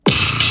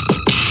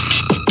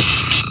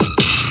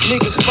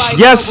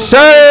Yes,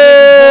 sir.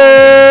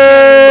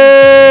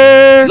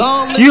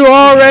 You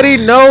already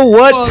know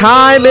what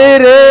time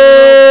it is.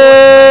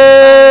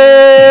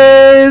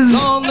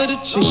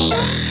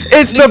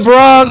 It's the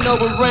Bronx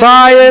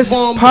Bias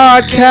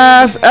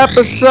Podcast,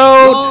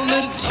 episode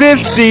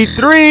 53.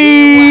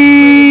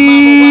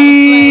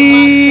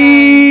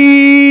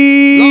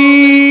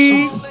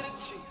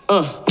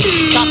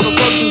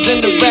 Cockroaches in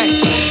the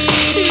rats.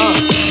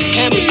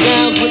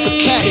 Hand-me-downs with the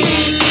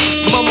packages.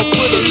 Mama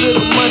put a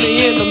little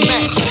money in the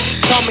mattress.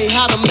 Taught me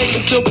how to make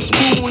a silver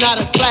spoon out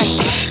of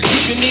plastic. You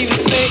can either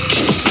sink,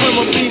 swim,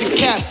 or be the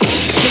captain.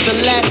 Give the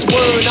last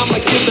word, I'ma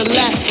give the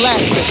last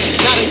laughter.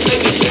 Now they say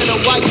the dinner,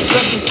 why you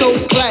dressing so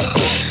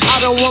classy?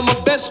 I don't want my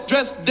best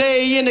dressed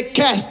day in a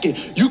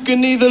casket. You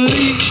can either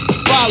leave,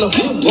 follow,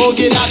 or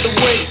get out the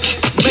way.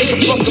 Make a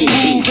fucking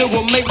move, it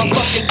will make my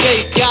fucking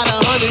day. Got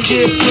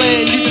 100-year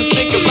plan, you just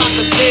think about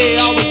the day.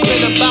 Always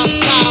been about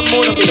time,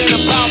 more than been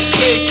about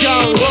pay.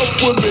 Y'all up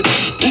with me,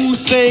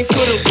 Hussein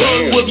could've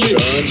run with me.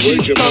 She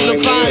come to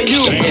find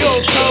you, you'll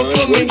come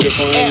for me.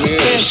 At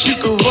best, you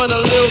could run a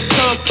little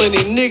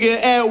company. Nigga,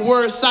 at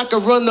worst, I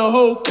could run the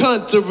whole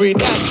country.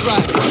 That's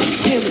right,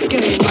 in the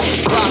game like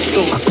a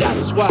brothel.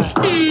 That's why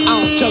I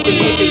don't judge a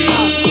nigga's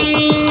hustle.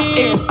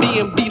 I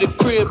Airbnb the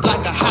crib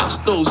like a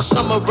hostel.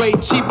 Summer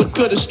rate cheaper,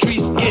 cause the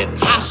streets get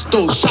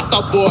hostile. Shut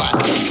up, boy.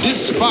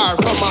 This is fire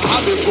from a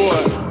hobby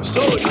boy.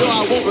 So no,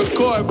 I won't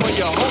record for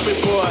your homie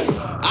boy.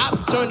 I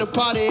turn the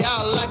party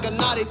out like a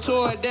naughty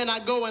toy. Then I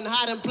go and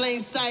hide in plain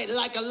sight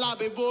like a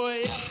lobby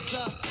boy. Yes,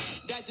 sir.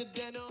 That you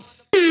didn't know.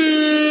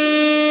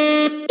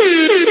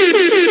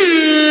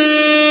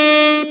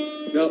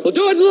 No, we'll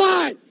do it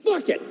live.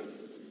 Fuck it.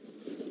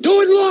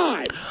 Do it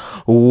live.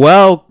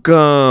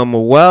 Welcome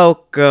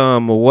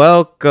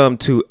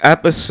to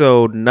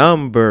episode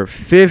number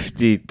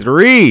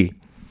 53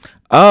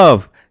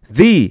 of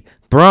the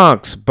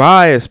Bronx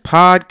Bias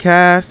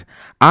Podcast.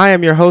 I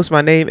am your host.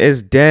 My name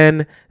is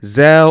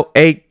Denzel,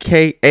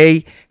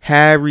 a.k.a.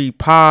 Harry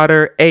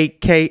Potter,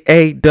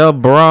 a.k.a.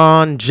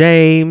 LeBron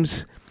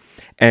James.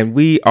 And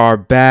we are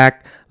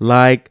back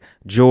like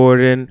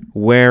Jordan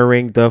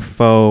wearing the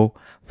faux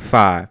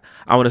 5.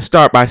 I want to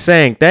start by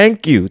saying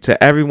thank you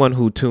to everyone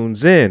who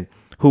tunes in,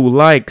 who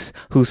likes,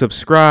 who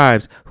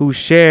subscribes, who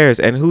shares,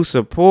 and who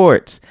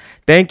supports.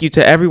 Thank you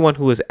to everyone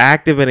who is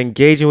active and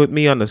engaging with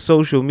me on the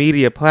social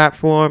media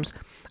platforms.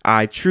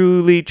 I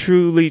truly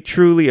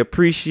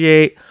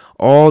appreciate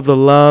all the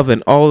love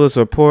and all the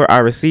support I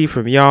receive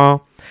from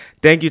y'all.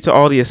 Thank you to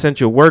all the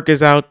essential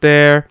workers out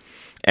there.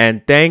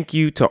 And thank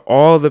you to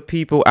all the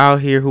people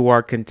out here who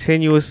are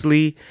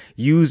continuously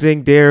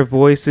using their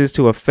voices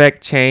to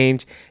affect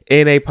change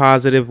in a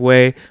positive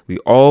way. We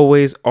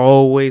always have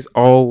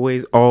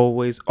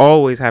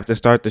to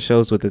start the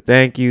shows with the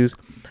thank yous,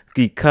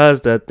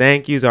 because the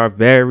thank yous are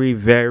very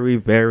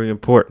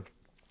important.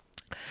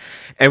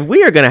 And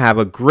we are going to have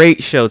a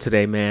great show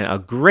today, man. A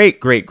great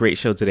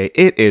show today.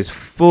 It is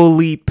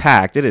fully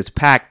packed. It is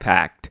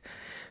packed.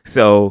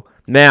 So,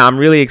 man, I'm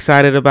really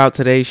excited about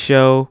today's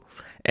show.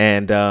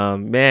 And,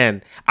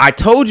 man, I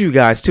told you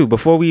guys, too,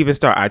 before we even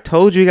start, I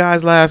told you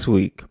guys last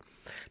week,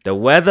 the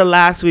weather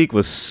last week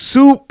was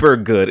super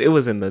good. It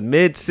was in the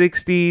mid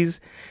 60s,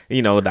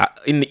 you know,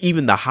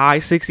 even the high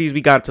 60s.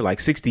 We got to like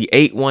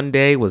 68 one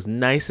day. It was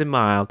nice and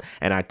mild.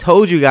 And I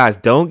told you guys,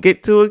 don't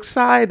get too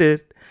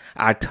excited.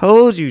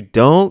 Because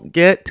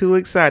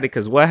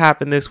what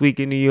happened this week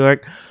in New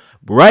York?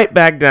 Right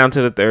back down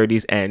to the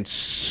 30s and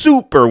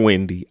super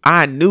windy.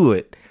 I knew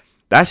it.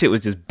 That shit was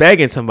just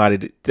begging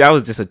somebody. That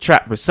was just a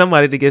trap for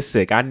somebody to get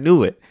sick. I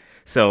knew it.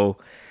 So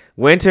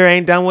winter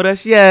ain't done with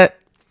us yet.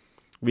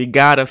 We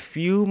got a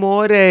few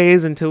more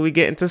days until we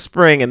get into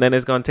spring. And then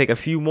it's going to take a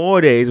few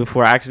more days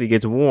before it actually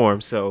gets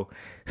warm. So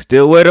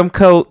still wear them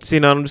coats, you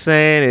know what I'm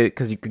saying?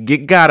 Because you could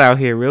get got out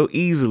here real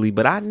easily.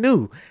 But I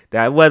knew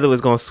that weather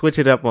was going to switch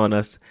it up on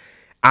us.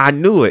 I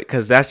knew it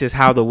because that's just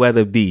how the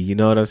weather be. You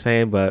know what I'm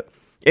saying? But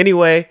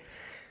anyway,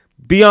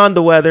 beyond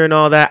the weather and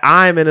all that,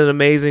 I'm in an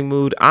amazing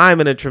mood. I'm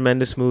in a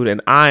tremendous mood,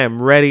 and I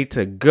am ready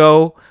to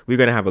go. We're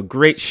going to have a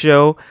great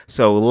show,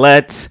 so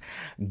let's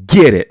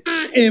get it.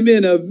 I am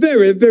in a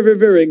very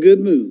good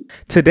mood.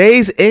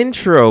 Today's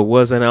intro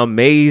was an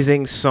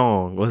amazing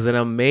song.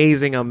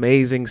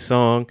 Amazing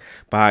song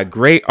by a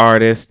great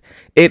artist.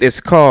 It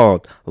is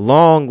called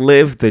Long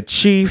Live the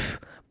Chief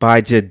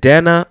by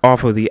Jidenna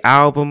off of the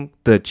album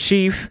The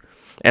Chief.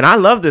 And I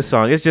love this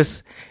song.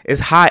 It's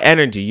high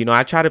energy. You know,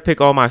 I try to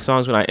pick all my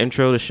songs when I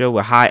intro the show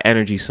with high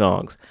energy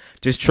songs.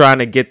 Just trying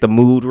to get the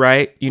mood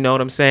right. You know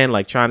what I'm saying?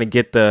 Like trying to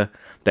get the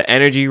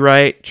energy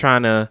right.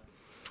 Trying to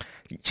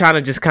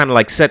just kind of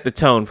like set the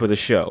tone for the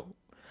show.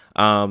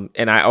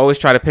 And I always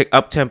try to pick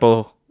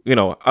up-tempo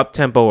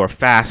or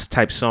fast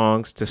type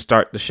songs to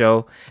start the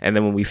show. And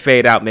then when we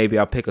fade out, maybe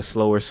I'll pick a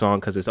slower song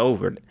because it's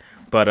over.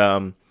 But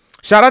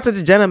shout out to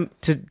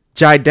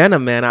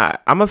Jidenna, man.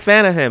 I'm a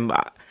fan of him.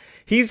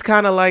 He's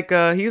kind of like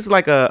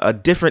a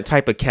different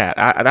type of cat.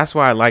 That's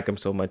why I like him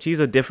so much. He's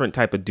a different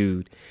type of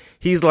dude.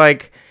 He's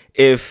like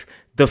if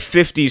the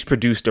 50s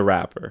produced a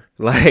rapper.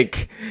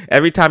 Like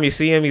every time you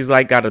see him, he's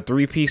like got a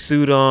 3-piece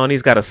suit on.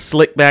 He's got a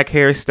slick back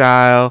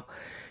hairstyle.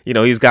 You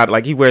know, he's got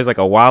like, he wears like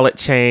a wallet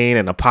chain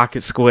and a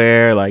pocket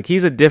square. Like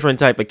he's a different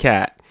type of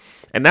cat.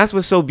 And that's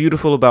what's so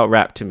beautiful about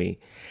rap to me.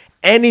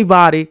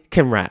 Anybody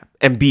can rap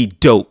and be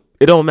dope.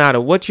 It don't matter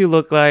what you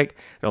look like.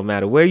 It don't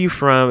matter where you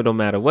from. It don't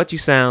matter what you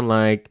sound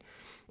like.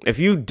 If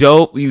you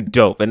dope, you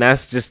dope. And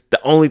that's just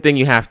the only thing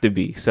you have to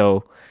be.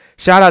 So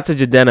shout out to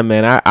Jidenna,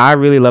 man. I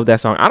really love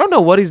that song. I don't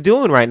know what he's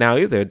doing right now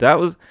either. That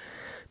was,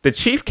 the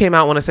Chief came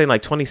out, I want to say, in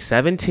like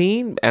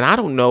 2017. And I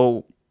don't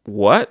know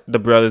what the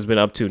brother's been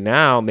up to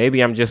now.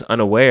 Maybe I'm just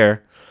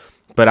unaware.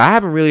 But I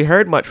haven't really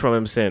heard much from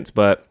him since.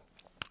 But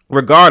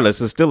regardless,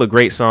 it's still a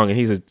great song, and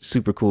he's a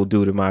super cool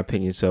dude in my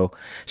opinion. So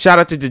shout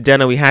out to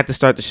Jidenna. We had to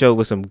start the show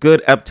with some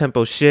good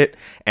up-tempo shit,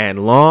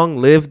 and long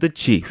live the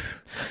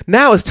Chief.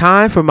 Now it's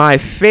time for my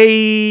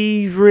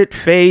favorite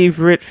segment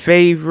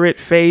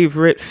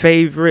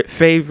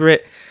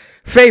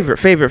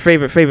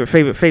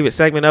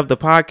of the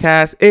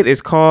podcast. It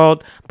is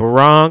called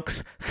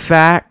Bronx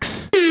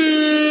Facts.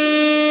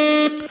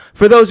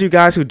 For those of you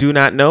guys who do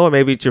not know, or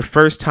maybe it's your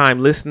first time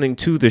listening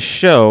to the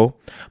show,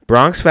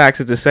 Bronx Facts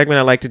is the segment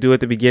I like to do at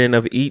the beginning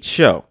of each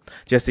show,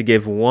 just to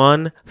give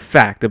one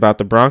fact about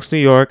the Bronx, New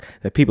York,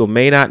 that people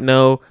may not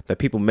know, that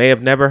people may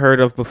have never heard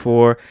of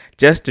before,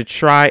 just to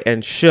try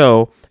and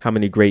show how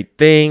many great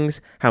things,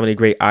 how many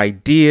great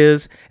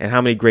ideas, and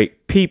how many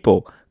great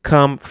people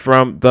come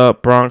from the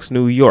Bronx,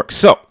 New York.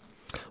 So,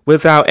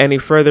 without any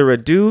further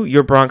ado,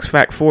 your Bronx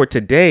fact for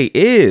today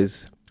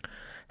is: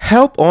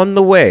 Help on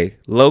the Way,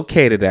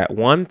 located at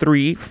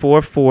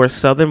 1344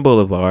 Southern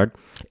Boulevard,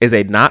 is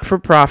a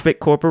not-for-profit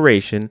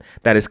corporation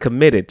that is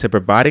committed to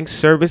providing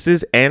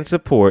services and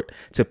support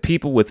to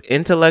people with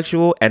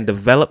intellectual and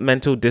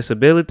developmental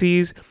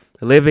disabilities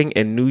living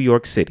in New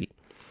York City.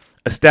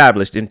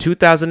 Established in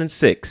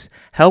 2006,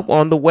 Help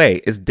on the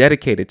Way is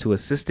dedicated to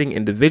assisting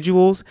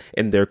individuals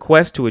in their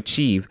quest to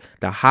achieve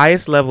the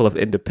highest level of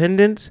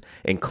independence,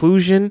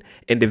 inclusion,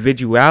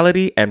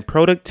 individuality, and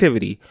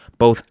productivity,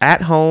 both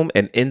at home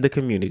and in the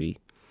community.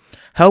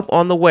 Help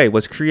on the Way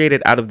was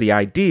created out of the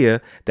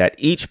idea that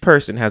each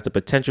person has the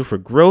potential for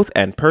growth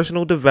and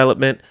personal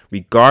development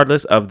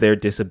regardless of their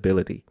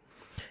disability.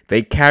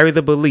 They carry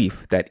the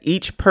belief that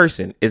each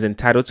person is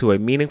entitled to a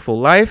meaningful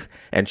life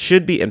and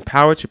should be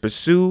empowered to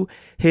pursue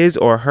his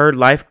or her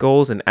life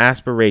goals and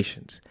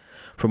aspirations.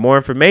 For more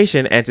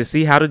information and to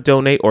see how to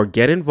donate or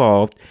get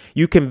involved,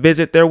 you can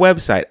visit their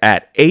website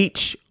at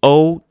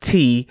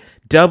hotwny.org.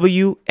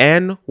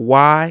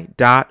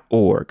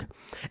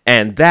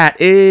 And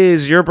that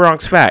is your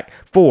Bronx Fact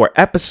for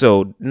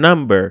episode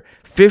number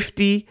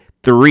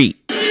 53.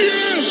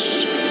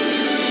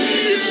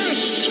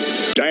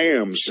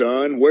 Damn,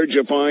 son, where'd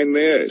you find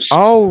this?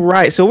 All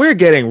right, so we're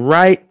getting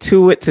right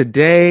to it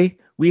today.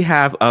 We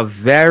have a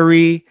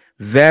very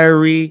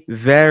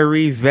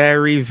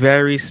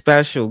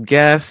special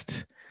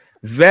guest.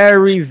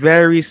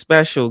 Very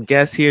special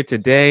guest here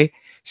today.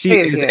 She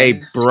is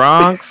a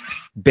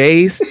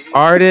Bronx-based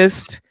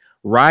artist,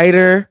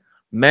 writer,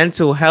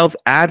 mental health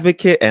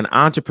advocate, and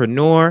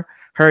entrepreneur.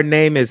 Her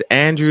name is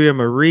Andrea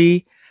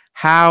Marie.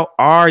 How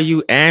are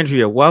you,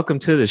 Andrea? Welcome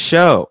to the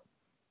show.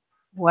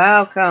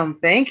 Welcome.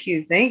 Thank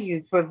you. Thank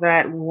you for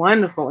that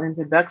wonderful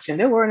introduction.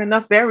 There weren't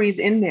enough berries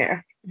in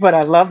there, but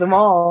I love them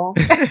all.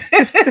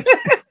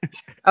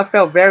 I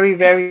felt very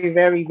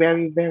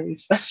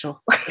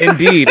special.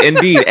 Indeed.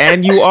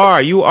 And you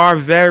are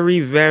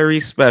very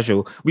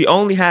special. We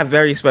only have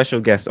very special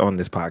guests on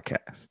this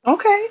podcast.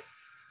 Okay.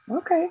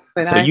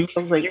 But so you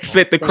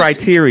fit the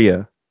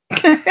criteria.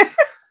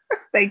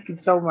 Thank you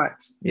so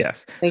much.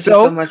 Yes. Thank you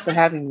so much for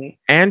having me.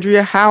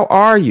 Andrea, how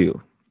are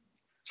you?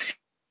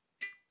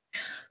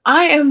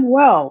 I am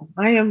well.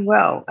 I am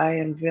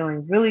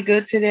feeling really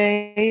good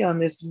today on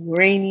this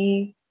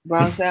rainy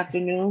Bronx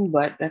afternoon,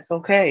 but that's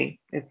okay.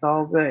 It's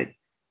all good.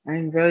 I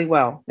am very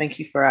well. Thank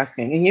you for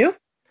asking. And you?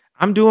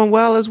 I'm doing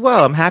well as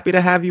well. I'm happy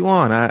to have you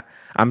on.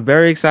 I'm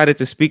very excited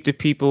to speak to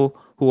people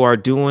who are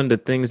doing the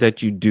things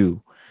that you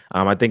do.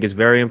 I think it's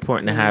very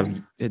important to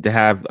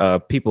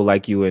have people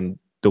like you and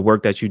the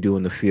work that you do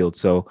in the field.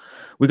 So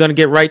we're going to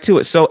get right to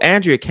it. So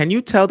Andrea, can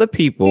you tell the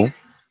people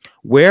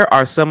where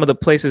are some of the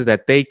places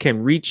that they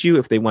can reach you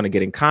if they want to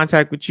get in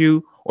contact with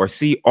you or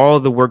see all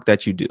the work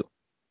that you do?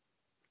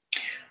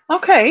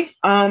 Okay.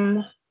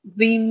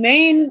 The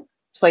main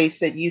place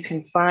that you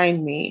can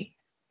find me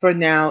for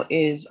now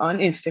is on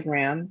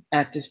Instagram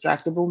at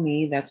Distractable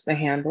Me. That's the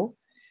handle.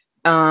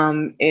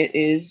 It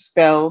is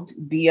spelled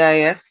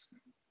DISTRABLEME,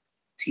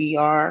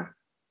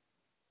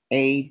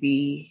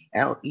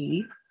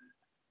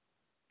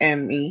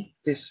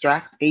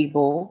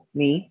 Distractable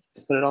Me.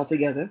 Let's put it all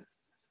together.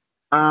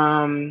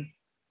 And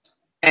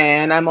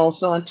I'm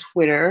also on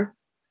Twitter.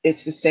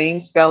 It's the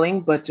same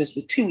spelling, but just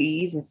with 2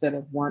 E's instead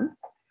of 1.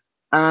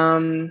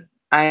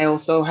 I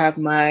also have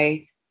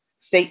my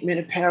Statement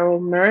Apparel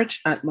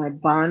merch at my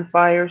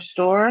Bonfire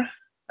store.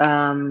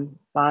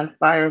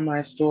 Bonfire,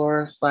 my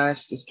store /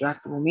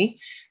 Distractable Me.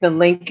 The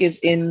link is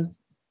in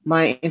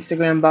my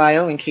Instagram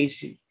bio in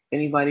case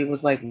anybody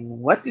was like,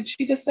 what did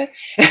she just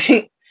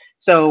say?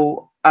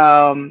 So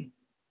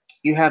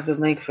you have the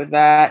link for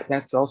that.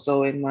 That's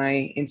also in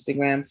my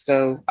Instagram.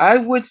 So I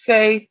would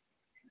say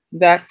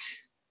that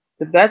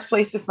the best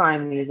place to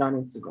find me is on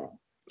Instagram.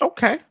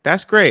 Okay,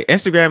 that's great.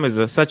 Instagram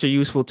is such a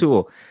useful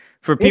tool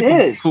for It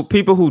is.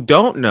 people who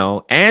don't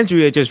know.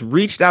 Andrea just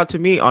reached out to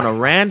me on a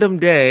random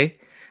day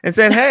and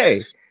said,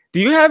 "Hey, do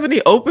you have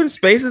any open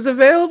spaces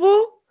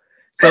available?"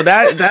 So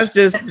that's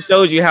just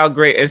shows you how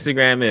great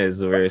Instagram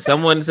is. Where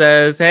someone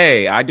says,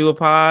 "Hey, I do a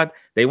pod.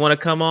 They want to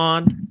come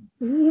on."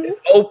 Mhm. It's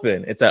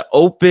open. It's an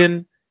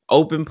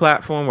open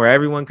platform where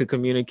everyone could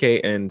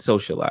communicate and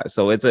socialize.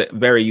 So it's a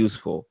very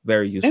useful,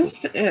 very useful.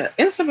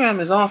 Instagram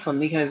is awesome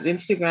because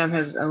Instagram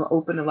has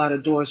opened a lot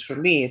of doors for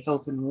me. It's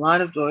opened a lot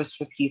of doors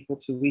for people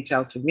to reach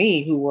out to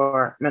me who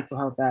are mental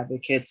health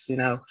advocates,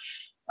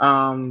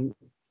 um,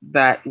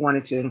 that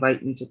wanted to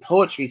invite me to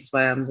poetry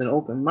slams and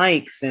open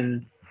mics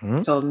and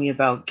Mhm. told me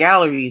about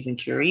galleries and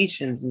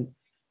curations and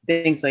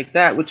things like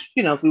that, which,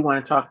 if we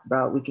want to talk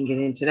about, we can get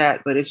into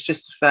that. But it's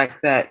just the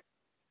fact that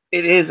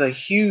it is a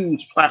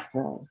huge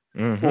platform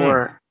Mhm.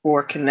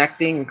 for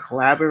connecting and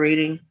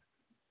collaborating.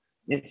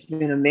 It's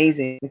been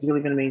amazing. It's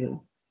really been amazing.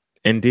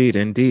 Indeed,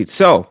 indeed.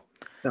 So,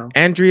 So,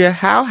 Andrea,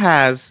 how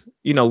has,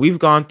 we've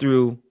gone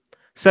through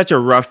such a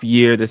rough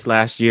year this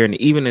last year, and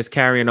even it's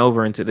carrying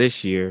over into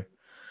this year.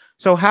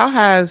 So, how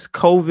has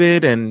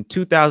COVID and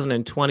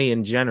 2020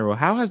 in general,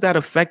 how has that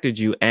affected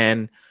you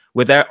and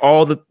with that,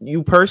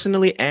 you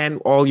personally and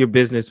all your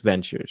business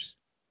ventures?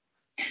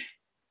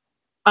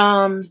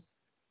 um,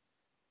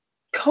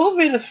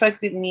 COVID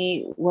affected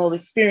me. Well,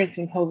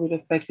 experiencing COVID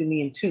affected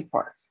me in two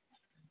parts.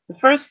 The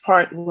first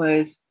part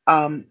was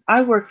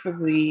I work for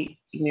the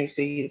New York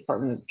City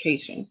Department of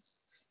Education.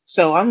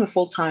 So I'm a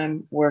full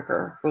time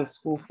worker for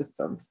school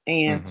systems.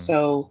 And Mm-hmm.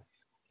 so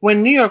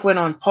when New York went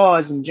on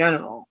pause in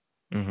general,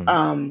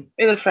 Mm-hmm.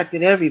 it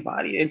affected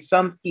everybody and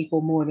some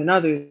people more than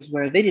others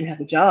where they didn't have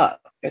a job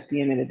at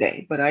the end of the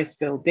day, but I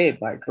still did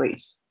by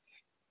grace.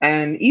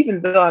 And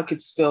even though I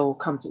could still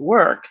come to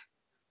work,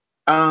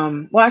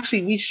 well,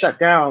 actually, we shut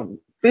down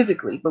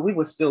physically, but we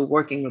were still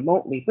working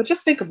remotely. But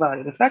just think about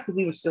it, the fact that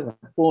we were still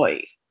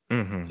employed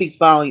Mm-hmm. speaks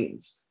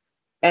volumes.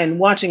 And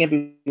watching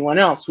everyone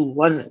else who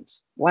wasn't,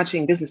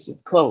 watching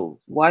businesses close,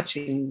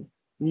 watching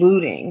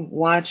looting,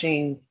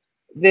 watching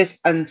this,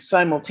 and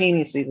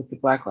simultaneously with the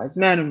Black Lives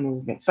Matter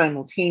movement,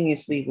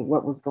 simultaneously with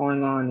what was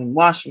going on in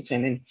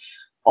Washington, and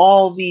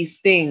all these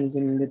things,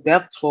 and the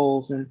death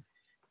tolls, and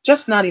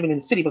just not even in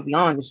the city, but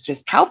beyond, was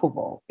just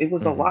palpable. It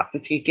was a Mm-hmm. lot to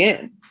take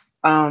in.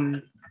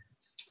 Um,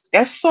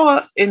 I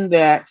saw in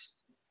that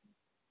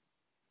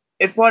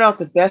it brought out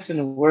the best and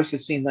the worst,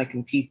 it seemed like,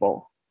 in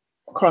people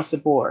across the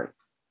board.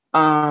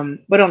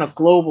 But on a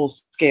global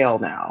scale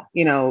now,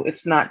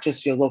 it's not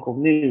just your local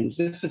news.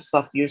 This is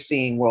stuff you're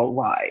seeing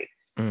worldwide.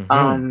 Mm-hmm.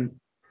 Um,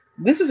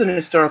 this is an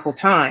historical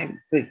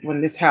time that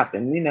when this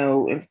happened,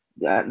 if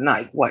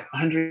not what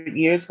 100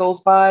 years goes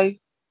by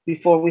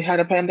before we had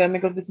a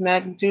pandemic of this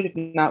magnitude, if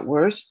not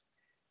worse.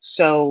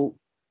 So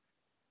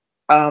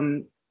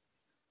um,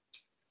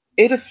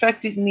 it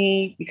affected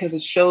me because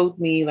it showed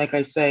me, like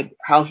I said,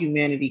 how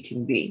humanity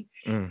can be,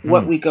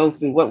 what Mm-hmm. we go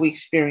through, what we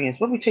experience,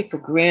 what we take for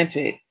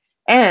granted,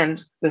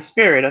 and the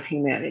spirit of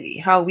humanity,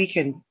 how we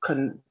can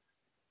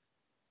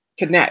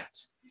connect,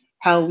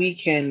 how we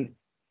can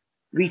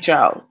reach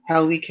out,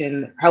 how we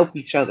can help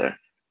each other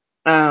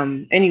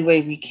any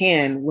way we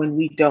can when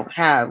we don't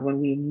have, when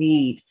we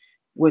need,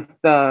 with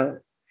the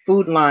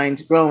food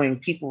lines growing,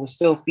 people were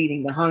still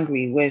feeding the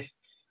hungry, with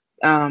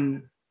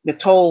um, the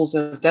tolls,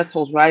 the death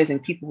tolls rising,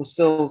 people were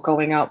still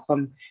going out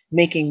from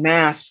making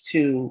masks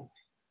to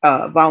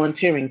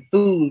volunteering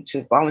food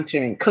to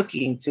volunteering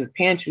cooking to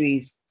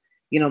pantries,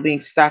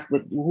 being stocked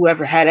with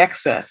whoever had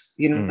excess,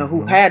 who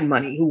Mm-hmm. had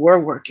money, who were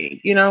working.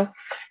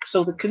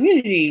 So the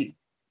community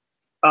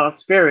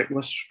spirit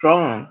was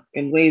strong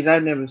in ways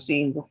I've never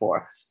seen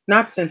before.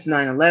 Not since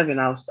 9/11,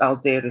 I'll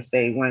dare to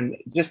say, when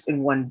just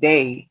in one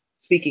day,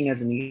 speaking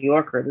as a New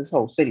Yorker, this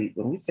whole city,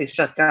 when we say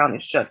shut down,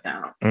 it's shut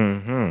down.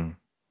 Mm-hmm.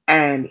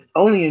 And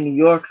only a New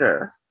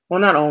Yorker, well,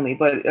 not only,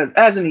 but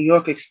as a New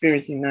Yorker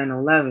experiencing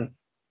 9/11,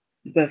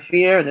 the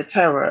fear and the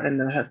terror and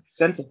the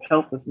sense of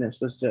helplessness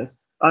was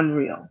just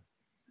unreal.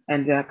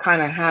 And to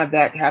kind of have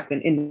that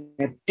happen in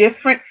a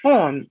different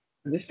form,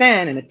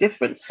 understand, in a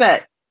different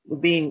set,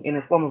 being in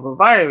the form of a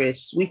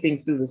virus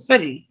sweeping through the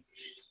city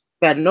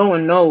that no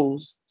one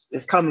knows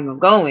is coming or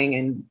going,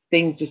 and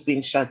things just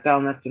being shut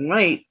down left and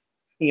right,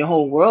 and your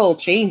whole world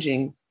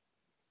changing,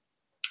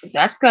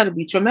 that's got to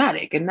be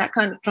traumatic. And that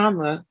kind of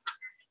trauma,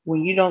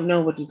 when you don't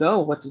know what to go,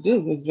 what to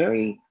do, is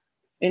very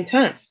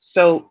intense.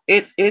 So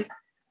it it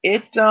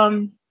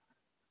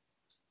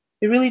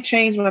really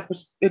changed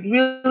it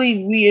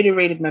really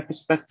reiterated my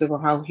perspective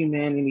on how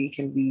humanity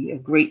can be a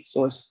great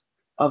source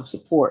of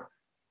support.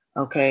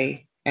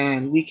 Okay.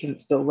 And we can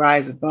still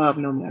rise above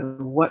no matter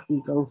what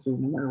we go through,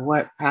 no matter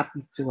what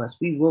happens to us.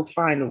 We will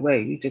find a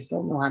way. We just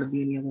don't know how to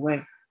be any other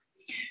way.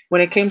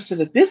 When it comes to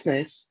the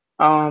business,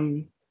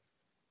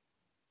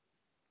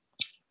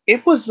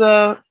 it was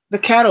the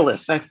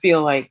catalyst, I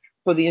feel like,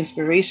 for the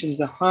inspiration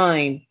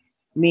behind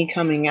me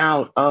coming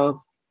out of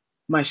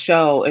my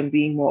shell and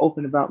being more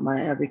open about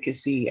my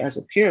advocacy as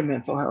a peer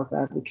mental health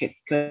advocate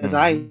because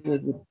I Hmm.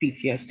 lived with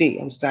PTSD.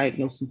 I was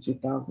diagnosed in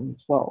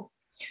 2012.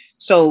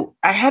 So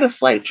I had a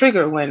slight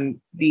trigger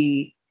when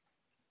the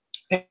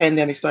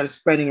pandemic started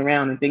spreading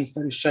around and things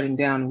started shutting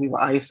down and we were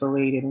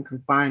isolated and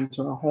confined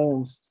to our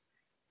homes.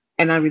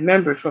 And I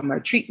remembered from my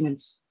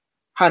treatments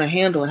how to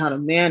handle and how to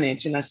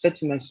manage. And I said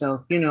to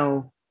myself,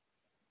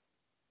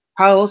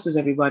 how else is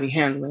everybody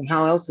handling?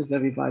 How else is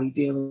everybody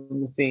dealing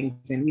with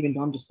things? And even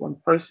though I'm just one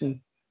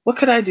person, what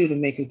could I do to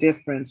make a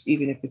difference,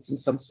 even if it's in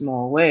some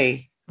small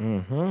way?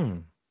 Hmm.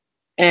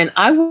 And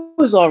I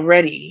was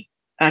already,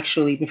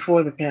 actually,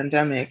 before the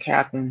pandemic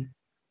happened,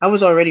 I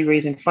was already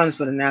raising funds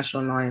for the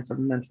National Alliance of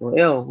the Mental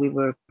Ill.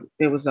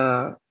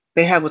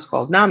 They have what's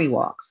called NAMI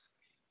walks,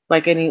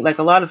 like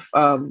a lot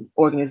of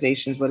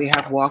organizations where they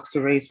have walks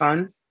to raise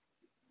funds.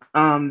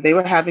 They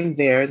were having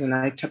theirs, and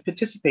I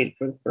participated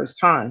for the first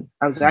time.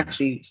 I was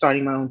actually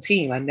starting my own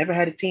team. I never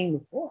had a team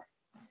before.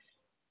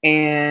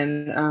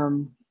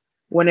 And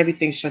when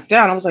everything shut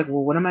down, I was like,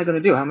 well, what am I going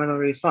to do? How am I going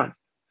to raise funds?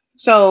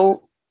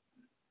 So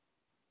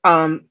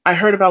I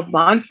heard about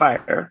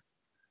Bonfire,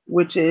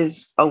 which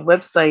is a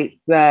website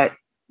that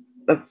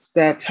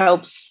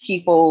helps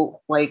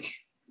people like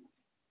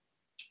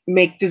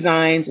make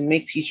designs and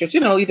make t-shirts,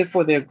 either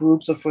for their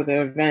groups or for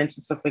their events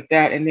and stuff like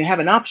that. And they have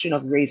an option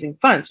of raising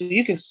funds. So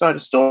you can start a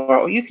store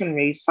or you can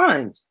raise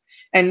funds.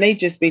 And they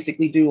just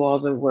basically do all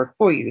the work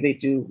for you. They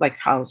do like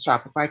how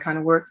Shopify kind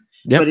of works,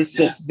 but Yep. it's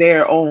just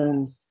their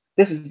own,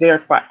 this is their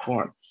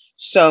platform.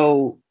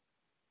 So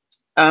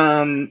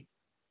um,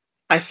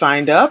 I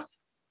signed up.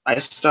 I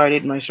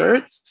started my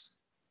shirts.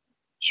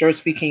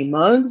 Shirts became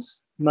mugs.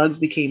 Mugs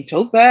became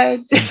tote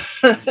bags.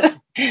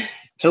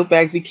 Tote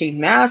bags became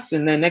masks.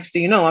 And then next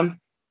thing you know,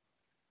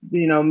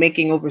 I'm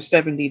making over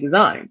 70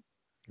 designs.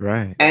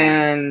 Right.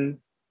 And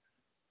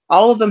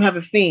all of them have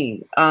a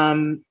theme.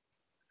 And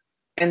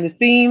the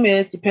theme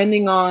is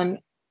depending on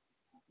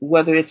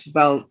whether it's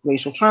about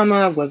racial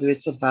trauma, whether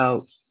it's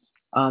about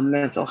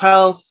mental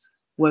health,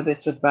 whether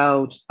it's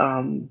about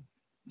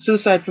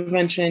suicide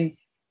prevention,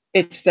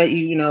 it's that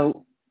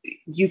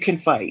you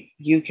can fight,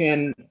 you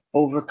can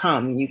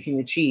overcome, you can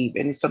achieve.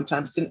 And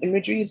sometimes it's in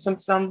imagery, some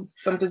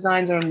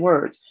designs are in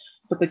words.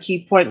 But the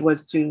key point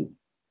was to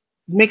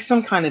make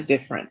some kind of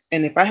difference.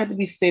 And if I had to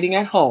be sitting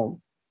at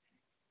home,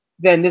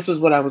 then this was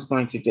what I was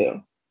going to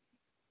do.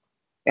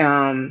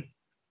 Um,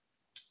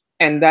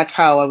 and that's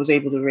how I was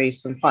able to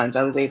raise some funds.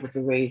 I was able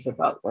to raise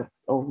about like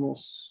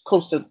almost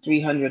close to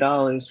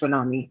 $300 for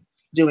NAMI,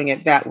 doing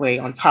it that way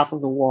on top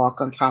of the walk,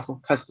 on top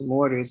of custom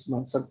orders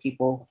when some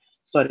people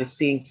started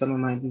seeing some of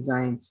my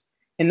designs.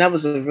 And that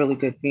was a really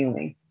good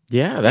feeling.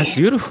 Yeah, that's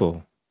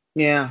beautiful.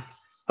 Yeah.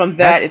 From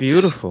That's that, it's,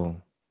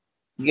 beautiful.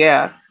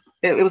 yeah,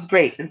 it was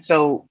great. And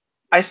so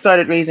I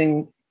started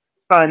raising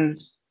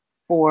funds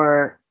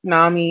for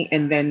NAMI,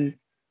 and then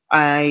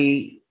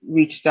I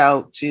reached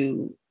out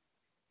to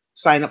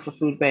sign up for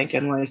Food Bank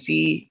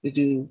NYC to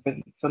do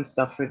some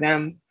stuff for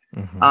them.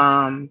 Hmm.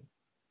 Um,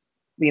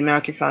 the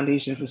American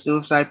Foundation for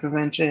Suicide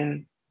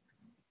Prevention,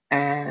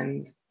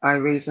 and I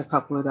raised a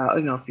couple of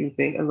dollars, a few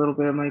things, a little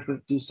bit of money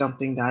for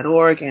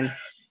DoSomething.org, and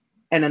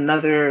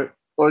another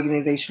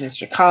organization in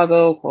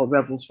Chicago called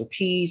Rebels for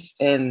Peace.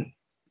 And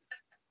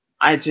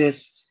I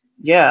just,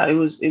 yeah, it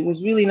was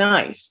really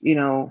nice,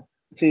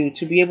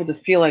 to be able to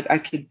feel like I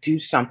could do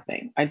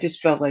something. I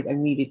just felt like I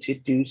needed to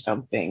do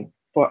something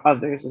for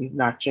others and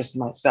not just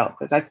myself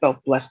because I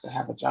felt blessed to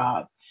have a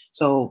job.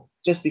 So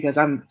just because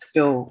I'm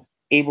still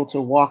able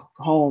to walk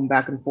home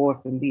back and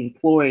forth and be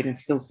employed and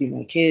still see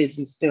my kids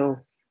and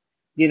still,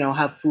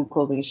 have food,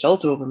 clothing, and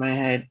shelter over my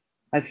head,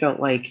 I felt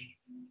like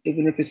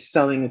even if it's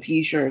selling a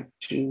t-shirt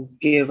to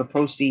give a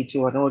proceed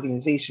to an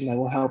organization that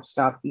will help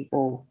stop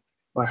people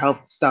or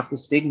help stop the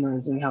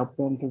stigmas and help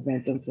them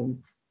prevent them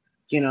from,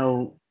 you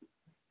know,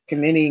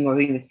 committing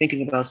or even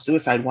thinking about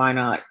suicide, why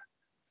not?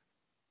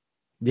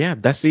 Yeah,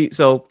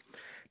 so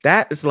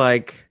that is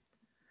like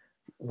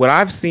what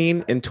I've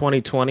seen in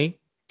 2020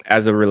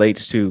 as it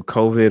relates to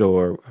COVID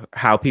or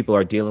how people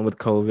are dealing with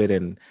COVID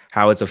and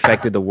how it's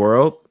affected the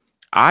world.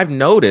 I've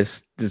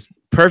noticed this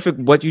perfect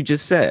what you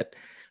just said.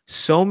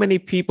 So many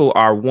people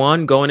are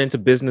one going into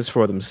business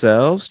for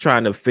themselves,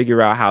 trying to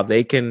figure out how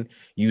they can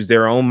use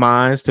their own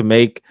minds to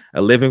make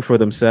a living for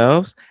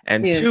themselves.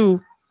 And Yes.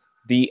 two,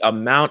 the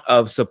amount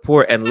of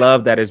support and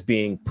love that is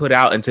being put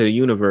out into the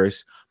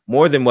universe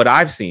more than what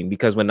I've seen.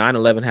 Because when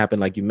 9/11 happened,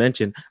 like you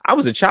mentioned, I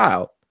was a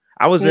child.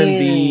 I was in Mm,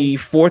 the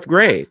fourth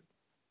grade.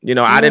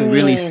 I didn't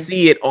really mm,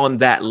 see it on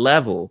that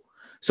level.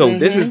 So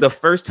this is mm-hmm. the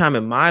first time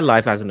in my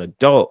life as an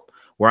adult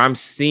where I'm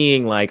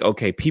seeing like,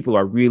 okay, people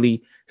are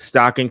really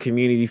stocking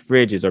community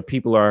fridges or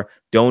people are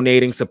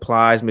donating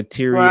supplies,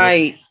 material,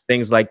 Right.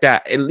 things like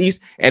that. At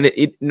least, and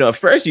at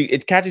first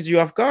it catches you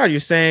off guard. You're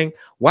saying,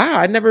 wow,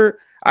 I've never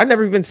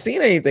even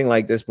seen anything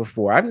like this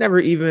before. I've never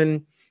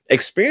even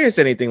experienced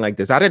anything like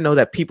this. I didn't know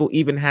that people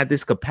even had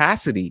this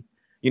capacity,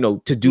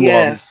 to do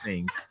all these Yes.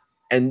 things.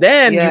 And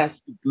then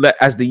Yes.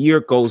 as the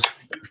year goes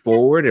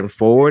forward and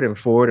forward and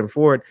forward and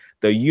forward,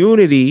 the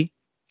unity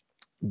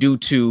due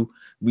to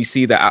we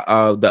see the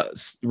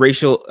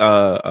racial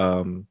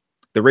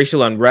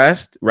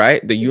unrest,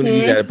 right? The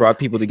unity that it brought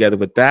people together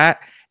with that,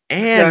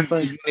 and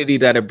Exactly. the unity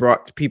that it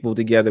brought people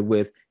together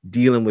with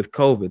dealing with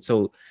COVID.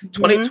 So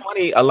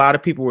 2020, a lot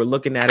of people were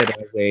looking at it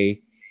as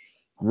a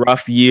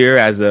rough year,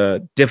 as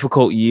a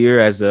difficult year,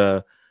 as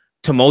a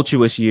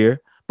tumultuous year.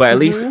 But at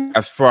least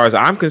as far as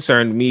I'm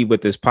concerned, me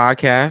with this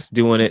podcast,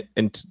 doing it,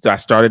 and I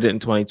started it in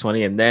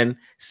 2020, and then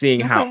seeing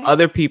how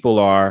other people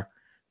are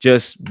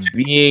just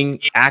being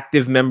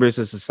active members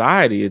of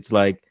society, it's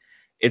like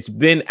it's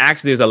been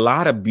actually there's a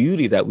lot of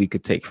beauty that we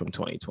could take from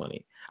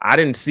 2020. I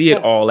didn't see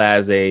it all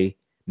as a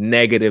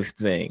negative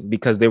thing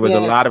because there was a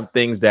lot of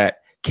things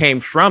that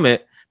came from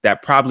it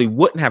that probably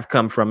wouldn't have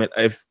come from it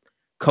if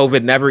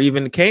COVID never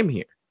even came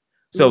here.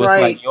 So it's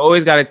like you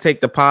always got to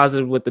take the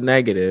positive with the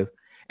negative.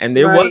 And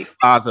there was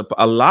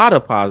a lot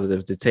of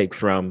positives to take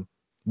from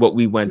what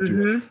we went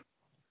through.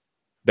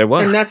 There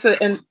was. And that's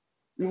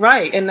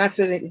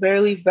a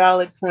very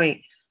valid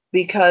point,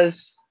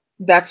 because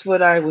that's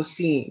what I was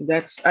seeing.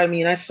 I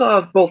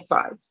saw both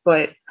sides,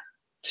 but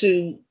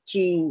to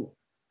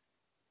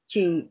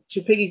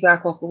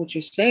piggyback off of what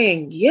you're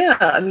saying, yeah,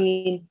 I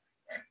mean,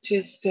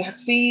 to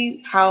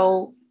see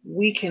how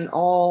we can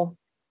all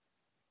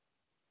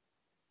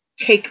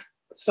take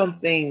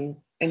something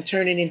and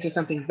turn it into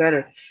something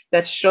better,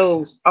 that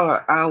shows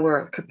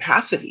our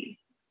capacity,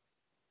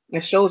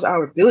 that shows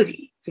our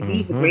ability to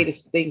be the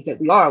greatest things that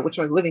we are, which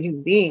are living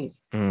human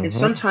beings. And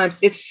sometimes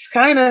it's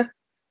kind of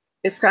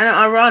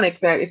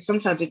ironic that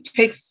sometimes it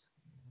takes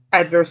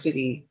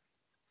adversity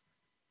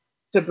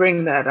to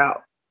bring that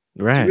out,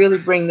 to really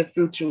bring the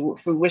fruit to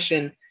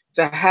fruition,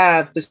 to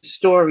have the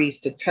stories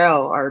to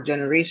tell our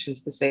generations,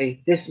 to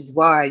say, this is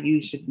why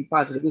you should be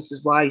positive. This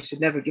is why you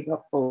should never give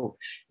up hope.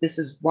 This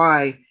is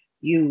why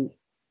you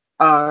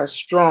are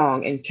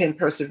strong and can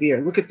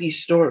persevere. Look at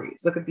these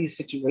stories. Look at these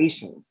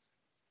situations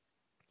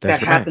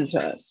that happened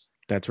to us.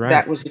 That's right.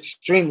 That was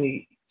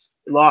extremely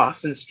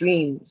lost and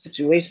extreme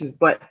situations,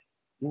 but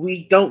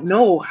we don't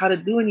know how to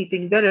do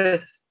anything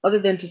better other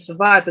than to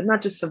survive, but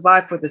not just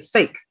survive for the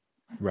sake.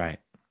 Right.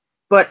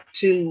 But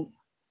to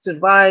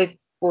survive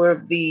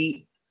for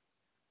the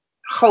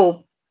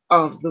hope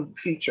of the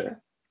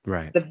future,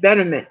 right? The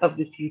betterment of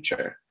the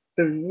future,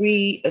 the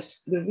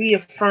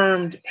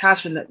reaffirmed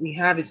passion that we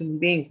have as human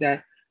beings,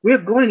 that we're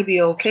going to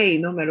be okay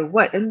no matter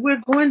what, and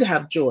we're going to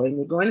have joy, and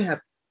we're going to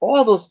have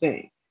all those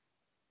things.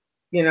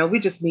 You know, we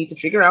just need to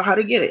figure out how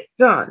to get it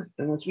done,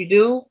 and once we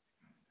do,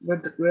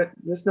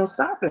 there's no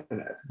stopping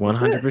us.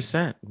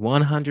 100%,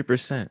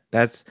 100%.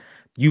 That's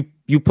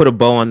you put a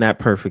bow on that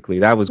perfectly.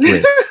 That was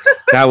great.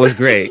 That was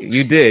great.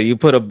 You did.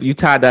 You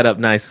tied that up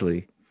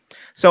nicely.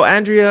 So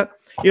Andrea,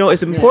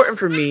 it's important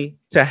for me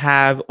to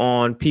have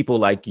on people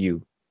like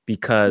you,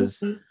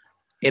 because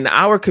in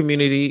our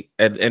community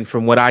and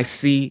from what I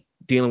see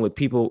dealing with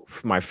people,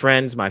 my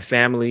friends, my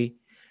family,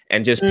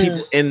 and just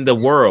people in the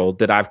world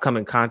that I've come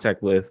in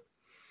contact with,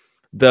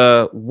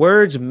 the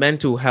words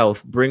mental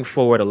health bring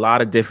forward a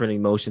lot of different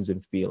emotions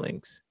and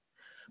feelings.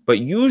 But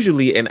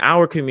usually in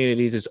our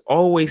communities, it's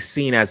always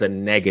seen as a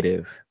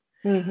negative.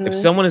 If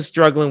someone is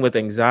struggling with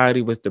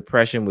anxiety, with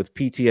depression, with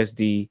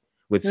PTSD,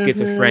 with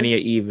schizophrenia,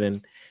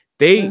 even,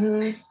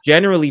 they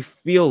generally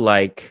feel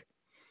like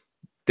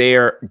they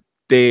are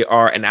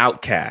an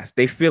outcast.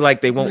 They feel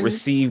like they won't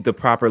receive the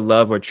proper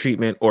love or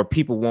treatment, or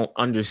people won't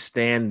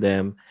understand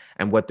them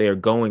and what they are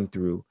going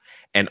through.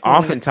 And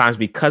oftentimes,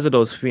 because of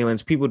those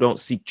feelings, people don't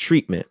seek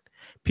treatment.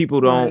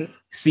 People don't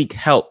seek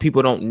help.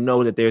 People don't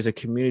know that there's a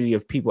community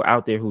of people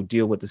out there who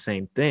deal with the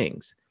same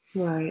things.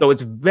 So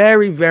it's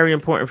very, very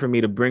important for me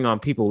to bring on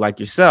people like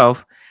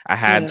yourself. I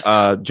had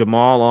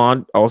Jamal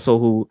on also,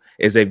 who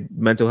is a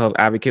mental health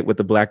advocate with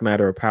the Black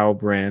Matter Apparel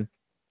brand.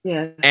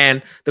 Yeah.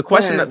 And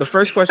the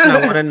first question I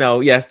want to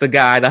know, yes, the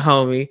guy, the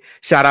homie,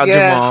 shout out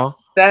Jamal.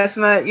 That's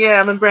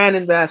I'm a brand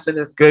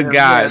ambassador. Good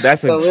guy.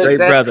 That's a great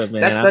brother,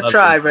 man. That's the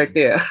tribe right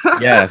there.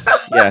 Yes,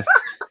 yes.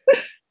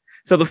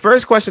 So the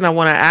first question I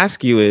want to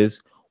ask you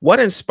is,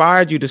 what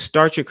inspired you to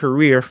start your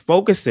career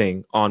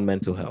focusing on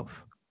mental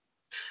health?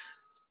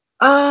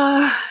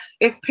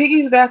 It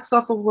piggybacks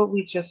off of what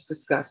we just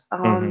discussed.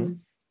 I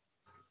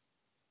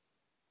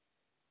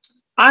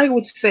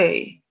would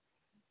say,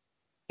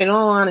 in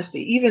all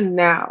honesty, even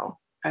now,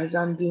 as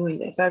I'm doing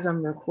this, as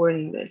I'm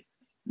recording this,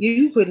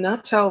 you could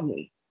not tell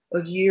me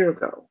a year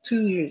ago,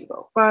 2 years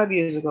ago, 5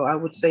 years ago, I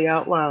would say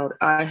out loud,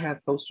 I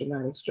have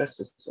post-traumatic stress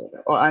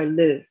disorder, or I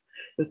live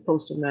with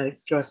post-traumatic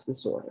stress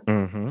disorder,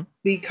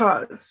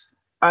 because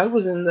I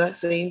was in that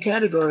same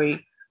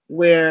category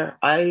where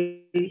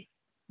I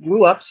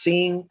grew up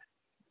seeing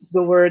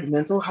the word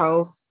mental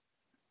health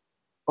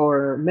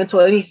or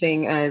mental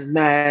anything as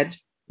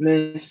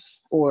madness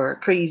or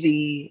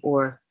crazy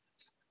or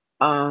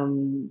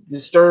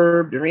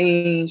disturbed,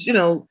 deranged,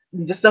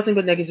 just nothing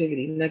but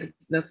negativity,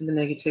 nothing but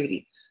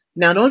negativity.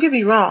 Now, don't get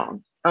me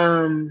wrong.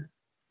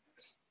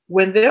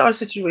 when there are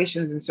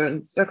situations in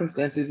certain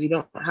circumstances, you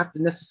don't have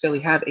to necessarily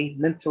have a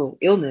mental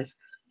illness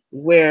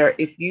where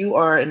if you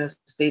are in a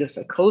state of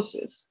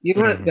psychosis, you're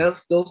going to,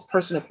 Mhm. those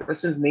person or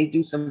persons may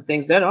do some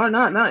things that are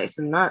not nice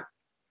and not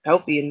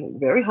healthy and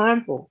very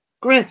harmful,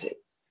 granted.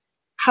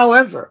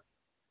 However,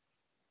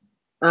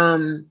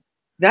 um,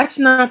 that's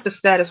not the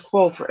status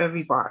quo for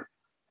everybody.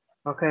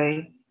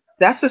 Okay.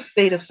 That's a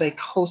state of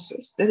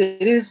psychosis.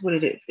 It is what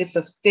it is. It's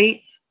a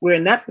state where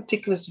in that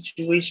particular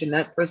situation,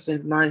 that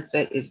person's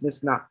mindset is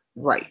just not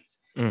right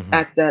Mhm.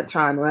 at that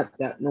time or at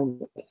that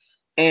moment.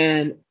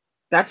 And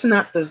that's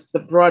not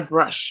the broad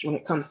brush when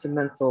it comes to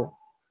mental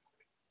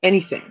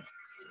anything.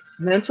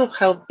 Mental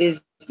health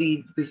is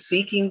the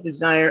seeking,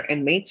 desire,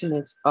 and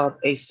maintenance of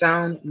a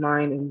sound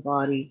mind and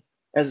body,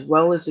 as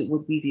well as it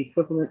would be the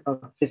equivalent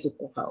of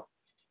physical health.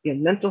 Your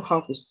mental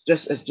health is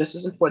just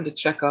as important to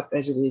check up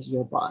as it is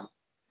your body.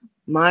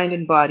 Mind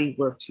and body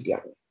work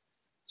together.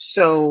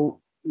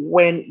 So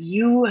when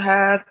you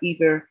have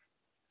either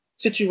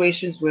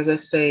situations where,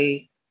 let's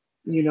say,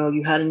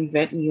 you had an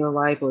event in your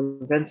life or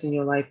events in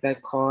your life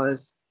that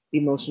caused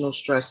emotional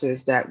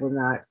stressors that were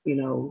not,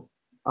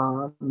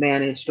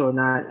 managed or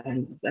not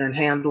and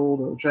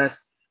handled or addressed,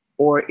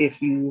 or if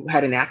you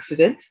had an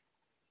accident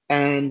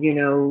and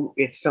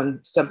it's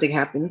something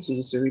happened to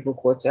the cerebral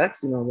cortex,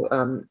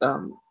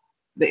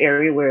 the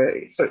area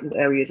where certain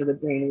areas of the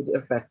brain were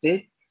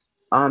affected,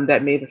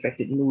 that may have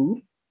affected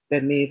mood,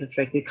 that may have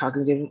affected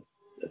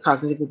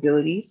cognitive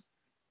abilities.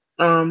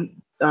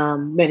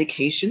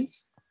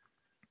 Medications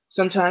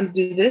sometimes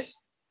do this.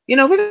 We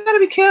got to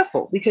be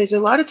careful because a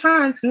lot of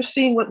times we're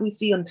seeing what we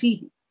see on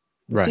TV.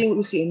 We're Right. seeing what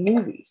we see in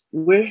movies.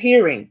 We're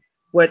hearing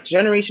what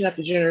generation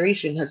after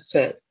generation has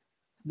said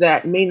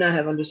that may not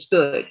have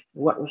understood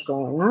what was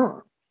going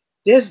on.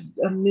 There's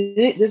a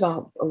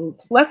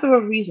plethora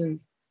of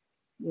reasons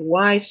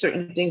why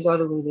certain things are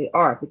the way they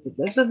are, but it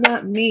does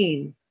not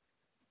mean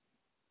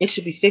it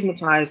should be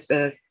stigmatized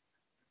as,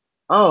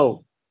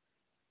 oh,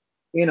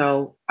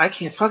 I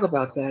can't talk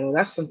about that, or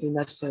that's something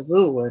that's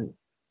taboo, and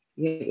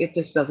it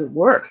just doesn't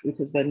work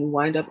because then you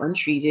wind up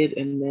untreated,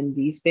 and then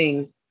these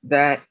things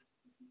that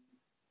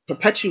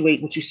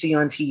perpetuate what you see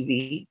on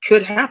TV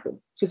could happen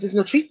because there's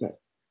no treatment,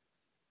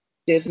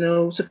 there's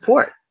no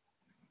support,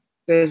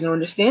 there's no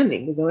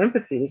understanding, there's no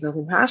empathy, there's no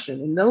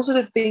compassion, and those are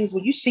the things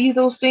when you see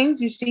those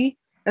things, you see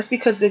that's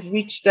because they've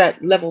reached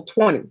that level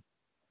 20.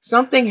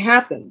 Something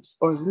happened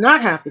or is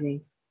not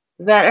happening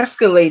that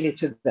escalated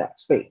to that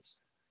space.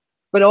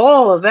 But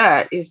all of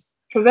that is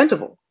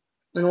preventable.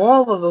 And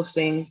all of those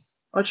things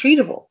are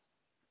treatable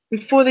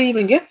before they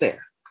even get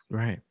there.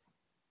 Right.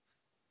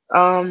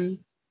 Um,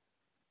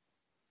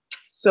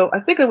 so I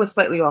think I was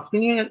slightly off.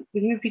 Can you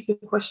repeat the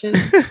question?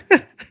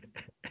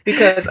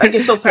 Because I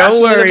get so Don't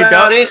passionate worry.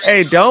 about Don't. it.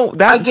 Hey,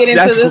 don't. I get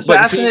into this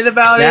But see, passionate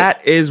about it.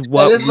 that is That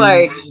what is we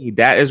like, need.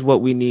 That is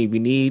what we need. We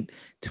need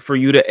for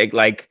you to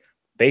like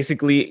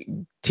basically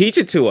teach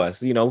it to us.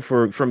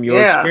 From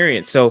your yeah.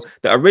 experience. So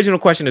the original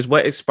question is,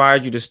 what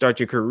inspired you to start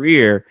your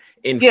career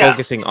in Yeah.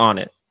 focusing on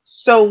it?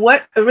 So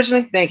what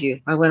originally? Thank you.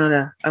 I went on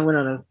a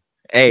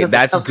Hey, mental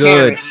that's health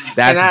good. carry,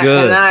 That's and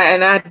good.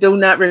 I do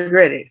not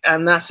regret it.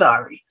 I'm not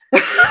sorry.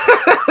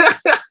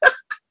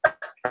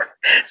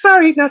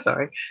 Sorry, not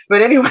sorry.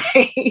 But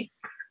anyway,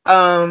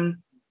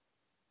 um,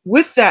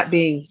 with that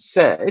being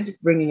said,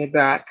 bringing it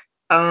back,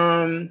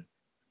 I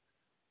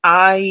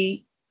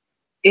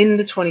in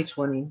the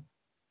 2020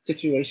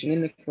 situation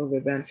in the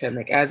COVID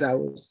pandemic, as I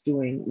was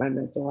doing my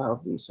mental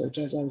health research,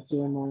 as I was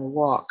doing my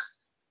walk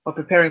or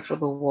preparing for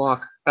the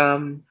walk,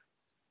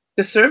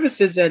 the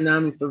services that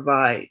NAMI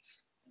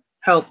provides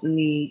helped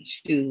me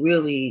to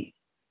really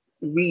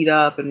read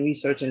up and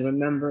research and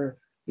remember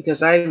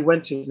because I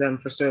went to them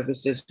for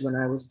services when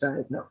I was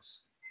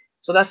diagnosed.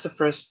 So that's the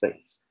first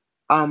space.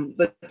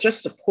 But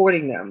just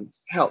supporting them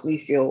helped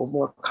me feel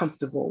more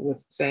comfortable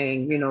with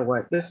saying, you know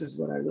what, this is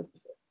what I look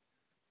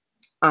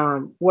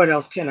for. What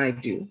else can I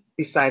do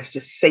besides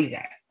just say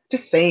that?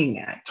 Just saying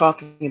that,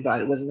 talking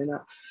about it wasn't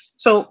enough.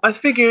 So I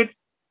figured,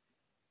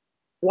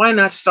 why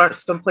not start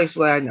someplace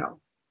where I know, Right.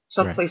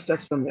 someplace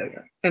that's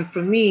familiar? And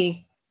for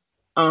me,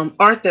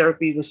 art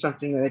therapy was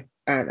something that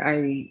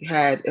I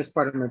had as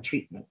part of my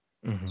treatment.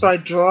 So Mhm. I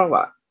draw a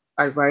lot,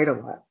 I write a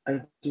lot,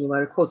 I do a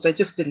lot of quotes. I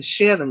just didn't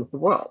share them with the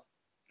world.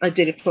 I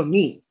did it for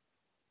me.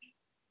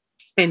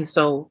 And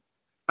so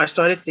I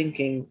started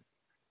thinking,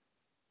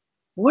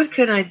 what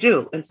can I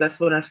do? And so that's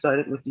when I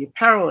started with the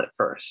apparel at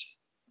first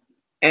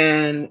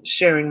and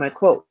sharing my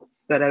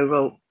quotes that I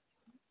wrote.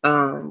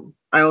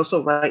 I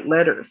also write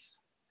letters.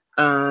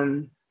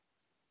 Um,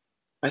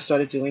 I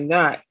started doing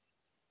that.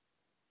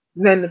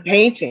 And then the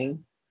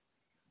painting,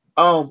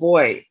 oh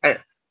boy, I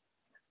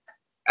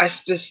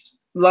just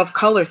love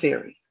color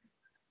theory.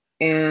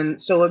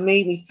 And so it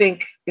made me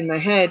think in my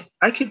head,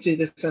 I could do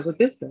this as a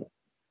business.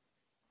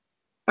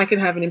 I can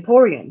have an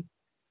emporium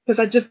because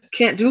I just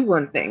can't do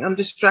one thing. I'm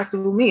distracted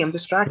with me. I'm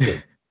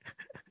distracted.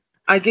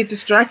 I get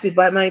distracted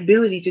by my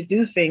ability to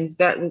do things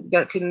that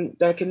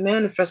can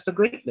manifest the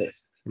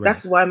greatness. Right.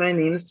 That's why my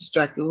name is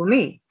Distracted with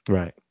Me.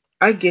 Right.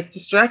 I get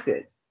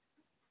distracted.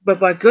 but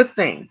by good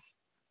things,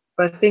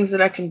 by things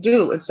that I can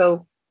do. And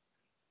so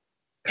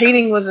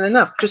painting wasn't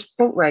enough, just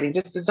quote writing,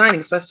 just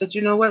designing. So I said,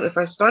 you know what? If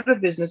I start a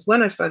business,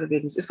 when I start a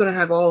business, it's going to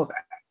have all of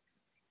that.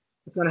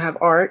 It's going to have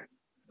art.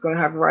 It's going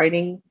to have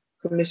writing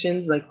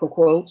commissions, like for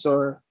quotes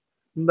or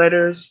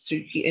letters to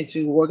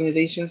into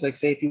organizations. Like,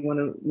 say, if you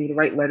want me to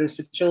write letters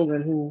to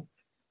children who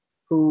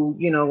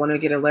want to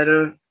get a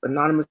letter,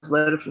 anonymous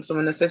letter from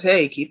someone that says,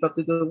 "Hey, keep up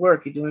the good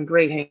work. You're doing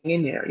great. Hang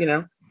in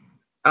there."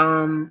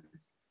 Um,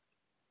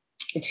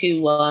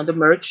 to the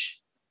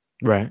merch.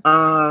 Right.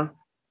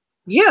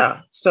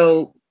 Yeah.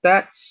 So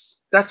that's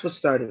what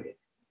started it.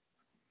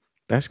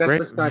 That's That's great.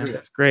 what started it.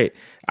 That's great.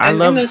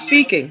 And then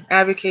speaking,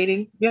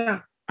 advocating.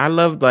 Yeah. I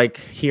love like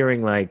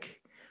hearing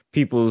like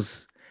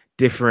people's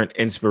different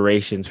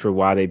inspirations for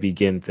why they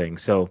begin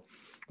things. So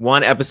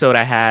one episode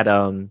I had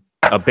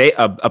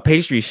a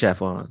pastry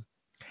chef on.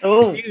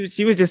 Oh.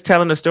 She was just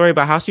telling a story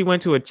about how she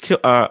went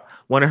to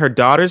one of her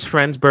daughter's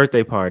friends'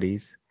 birthday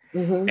parties,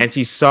 and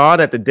she saw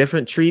that the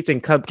different treats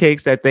and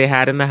cupcakes that they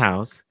had in the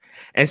house,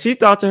 and she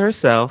thought to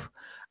herself,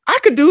 I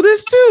could do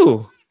this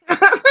too.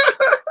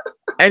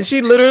 And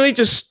she literally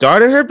just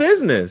started her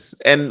business.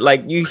 And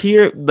like you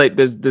hear like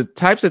the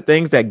types of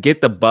things that get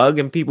the bug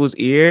in people's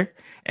ear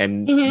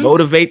and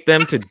motivate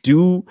them to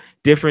do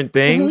different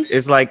things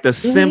is like the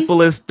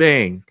simplest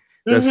thing.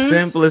 The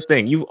simplest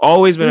thing. You've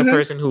always been a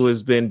person who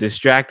has been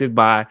distracted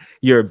by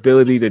your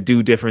ability to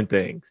do different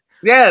things.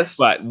 Yes.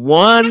 But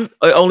it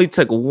only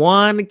took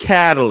one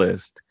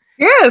catalyst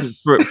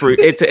for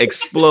it to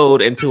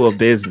explode into a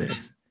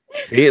business.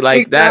 See,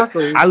 like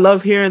exactly. That. I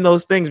love hearing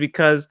those things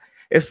because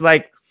it's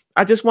like,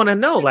 I just want to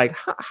know, like,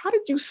 how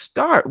did you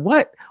start?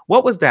 What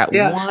was that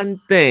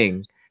one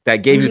thing that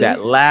gave you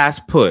that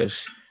last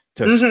push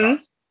to start?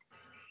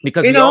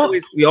 Because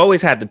we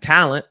always had the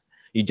talent.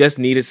 You just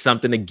needed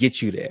something to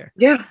get you there.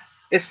 Yeah,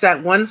 it's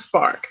that one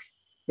spark.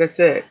 That's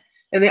it.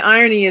 And the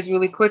irony is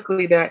really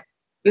quickly that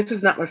this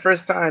is not my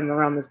first time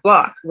around this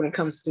block when it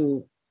comes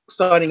to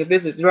starting a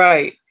business.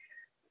 Right.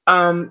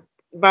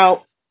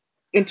 About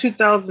in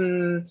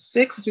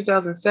 2006 or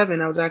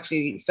 2007, I was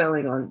actually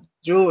selling on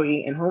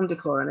jewelry and home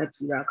decor on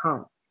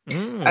Etsy.com.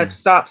 I've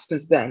stopped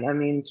since then. I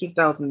mean,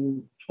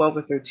 2012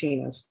 or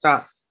 13, I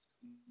stopped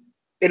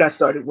and I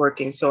started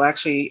working. So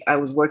actually, I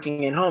was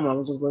working at home. I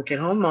was a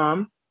work-at-home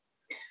mom.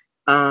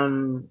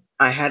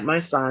 I had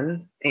my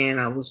son, and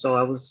I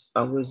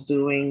was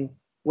doing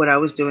what I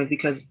was doing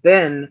because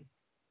then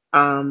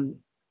I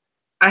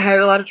had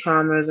a lot of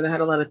traumas and I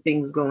had a lot of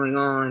things going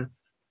on.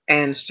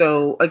 And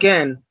so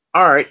again,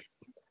 art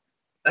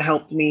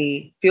helped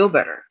me feel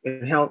better.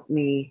 It helped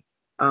me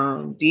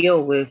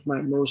deal with my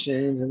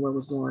emotions and what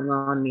was going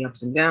on, the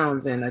ups and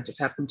downs. And I just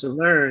happened to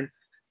learn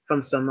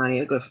from somebody,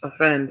 a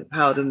friend,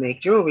 how to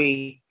make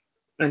jewelry.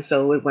 And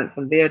so it went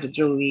from there to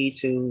jewelry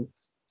to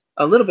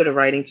a little bit of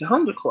writing to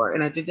home decor.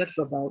 And I did that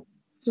for from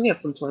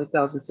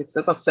 2006, so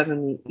about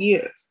 7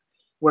 years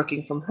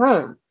working from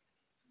home.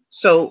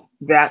 So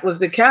that was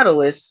the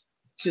catalyst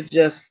to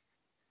just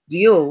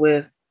deal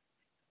with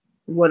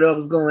what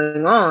was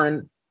going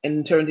on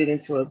and turned it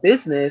into a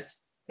business.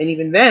 And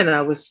even then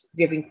I was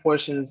giving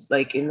portions,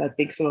 like in, I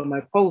think some of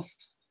my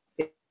posts,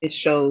 it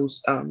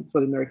shows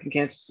for the American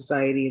Cancer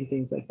Society and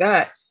things like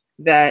that,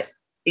 that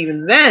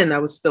even then I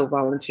was still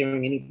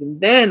volunteering. And even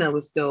then I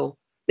was still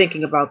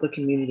thinking about the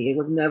community. It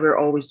was never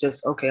always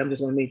just, okay, I'm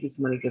just going to make this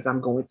money because I'm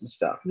going through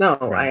stuff. No,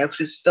 right. I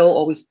actually still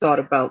always thought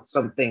about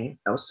something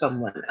or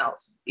someone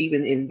else,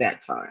 even in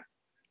that time.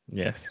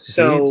 Yes.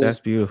 So see, that's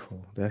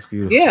beautiful. That's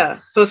beautiful. Yeah.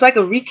 So it's like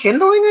a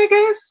rekindling, I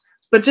guess,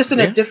 but just in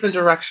a different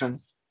direction.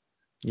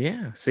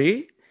 Yeah.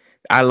 See,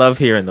 I love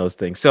hearing those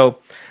things. So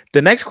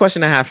the next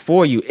question I have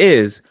for you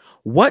is,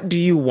 what do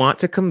you want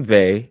to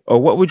convey,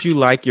 or what would you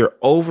like your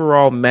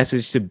overall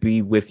message to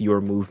be with your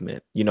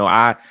movement? You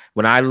know,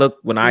 when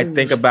I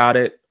think about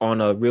it on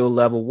a real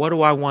level, what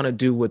do I want to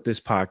do with this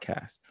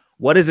podcast?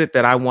 What is it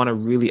that I want to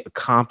really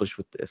accomplish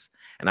with this?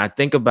 And I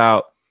think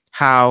about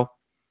how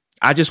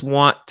I just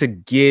want to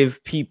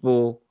give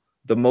people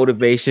the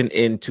motivation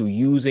into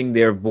using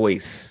their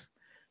voice.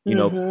 You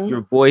know,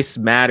 your voice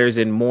matters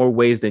in more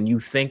ways than you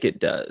think it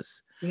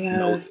does. Yes. You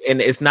know,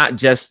 and it's not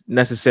just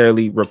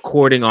necessarily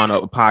recording on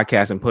a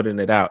podcast and putting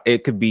it out.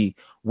 It could be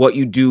what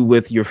you do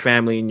with your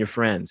family and your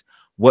friends,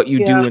 what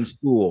you do in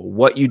school,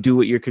 what you do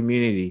with your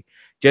community,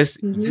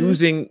 just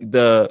using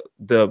the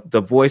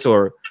voice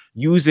or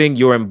using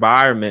your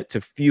environment to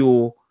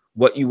fuel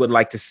what you would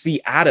like to see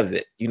out of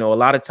it. You know, a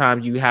lot of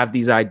times you have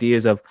these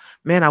ideas of,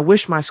 man, I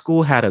wish my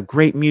school had a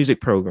great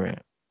music program.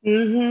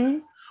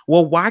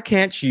 Well, why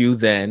can't you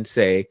then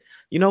say,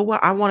 you know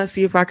what, I want to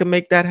see if I can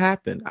make that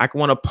happen. I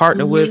want to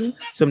partner with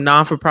some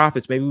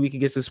non-for-profits. Maybe we can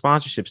get some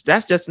sponsorships.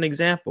 That's just an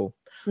example.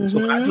 So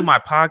when I do my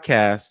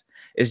podcast,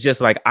 it's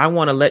just like, I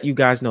want to let you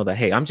guys know that,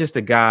 hey, I'm just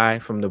a guy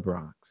from the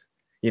Bronx.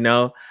 You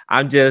know,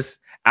 I'm just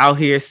out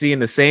here seeing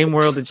the same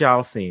world that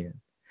y'all seeing.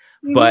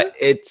 But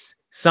it's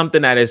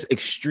something that is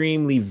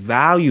extremely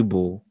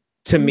valuable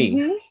to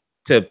me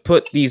to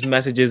put these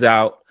messages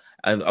out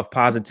of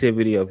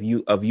positivity, of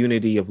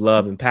unity, of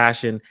love and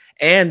passion,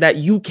 and that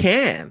you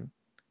can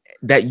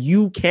that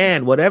you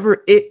can,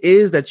 whatever it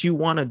is that you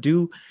want to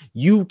do,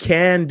 you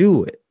can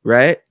do it,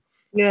 right?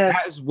 Yes.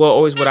 That's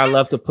what I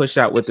love to push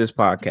out with this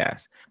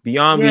podcast.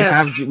 Beyond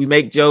Yes. we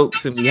make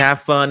jokes and we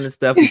have fun and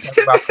stuff. We talk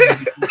about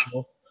crazy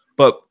people,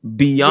 but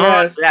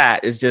beyond Yes.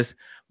 that is just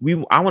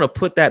I want to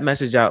put that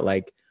message out.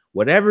 Like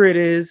whatever it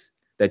is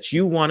that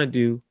you want to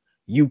do,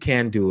 you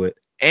can do it,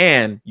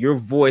 and your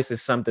voice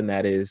is something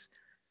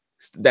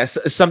that's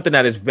something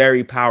that is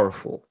very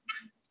powerful.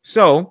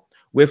 So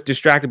with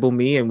Distractible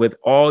Me and with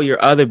all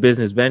your other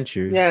business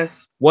ventures,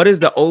 Yes. what is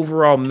the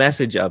overall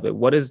message of it?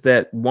 What is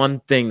that one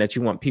thing that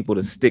you want people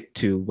to stick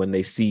to when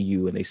they see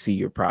you and they see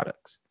your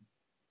products?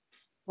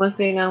 One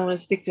thing I want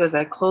to stick to is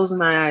I close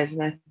my eyes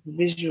and I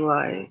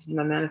visualize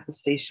my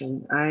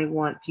manifestation. I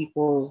want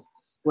people,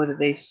 whether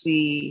they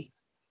see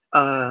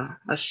a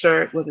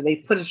shirt, whether they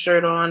put a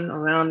shirt on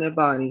around their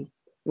body,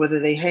 whether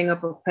they hang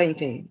up a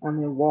painting on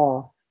their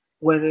wall,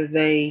 whether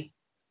they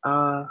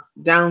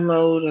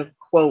download a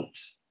quote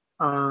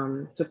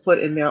to put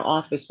in their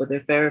office for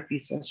their therapy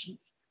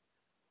sessions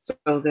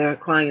so their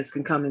clients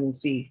can come in and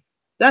see.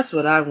 That's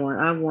what I want.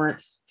 I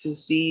want to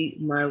see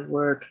my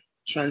work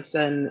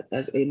transcend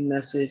as a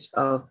message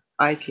of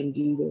I can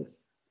do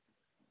this.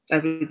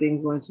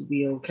 Everything's going to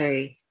be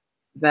okay.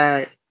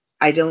 That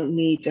I don't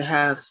need to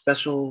have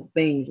special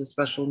things or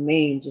special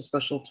names or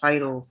special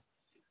titles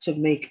to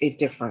make a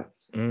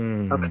difference.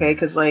 Okay,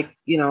 because like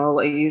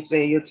you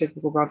say, you're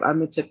typical Bronx.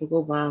 I'm a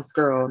typical Bronx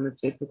girl. I'm a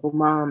typical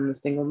mom. I'm a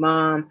single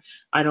mom.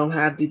 I don't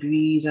have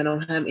degrees. I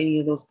don't have any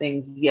of those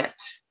things yet.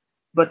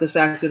 But the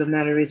fact of the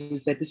matter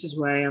is that this is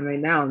where I am right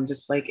now. And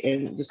just like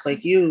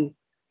you,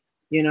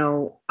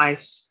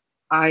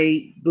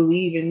 I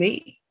believe in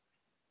me,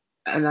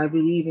 and I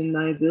believe in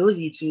my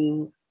ability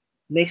to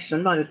make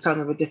somebody a ton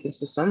of a difference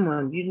to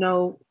someone.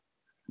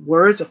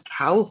 Words are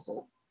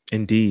powerful.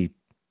 Indeed.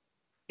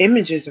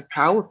 Images are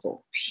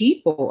powerful.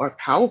 People are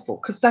powerful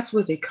because that's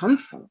where they come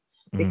from.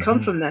 They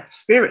come from that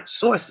spirit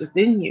source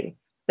within you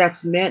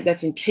that's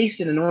encased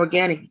in an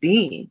organic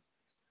being.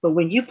 But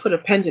when you put a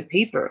pen to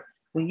paper,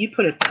 when you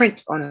put a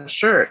print on a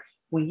shirt,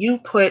 when you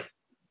put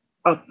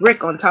a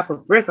brick on top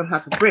of brick on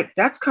top of brick,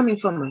 that's coming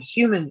from a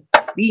human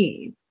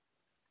being.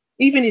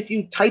 Even if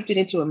you typed it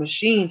into a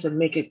machine to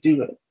make it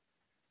do it,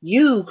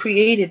 you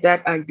created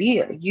that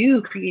idea.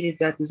 You created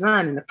that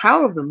design. And the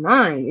power of the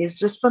mind is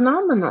just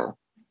phenomenal.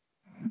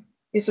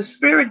 It's a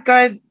spirit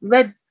guide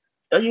led,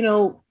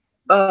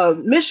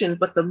 mission,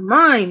 but the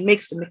mind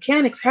makes the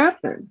mechanics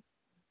happen.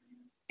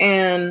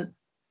 And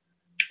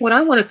what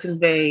I want to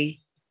convey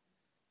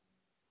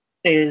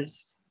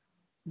is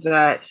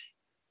that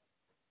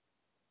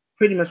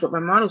pretty much what my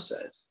motto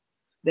says,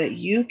 that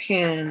you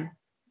can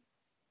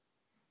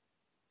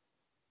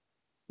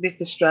get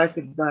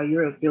distracted by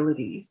your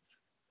abilities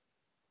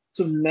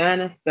to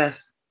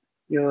manifest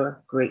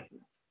your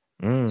greatness.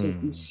 So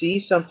if you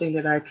see something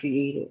that I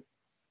created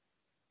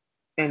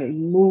and it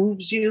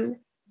moves you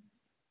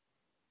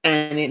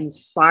and it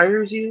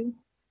inspires you,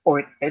 or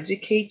it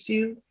educates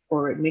you,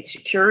 or it makes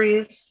you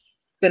curious,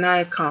 then I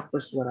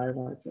accomplished what I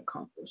wanted to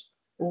accomplish.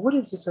 Well, what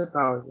is this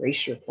about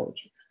racial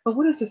poetry? But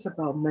what is this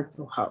about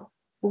mental health?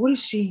 But what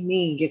does she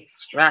mean get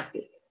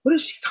distracted? What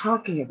is she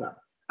talking about?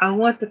 I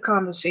want the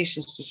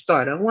conversations to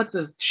start. I want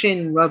the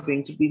chin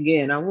rubbing to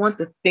begin. I want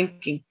the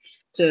thinking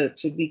to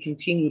be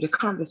continued, a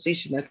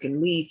conversation that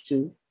can lead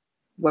to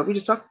what we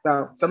just talked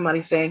about.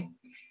 Somebody saying,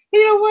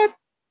 you know what?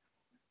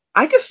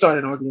 I could start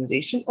an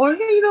organization, or hey,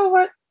 you know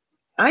what?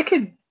 I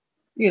could,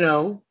 get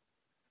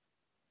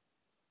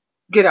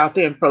out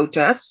there and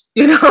protest.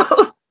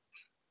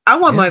 I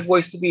want my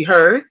voice to be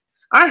heard.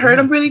 I heard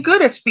I'm really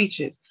good at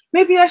speeches.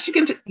 Maybe I should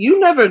continue. You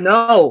never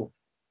know.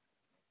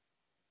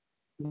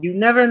 You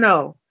never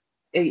know.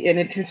 And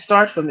it can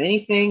start from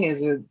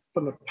anything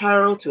from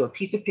apparel to a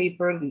piece of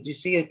paper that you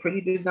see a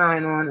pretty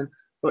design on,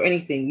 or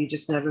anything. You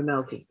just never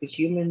know, because the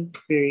human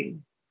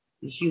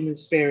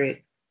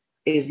spirit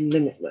is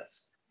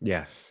limitless.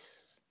 Yes,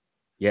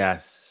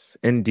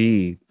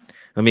 indeed.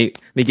 Let me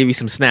give you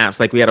some snaps,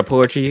 like we had a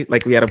poetry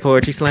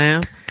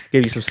slam.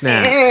 Give you some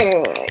snaps.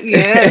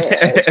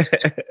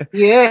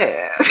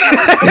 Yeah.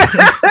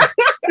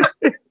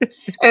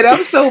 And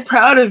I'm so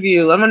proud of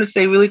you. I'm going to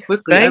say really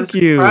quickly, Thank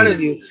you. So proud of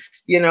you.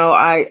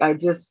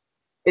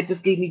 It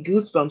just gave me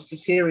goosebumps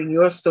just hearing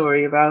your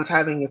story about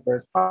having your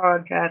first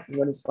podcast and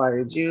what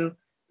inspired you.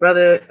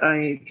 Brother,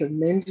 I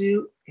commend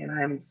you, and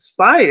I'm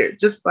inspired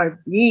just by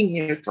being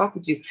here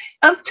talking to you.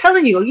 I'm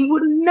telling you, you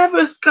would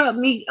never got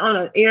me on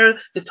an air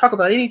to talk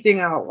about anything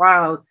out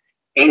loud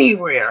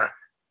anywhere.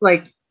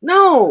 Like,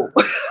 no.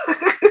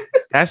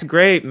 That's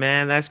great,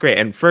 man. That's great.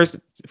 And first,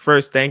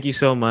 thank you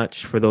so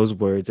much for those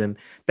words. And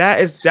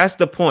that's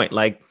the point.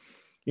 Like,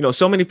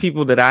 so many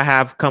people that I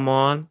have come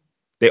on,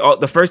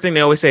 the first thing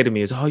they always say to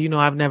me is, "Oh,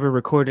 I've never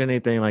recorded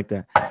anything like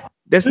that."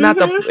 That's not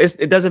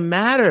it doesn't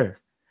matter.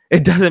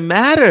 It doesn't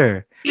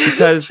matter,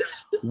 because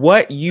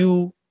what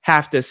you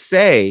have to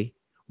say,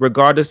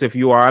 regardless if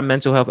you are a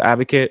mental health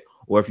advocate,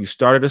 or if you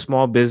started a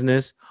small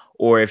business,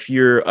 or if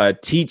you're a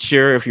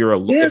teacher, if you're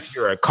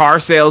a car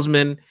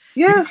salesman,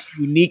 Yes.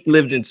 Unique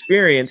lived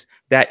experience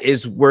that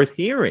is worth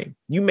hearing.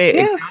 You may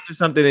Yes. encounter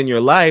something in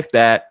your life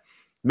that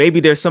maybe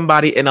there's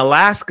somebody in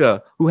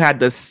Alaska who had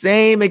the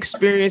same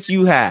experience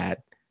you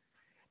had.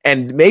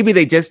 And maybe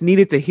they just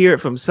needed to hear it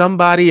from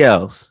somebody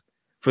else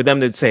for them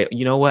to say,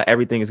 you know what,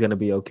 everything is going to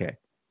be okay.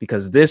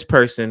 Because this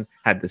person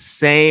had the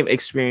same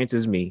experience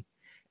as me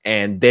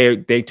and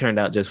they turned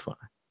out just fine.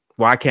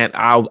 Why can't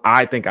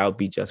I think I'll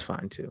be just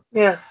fine too.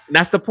 Yes. And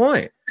that's the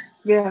point.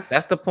 Yes.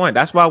 That's the point.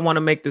 That's why I want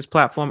to make this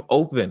platform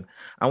open.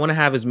 I want to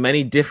have as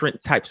many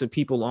different types of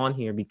people on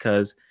here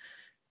because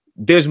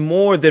there's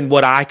more than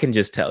what I can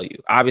just tell you.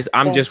 Obviously,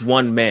 I'm just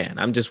one man.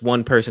 I'm just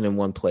one person in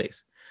one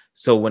place.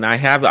 So when I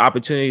have the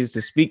opportunities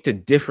to speak to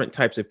different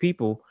types of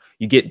people,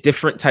 you get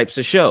different types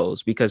of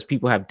shows because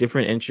people have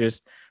different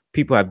interests,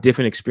 people have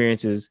different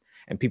experiences,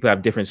 and people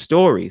have different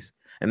stories.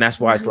 And that's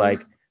why it's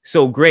like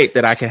so great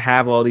that I can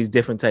have all these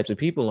different types of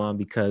people on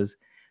because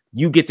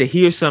you get to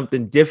hear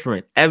something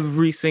different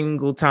every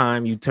single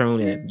time you tune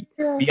in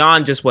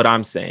beyond just what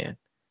I'm saying.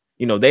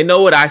 You know, they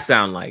know what I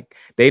sound like.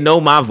 They know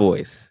my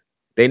voice.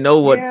 They know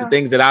what the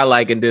things that I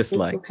like and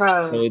dislike.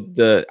 So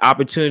the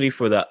opportunity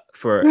for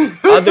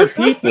other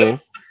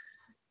people,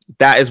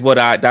 that's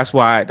why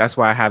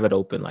I have it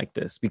open like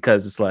this,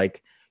 because it's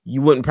like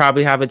you wouldn't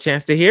probably have a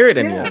chance to hear it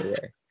any other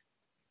way.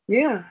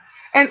 Yeah.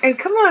 And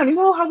come on, you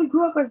know how we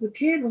grew up as a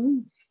kid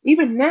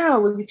even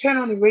now when we turn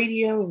on the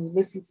radio and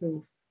listen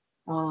to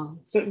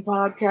certain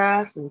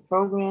podcasts and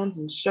programs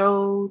and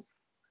shows,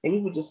 and we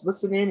would just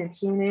listen in and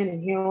tune in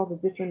and hear all the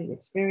different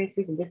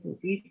experiences and different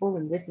people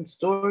and different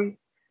stories.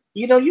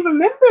 You know, you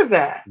remember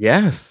that.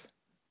 Yes.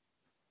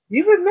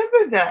 You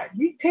remember that.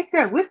 You take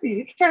that with you.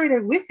 You carry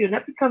that with you, and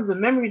that becomes a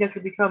memory that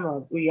could become a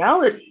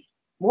reality.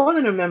 More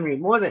than a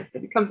memory,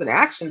 it becomes an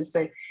action to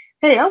say,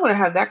 hey, I want to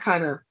have that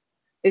kind of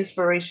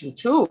inspiration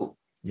too.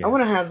 Yes. I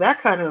want to have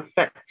that kind of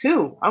effect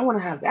too. I want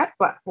to have that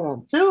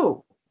platform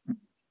too.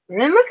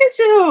 And look at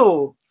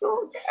you.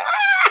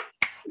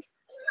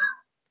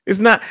 It's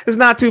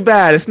not too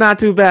bad. It's not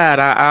too bad.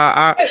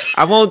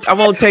 I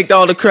won't take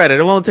all the credit.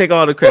 I won't take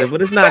all the credit,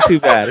 but it's not too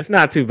bad. It's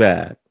not too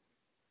bad.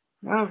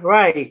 All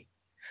right.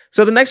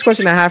 So the next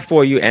question I have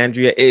for you,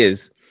 Andrea,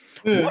 is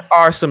what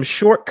are some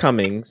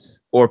shortcomings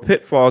or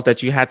pitfalls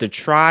that you had to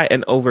try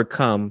and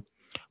overcome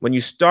when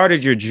you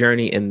started your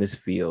journey in this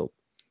field?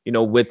 You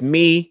know, with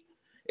me,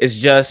 it's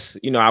just,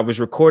 you know, I was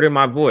recording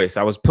my voice.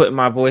 I was putting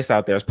my voice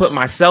out there. I was putting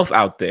myself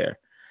out there.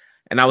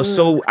 And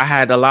I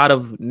had a lot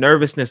of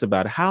nervousness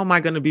about it. How am I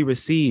going to be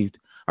received?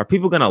 Are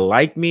people going to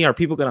like me? Are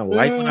people going to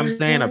like what I'm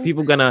saying? Are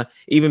people going to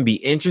even be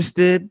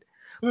interested?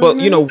 But,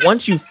 you know,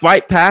 once you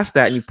fight past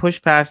that and you push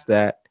past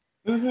that,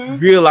 you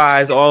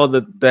realize all of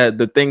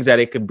the things that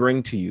it could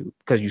bring to you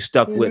because you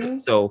stuck with it.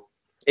 So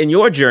in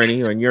your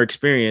journey or in your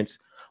experience,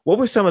 what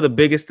were some of the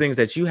biggest things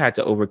that you had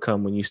to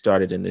overcome when you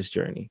started in this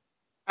journey?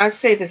 I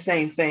say the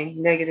same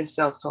thing, negative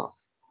self-talk.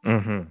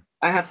 I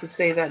have to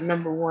say that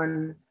number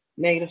one,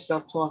 negative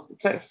self-talk,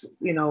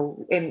 you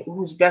know, and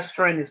whose best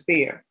friend is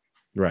fear.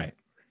 Right.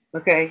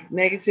 Okay.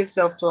 Negative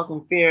self-talk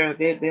and fear,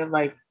 they're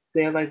like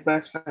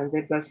best friends,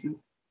 they're besties.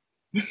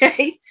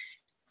 Okay.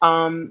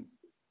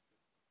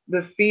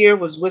 The fear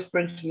was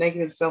whispering to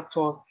negative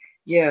self-talk.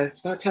 Yeah,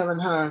 start telling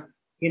her,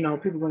 you know,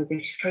 people are going to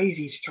think she's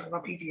crazy. She's talking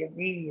about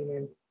PTSD, and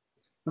then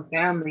her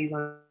family's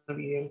going to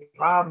be in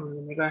problems,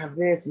 and they're going to have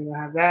this, and they're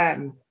going to have that,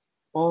 and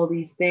all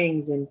these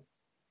things. And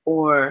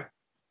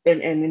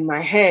in my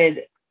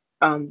head,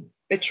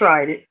 it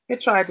tried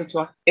to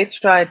talk. It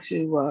tried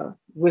to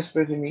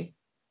whisper to me.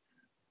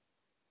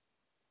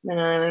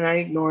 And I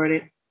ignored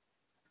it.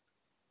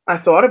 I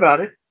thought about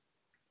it.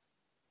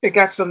 It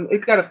got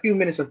a few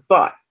minutes of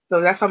thought. So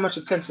that's how much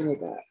attention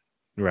it got.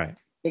 Right.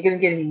 It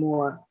didn't get any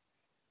more.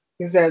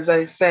 Because as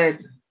I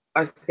said,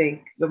 I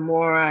think the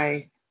more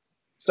I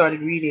started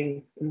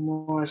reading, the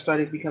more I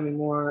started becoming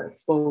more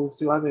exposed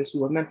to others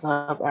who are mental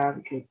health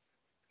advocates.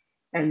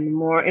 And the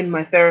more in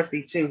my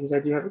therapy too, because I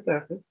do have a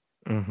therapist.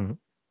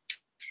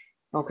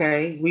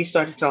 Okay, we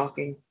started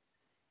talking,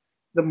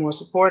 the more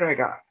support I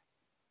got.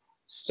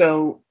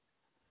 So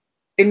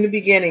in the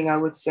beginning, I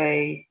would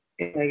say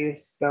negative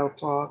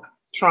self-talk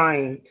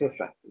trying to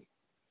affect me.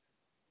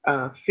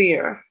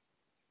 Fear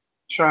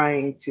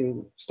trying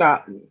to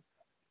stop me.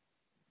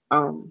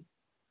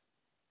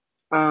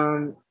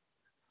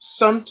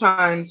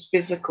 Sometimes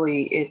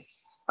physically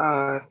it's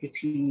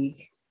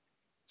fatigue.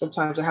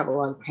 Sometimes I have a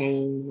lot of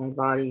pain in my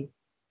body.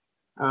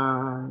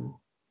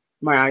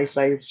 My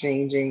eyesight is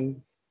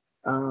changing.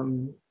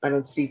 I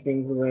don't see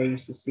things the way I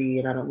used to see,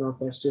 and I don't know if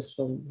that's just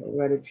from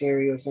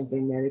hereditary or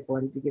something medical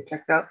I need to get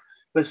checked out,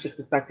 but it's just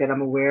the fact that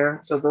I'm aware.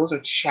 So those are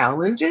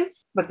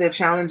challenges, but they're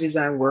challenges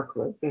I work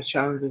with. They're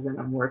challenges that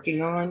I'm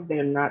working on.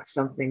 They're not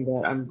something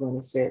that I'm going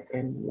to sit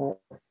and let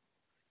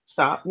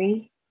stop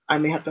me. I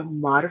may have to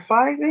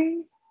modify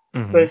things,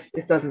 but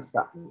it doesn't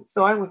stop me.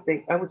 So I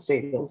would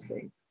say those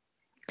things.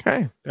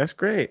 Okay, that's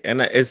great.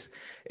 And it's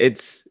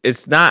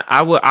not,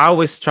 I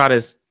always try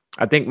to,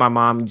 I think my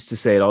mom used to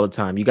say it all the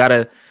time.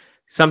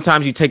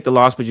 Sometimes you take the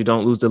loss, but you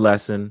don't lose the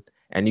lesson,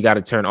 and you got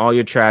to turn all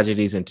your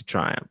tragedies into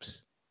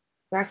triumphs.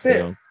 That's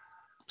it.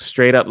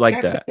 Straight up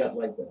like That's that.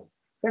 it.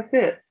 That's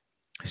it.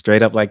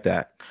 Straight up like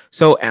that.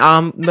 So,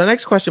 the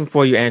next question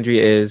for you,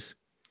 Andrea, is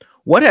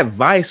what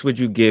advice would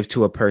you give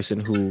to a person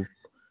who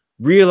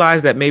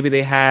realized that maybe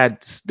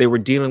they were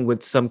dealing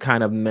with some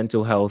kind of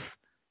mental health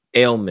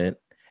ailment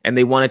and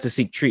they wanted to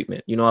seek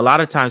treatment? You know, a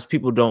lot of times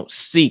people don't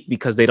seek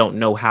because they don't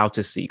know how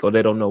to seek or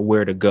they don't know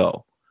where to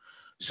go.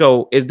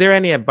 So, is there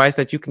any advice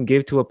that you can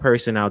give to a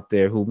person out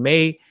there who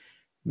maybe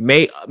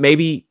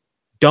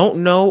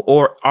don't know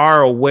or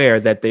are aware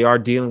that they are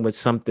dealing with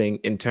something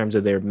in terms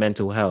of their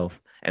mental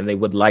health and they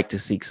would like to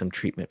seek some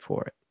treatment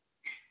for it?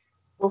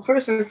 Well,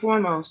 first and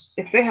foremost,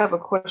 if they have a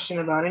question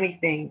about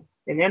anything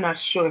and they're not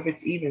sure if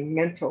it's even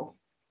mental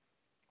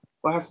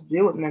or has to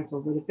do with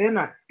mental, but if they're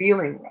not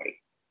feeling right,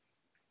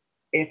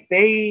 if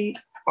they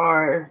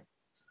are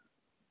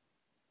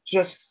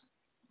just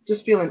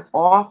feeling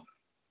off,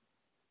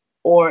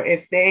 or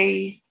if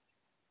they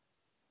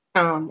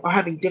are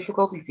having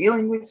difficulty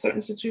dealing with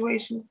certain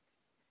situations,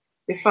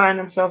 they finding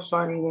themselves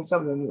with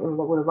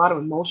a lot of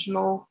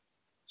emotional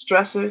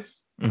stressors,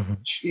 Mm-hmm.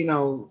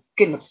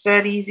 getting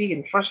upset easy,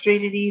 getting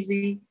frustrated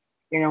easy,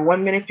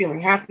 1 minute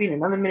feeling happy and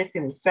another minute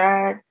feeling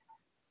sad.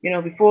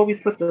 Before we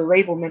put the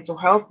label mental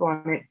health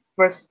on it,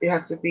 first it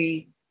has to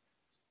be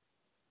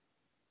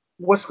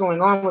what's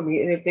going on with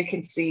me. And if they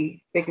can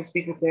speak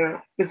with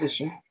their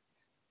physician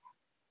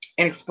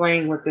and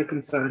explain what their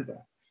concerns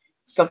are.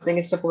 Something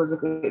as simple as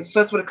it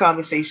starts with a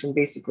conversation,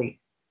 basically.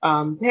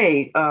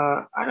 Hey,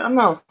 I don't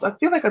know. I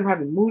feel like I'm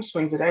having mood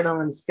swings that I don't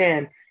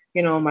understand.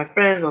 My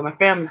friends or my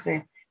family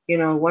saying,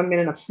 1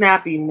 minute I'm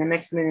snappy and the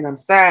next minute I'm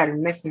sad and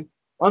the next minute,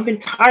 I've been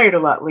tired a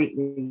lot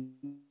lately.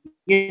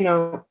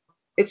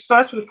 It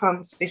starts with a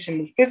conversation.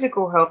 The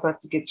physical health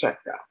has to get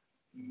checked out.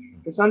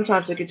 And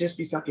sometimes it could just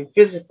be something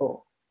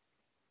physical.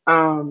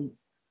 And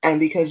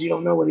because you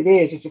don't know what it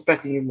is, it's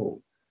affecting your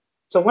mood.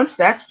 So once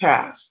that's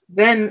passed,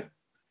 then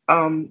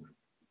um,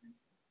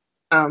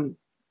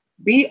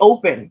 be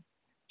open.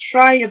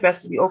 Try your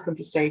best to be open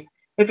to say,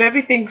 if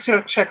everything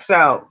checks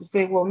out, to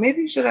say, well,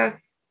 maybe should I,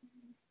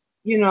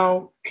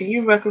 can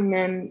you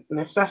recommend an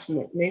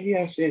assessment? Maybe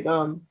I should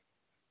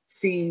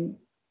see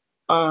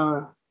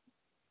uh,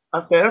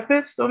 a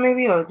therapist, or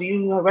do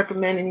you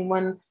recommend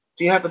anyone?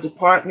 Do you have a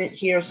department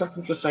here or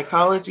something for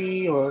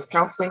psychology or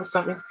counseling or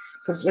something?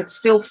 Because I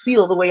still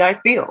feel the way I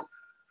feel.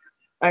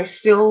 I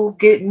still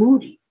get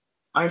moody.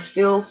 I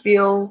still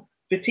feel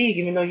fatigue,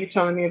 even though you're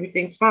telling me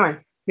everything's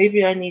fine.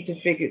 Maybe I need to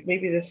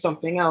maybe there's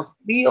something else.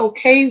 Be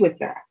okay with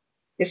that.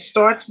 It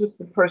starts with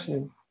the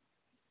person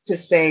to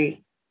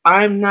say,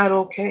 I'm not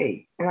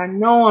okay. And I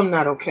know I'm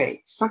not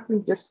okay.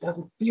 Something just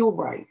doesn't feel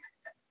right.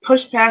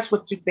 Push past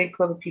what you think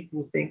other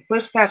people will think.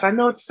 Push past. I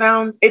know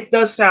it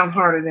does sound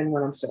harder than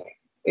what I'm saying.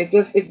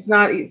 It's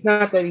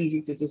not that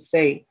easy to just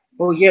say,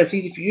 well, yeah, it's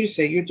easy for you to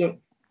say.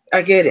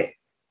 I get it.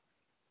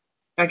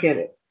 I get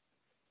it.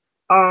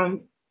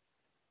 Um,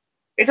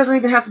 it doesn't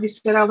even have to be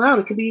said out loud.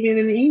 It could be even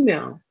in an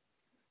email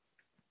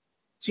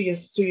to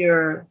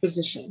your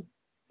physician.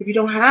 If you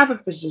don't have a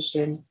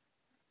physician,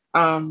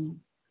 or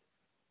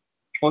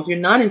if you're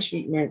not in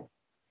treatment,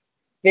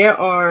 there's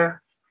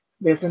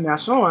the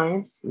National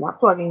Alliance. I'm not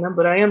plugging them,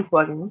 but I am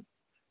plugging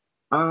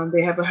them.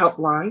 They have a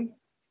helpline.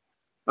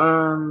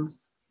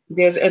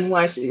 There's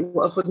NYC,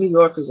 well, for New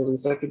Yorkers at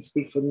least. I can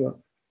speak for New York.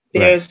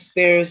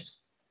 There's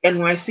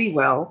NYC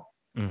Well,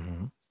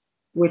 Mm-hmm.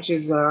 which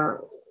is a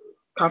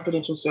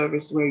confidential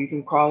service where you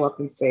can call up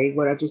and say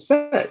what I just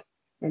said.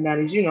 And that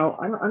is, I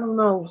don't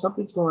know,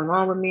 something's going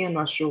on with me. I'm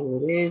not sure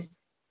what it is.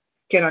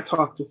 Can I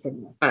talk to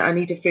someone? I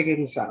need to figure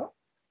this out.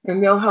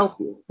 And they'll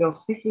help you. They'll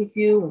speak with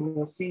you and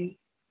they'll see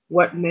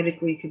what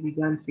medically can be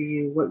done for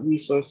you, what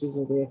resources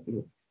are there for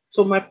you.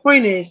 So my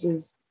point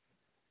is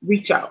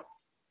reach out.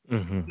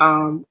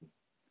 Mm-hmm.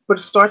 But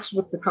it starts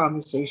with the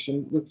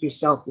conversation with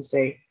yourself to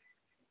say,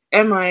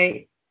 am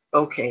I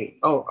okay?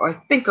 Oh, I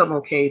think I'm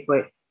okay,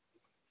 but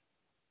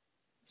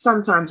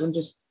sometimes I'm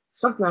just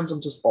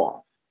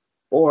off.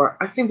 Or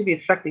I seem to be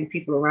affecting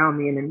people around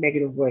me in a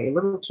negative way, a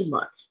little too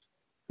much.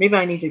 Maybe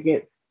I need to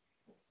get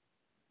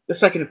a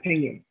second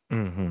opinion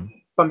Mm-hmm.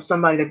 from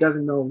somebody that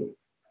doesn't know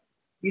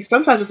me.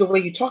 Sometimes it's the way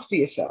you talk to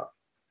yourself.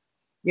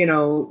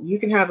 You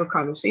can have a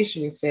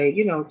conversation and say,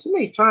 too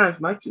many times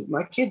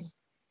my kids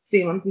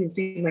seem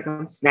like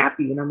I'm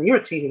snappy and I'm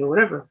irritated or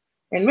whatever.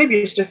 And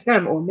maybe it's just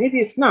them, or maybe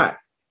it's not.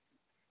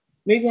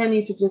 Maybe I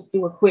need to just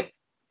do a quick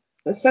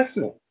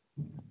assessment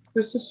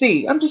just to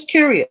see. I'm just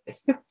curious.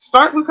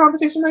 Start with a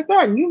conversation like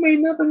that, and you may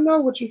never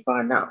know what you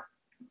find out.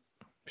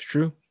 It's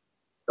true.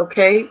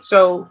 Okay,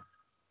 so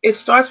it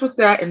starts with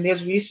that, and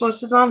there's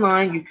resources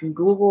online. You can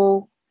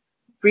Google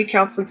free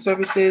counseling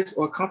services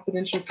or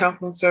confidential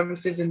counseling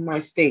services in my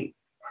state,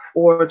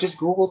 or just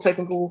type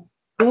in Google,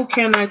 who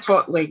can I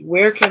talk,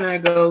 where can I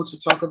go to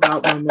talk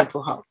about my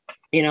mental health?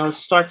 It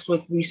starts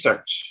with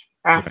research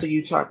after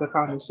you talk the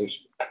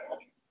conversation.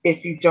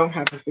 If you don't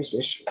have a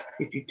physician,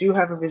 if you do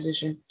have a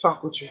physician,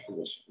 talk with your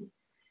physician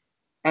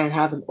and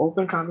have an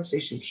open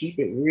conversation. Keep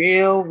it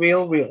real,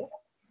 real, real.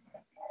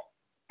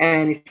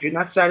 And if you're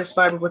not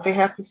satisfied with what they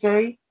have to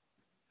say,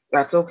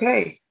 that's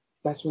okay.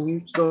 That's when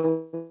you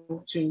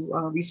go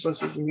to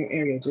resources in your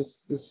area.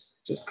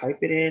 Just type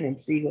it in and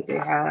see what they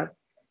have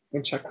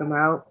and check them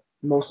out.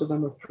 Most of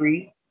them are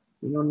free.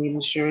 You don't need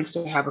insurance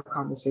to have a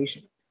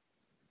conversation.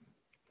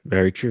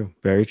 Very true.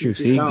 Very You true.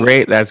 just See, don't.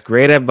 great. That's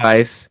great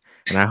advice.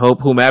 And I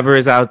hope whomever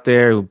is out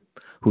there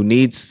who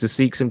needs to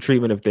seek some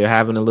treatment, if they're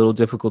having a little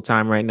difficult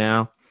time right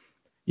now,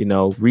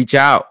 reach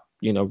out.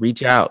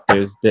 Reach out.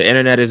 The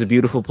internet is a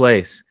beautiful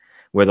place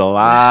with a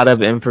lot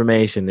of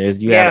information. You have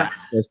Yeah.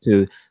 access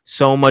to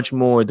so much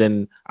more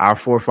than our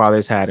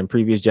forefathers had and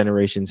previous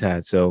generations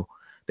had. So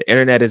the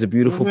internet is a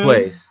beautiful Mhm.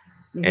 place,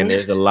 and Mhm.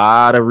 there's a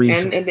lot of And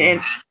resources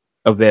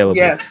available.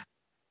 yes,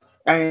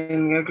 I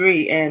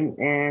agree.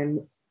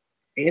 And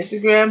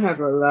Instagram has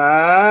a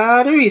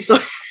lot of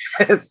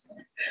resources.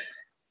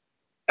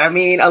 I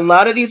mean, a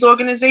lot of these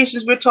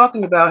organizations we're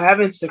talking about have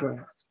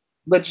Instagram.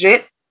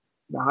 Legit,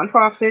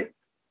 nonprofit,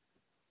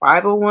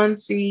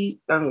 501c.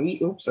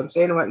 Oops, I'm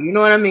saying what you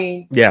know what I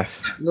mean.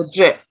 Yes.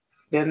 Legit.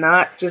 They're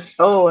not just,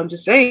 oh, I'm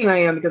just saying I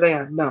am because I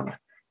am. No,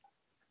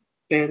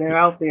 they're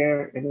out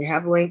there and they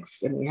have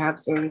links and they have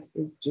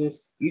services.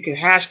 Just you can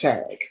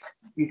hashtag,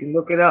 you can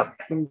look it up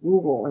in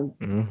Google, and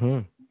Mm-hmm.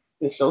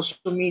 the social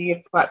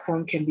media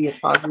platform can be a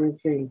positive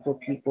thing for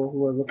people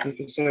who are looking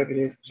for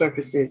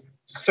services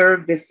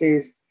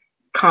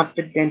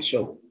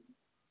confidential.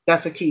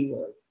 That's a key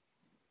word.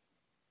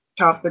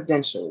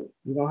 Confidential.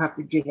 You don't have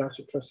to give out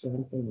your personal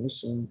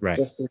information Right.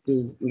 just to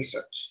do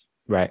research.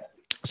 Right.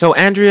 So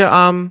Andrea,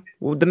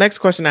 the next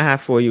question I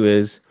have for you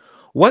is,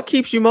 what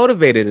keeps you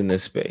motivated in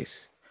this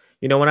space?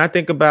 When I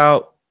think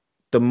about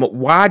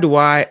why do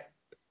I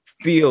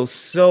feel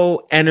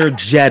so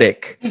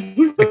energetic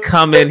to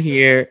come in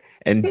here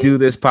and do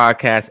this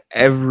podcast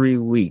every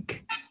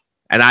week?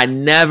 And I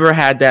never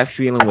had that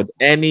feeling with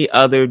any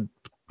other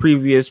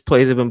previous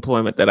place of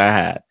employment that I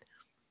had.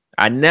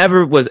 I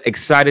never was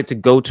excited to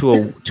go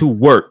to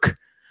work,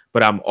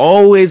 but I'm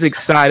always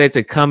excited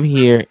to come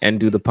here and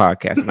do the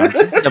podcast. And I'm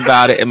thinking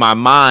about it in my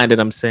mind, and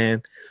I'm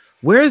saying,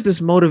 where is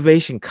this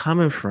motivation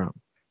coming from?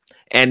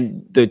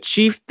 And the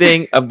chief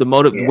thing of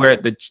where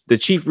Yeah. the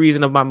chief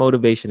reason of my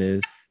motivation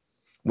is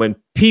when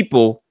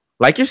people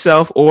like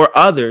yourself or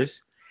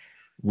others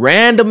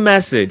random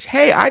message,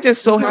 hey, I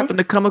just so Mhm. happened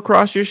to come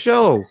across your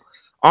show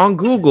on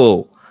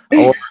Google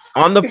or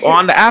on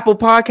the Apple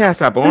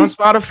Podcast app or on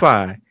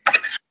Spotify.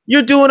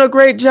 You're doing a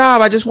great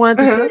job. I just wanted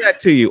to say Uh-huh. that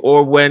to you.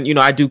 Or when,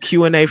 I do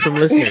Q&A from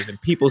listeners and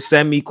people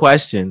send me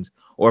questions,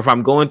 or if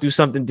I'm going through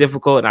something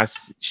difficult and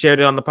shared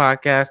it on the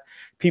podcast,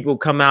 people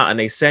come out and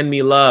they send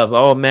me love.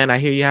 Oh man, I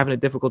hear you having a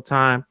difficult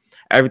time.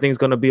 Everything's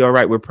going to be all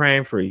right. We're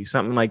praying for you.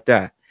 Something like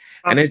that.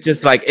 And it's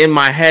just like in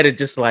my head, it's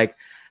just like,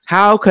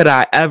 how could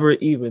I ever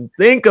even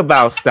think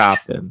about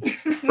stopping?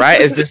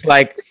 Right? It's just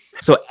like,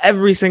 so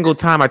every single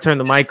time I turn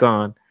the mic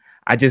on,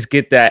 I just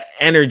get that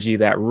energy,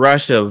 that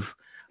rush of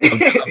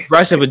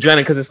adrenaline,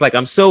 because it's like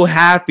I'm so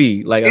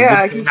happy, like I'm Yeah,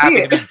 just I so can see happy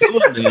to it. be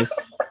doing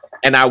this,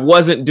 and I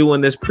wasn't doing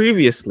this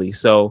previously.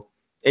 So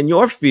in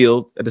your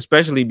field, and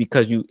especially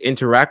because you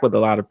interact with a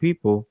lot of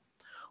people,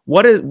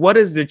 what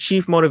is the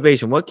chief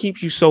motivation? What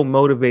keeps you so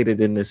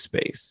motivated in this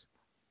space?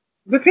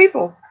 The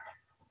people.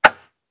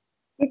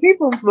 The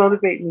people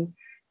motivate me.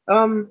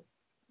 Um,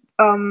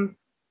 um,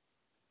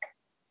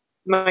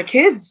 my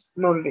kids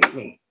motivate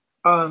me.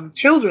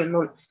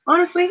 Children.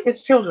 Honestly,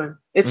 it's children.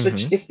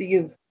 Mm-hmm. It's the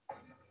youth.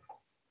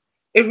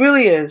 It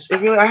really is. It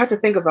really. I had to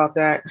think about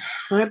that.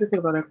 I had to think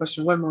about that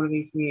question. What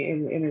motivates me?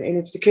 And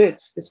it's the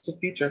kids. It's the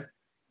future.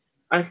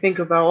 I think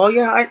about, oh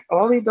yeah,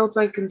 all the adults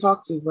I can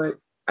talk to, but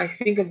I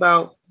think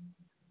about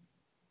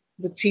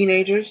the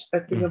teenagers. I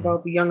think Mm-hmm.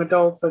 about the young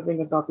adults. I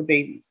think about the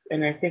babies,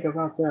 and I think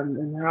about them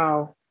and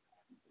how,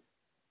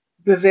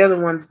 because they're the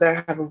ones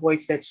that have a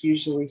voice that's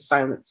usually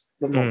silenced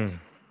the most Mm.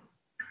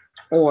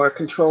 or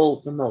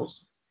controlled the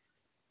most.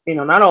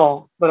 Not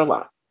all, but a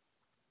lot.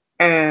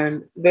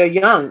 And they're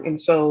young,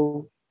 and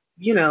so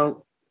you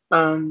know,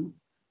 um,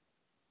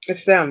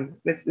 it's them.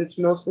 It's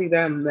mostly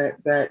them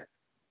that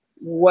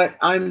what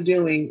I'm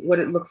doing, what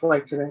it looks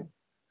like to them,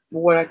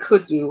 what I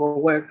could do,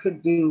 or what I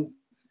could do,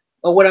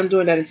 or what I'm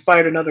doing that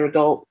inspired another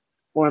adult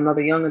or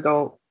another young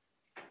adult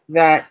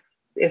that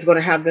is going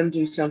to have them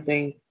do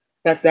something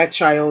that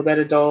child, that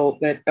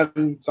adult, that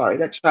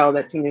child,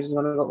 that teenager is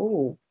going to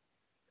go,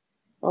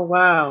 oh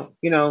wow,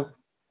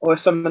 or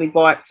somebody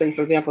bought, say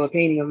for example, a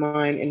painting of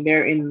mine, and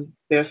they're in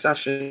their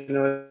session,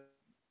 or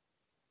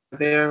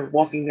they're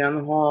walking down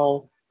the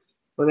hall,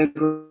 or they're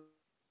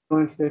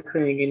going to their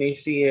clinic and they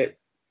see it,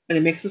 and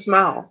it makes them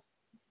smile,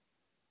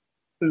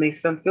 it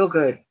makes them feel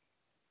good,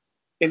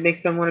 it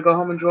makes them want to go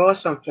home and draw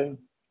something.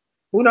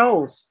 Who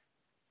knows?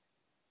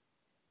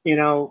 You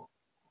know,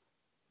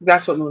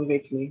 that's what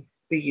motivates me.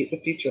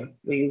 The future,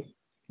 the youth,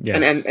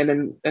 Yes. and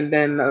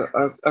then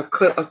a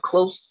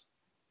close,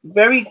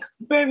 very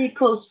very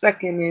close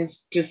second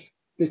is just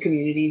the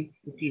community.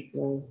 The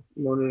people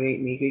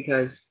motivate me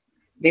because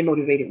they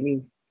motivated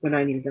me when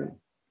I needed them.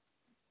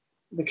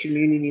 The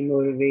community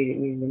motivated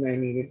me when I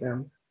needed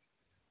them,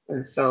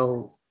 and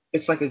so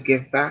it's like a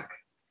give back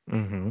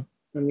Mm-hmm.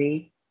 for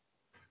me.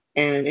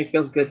 and it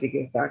feels good to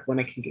give back when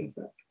I can give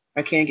back.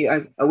 I can't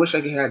get. I wish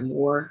I could have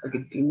more. I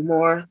could do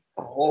more,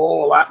 a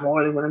whole lot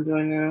more than what I'm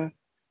doing now.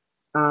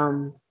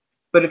 Um,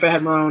 but if I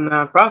had my own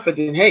nonprofit,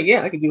 then hey,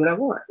 yeah, I can do what I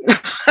want.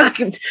 I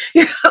can,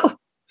 you know,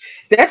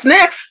 that's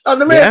next on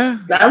the list Yeah.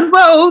 down the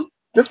road.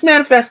 Just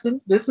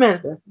manifesting.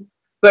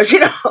 But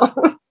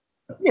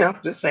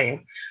just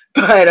saying.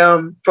 But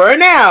for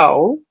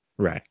now,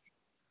 Right.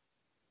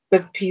 the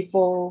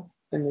people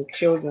and the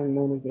children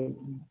motivate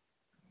me.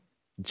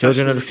 That's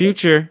Children of the really good.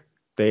 future.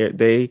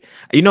 They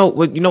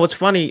what's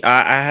funny?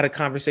 I had a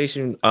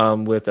conversation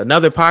with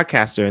another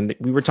podcaster, and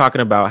we were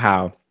talking about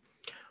how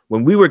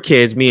when we were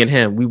kids, me and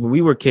him, when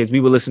we were kids, we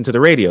would listen to the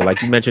radio,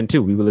 like you mentioned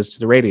too. We would listen to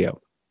the radio.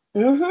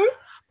 Mm-hmm.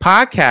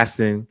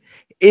 Podcasting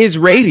is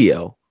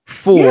radio Yes.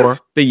 for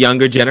the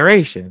younger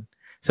generation.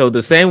 So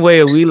the same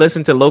way we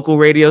listen to local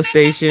radio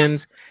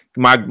stations,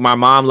 my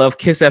mom loved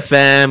Kiss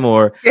FM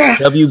or Yes.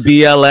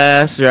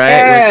 WBLS, right?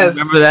 Yes.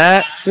 Remember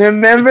that?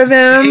 Remember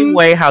Same them?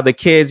 way how the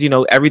kids,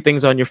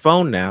 everything's on your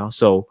phone now.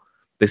 So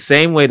the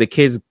same way the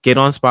kids get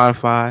on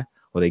Spotify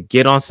or they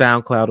get on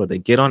SoundCloud or they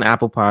get on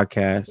Apple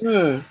Podcasts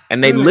Mm.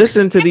 and they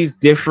listen to these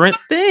different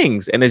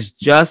things. And it's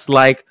just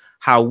like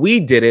how we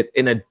did it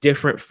in a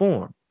different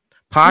form.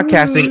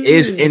 Podcasting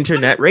is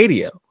internet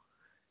radio.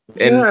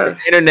 And the Yes.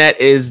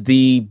 internet is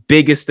the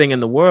biggest thing in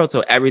the world.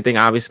 So everything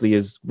obviously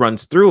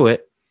runs through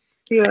it.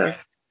 Yes.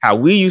 How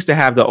we used to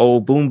have the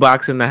old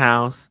boombox in the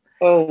house.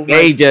 Oh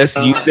They my just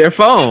use God. their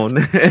phone.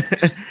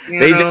 You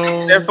They just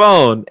use their know.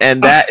 phone.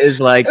 And that is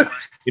like,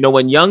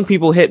 when young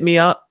people hit me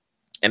up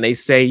and they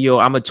say, yo,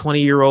 I'm a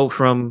 20-year-old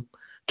from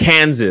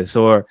Kansas,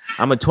 or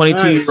I'm a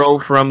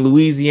 22-year-old from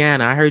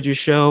Louisiana. I heard your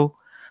show.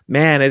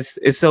 Man, it's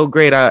so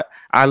great.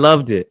 I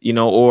loved it,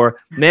 or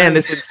man,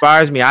 this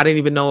inspires me. I didn't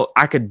even know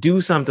I could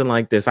do something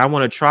like this. I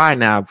want to try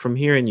now from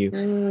hearing you.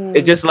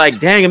 It's just like,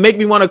 dang, it make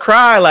me want to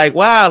cry. Like,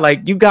 wow,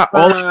 like you got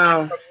all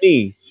Wow. of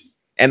me.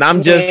 And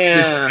I'm just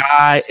this Yeah.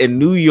 guy in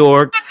New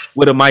York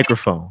with a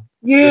microphone.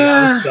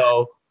 Yeah.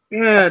 So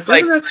Yeah. it's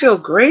like, Doesn't that feel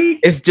great?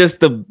 it's just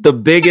the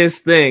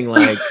biggest thing,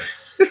 like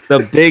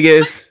the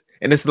biggest.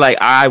 And it's like,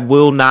 I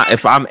will not,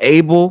 if I'm not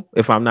sick, or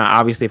if I'm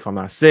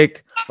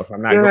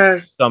not going through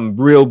Yes. some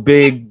real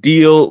big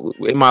deal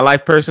in my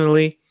life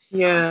personally,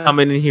 Yeah.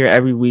 coming in here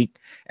every week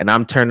and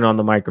I'm turning on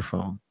the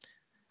microphone.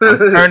 I'm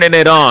turning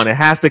it on. It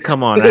has to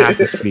come on. I have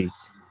to speak.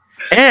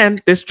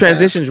 And this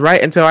transitions right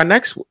into our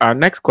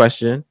next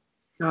question.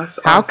 That's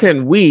How awesome.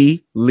 can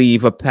we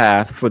leave a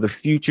path for the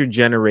future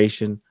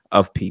generation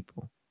of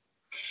people?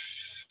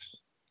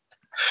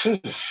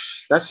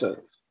 That's a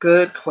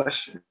good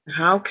question.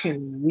 How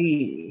can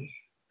leave?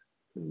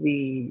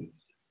 We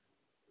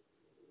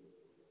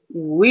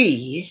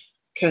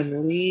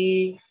can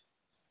leave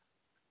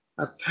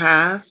a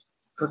path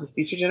for the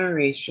future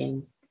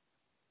generation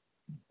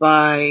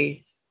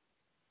by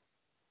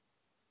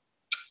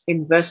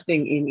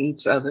investing in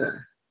each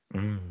other.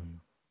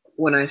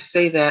 When I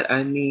say that,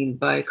 I mean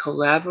by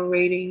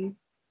collaborating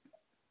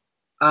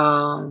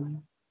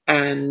and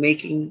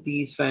making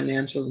these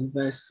financial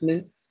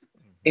investments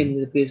in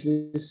the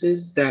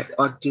businesses that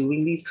are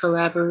doing these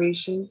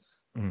collaborations.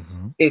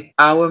 If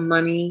our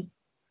money,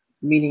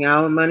 meaning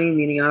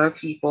our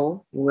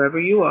people, whoever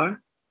you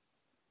are,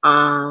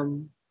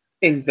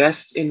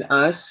 invest in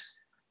us,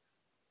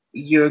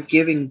 you're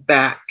giving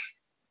back,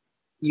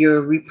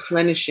 you're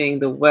replenishing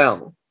the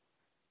well,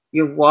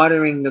 you're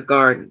watering the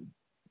garden.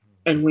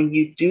 And when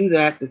you do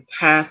that, the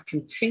path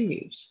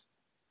continues.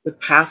 The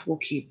path will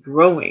keep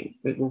growing,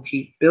 it will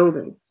keep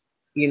building.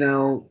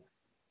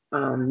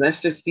 Let's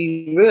just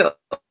be real.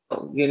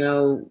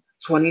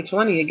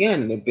 2020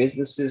 again,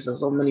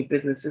 so many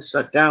businesses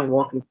shut down.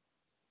 Walking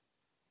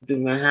through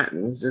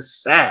Manhattan is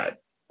just sad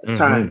at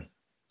times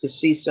to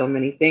see so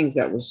many things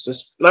that was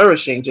just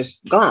flourishing,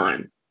 just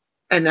gone.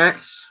 And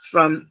that's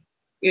from,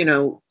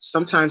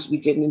 sometimes we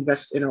didn't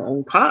invest in our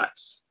own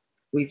pots.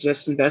 We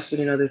just invested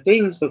in other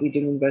things, but we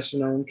didn't invest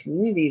in our own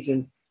communities.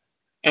 And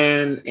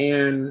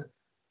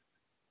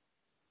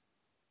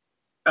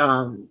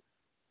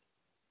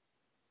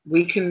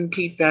we can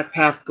keep that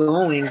path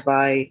going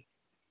by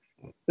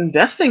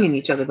investing in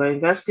each other, by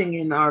investing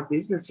in our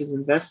businesses,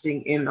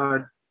 investing in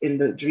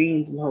the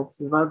dreams and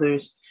hopes of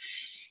others,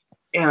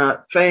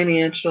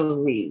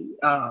 financially,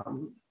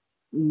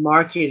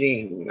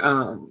 marketing,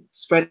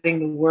 spreading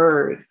the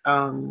word,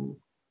 and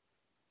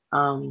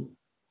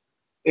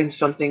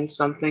some things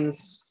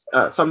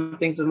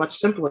are much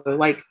simpler,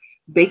 like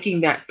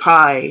baking that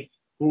pie,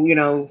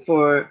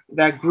 for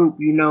that group,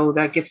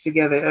 that gets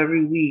together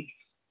every week,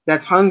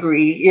 that's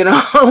hungry,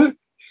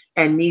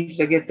 and needs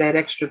to get that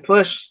extra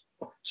push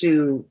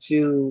to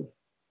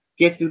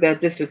get through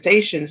that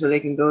dissertation so they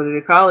can go to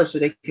the college, so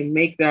they can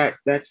make that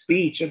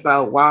speech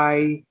about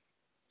why,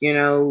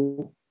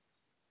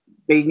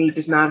 they need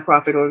this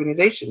nonprofit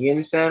organization. You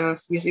understand?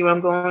 You see where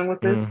I'm going with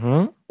this?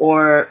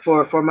 Or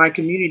for my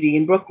community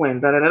in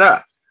Brooklyn, da da da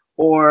da.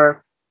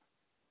 Or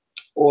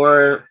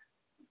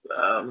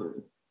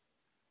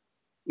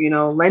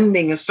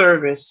lending a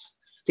service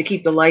to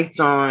keep the lights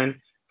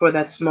on for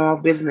that small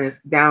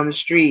business down the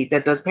street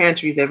that does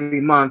pantries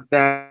every month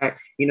that,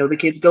 the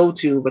kids go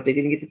to, but they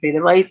didn't get to pay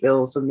their light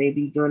bill. So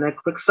maybe doing a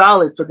quick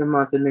solid for the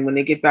month. And then when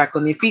they get back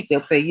on their feet, they'll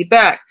pay you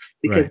back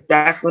because Right.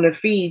 that's going to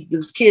feed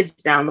those kids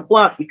down the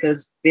block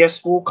because their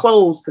school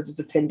closed because it's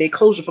a 10-day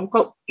closure from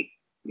COVID.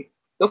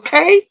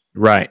 Okay?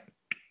 Right.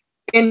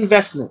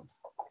 Investment.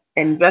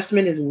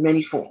 Investment is in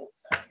many forms.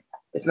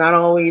 It's not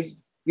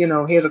always,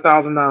 here's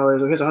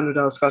 $1,000 or here's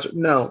 $100 scholarship.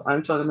 No,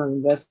 I'm talking about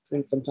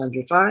investing sometimes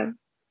your time,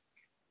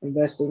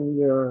 investing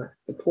your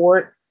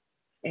support,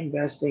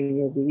 investing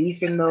your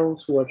belief in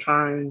those who are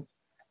trying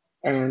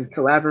and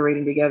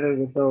collaborating together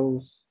with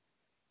those.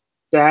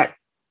 That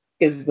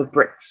is the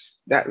bricks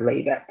that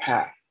lay that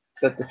path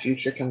that the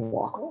future can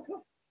walk over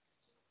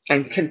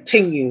and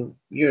continue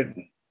your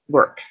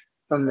work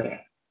from there.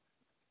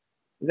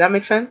 Does that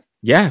make sense?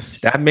 Yes,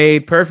 that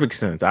made perfect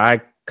sense.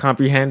 I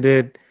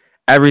comprehended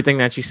everything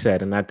that you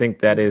said, and I think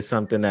that is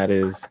something that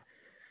is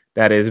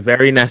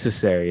very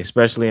necessary,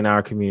 especially in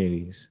our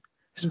communities,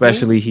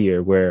 especially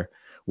here where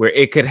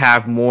it could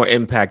have more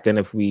impact than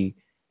if we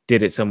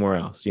did it somewhere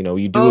else. You do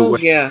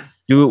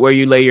do it where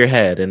you lay your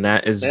head, and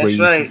that is where That's you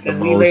see right. the And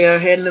most. we lay our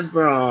head in the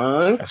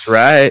Bronx. That's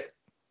right.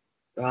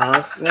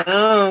 Bronx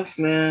South,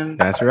 man.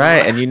 That's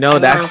right. And you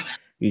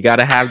got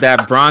to have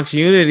that Bronx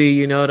unity.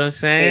 You know what I'm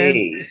saying?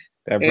 Hey,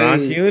 That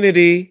Bronx hey.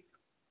 unity.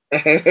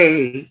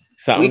 hey.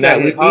 Something We got that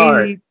we hit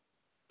hard. need.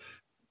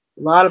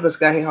 A lot of us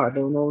got hit hard.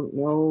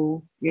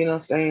 No,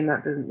 saying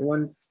that the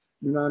one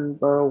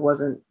borough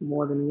wasn't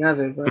more than the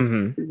other, but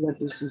we went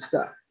through some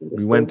stuff.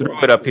 We went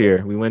through it up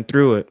here. We went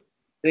through it.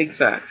 Big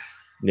facts.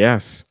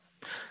 Yes.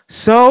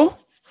 So,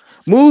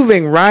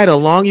 moving right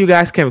along, you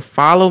guys can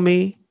follow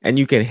me and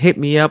you can hit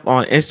me up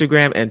on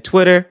Instagram and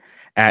Twitter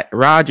at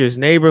Rogers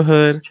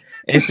Neighborhood.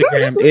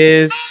 Instagram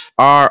is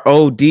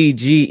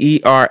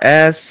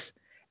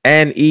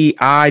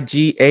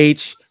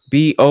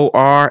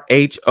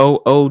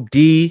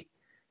RODGERSNEIGHBORHOOD.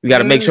 We got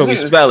to make sure we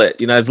spell it.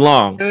 It's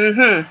long.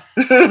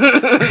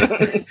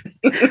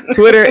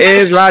 Twitter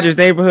is Rogers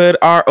Neighborhood,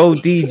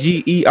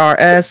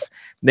 RODGERS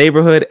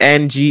Neighborhood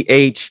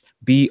NGHBRHD.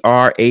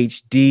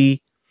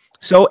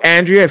 So,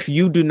 Andrea, if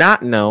you do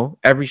not know,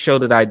 every show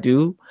that I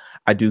do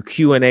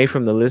Q&A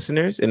from the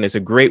listeners, and it's a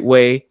great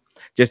way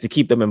just to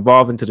keep them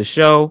involved into the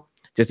show,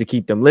 just to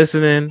keep them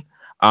listening.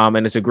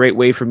 And it's a great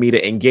way for me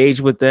to engage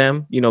with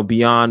them,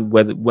 beyond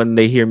when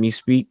they hear me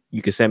speak.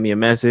 You can send me a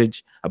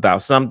message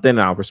about something,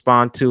 and I'll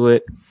respond to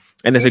it.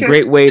 And it's a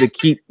great way to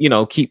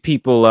keep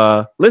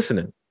people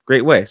listening.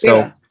 Great way.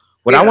 So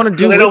what I want to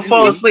do, so they don't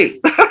fall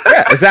asleep.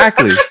 Yeah,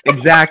 exactly.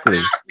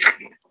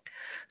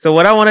 So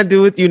what I want to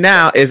do with you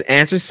now is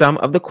answer some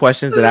of the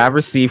questions that I've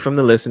received from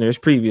the listeners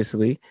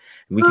previously.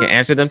 We can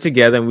answer them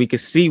together, and we can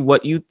see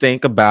what you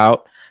think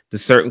about the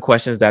certain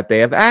questions that they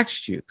have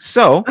asked you.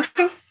 So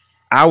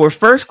our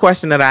first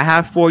question that I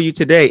have for you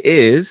today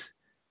is,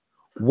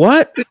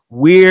 what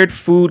weird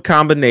food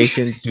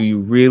combinations do you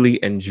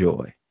really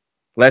enjoy?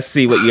 Let's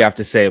see what you have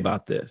to say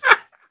about this.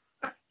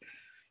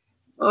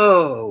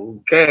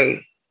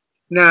 Okay.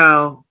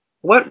 Now,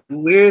 what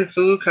weird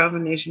food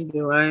combination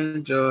do I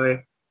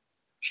enjoy?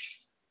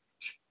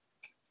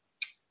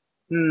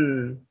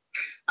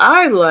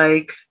 I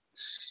like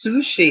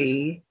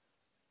sushi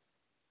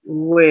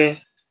with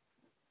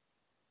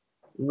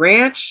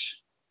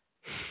ranch.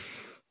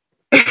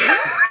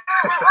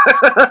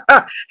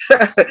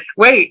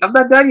 Wait, I'm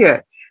not done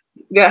yet.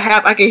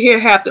 I can hear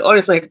half the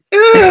audience like,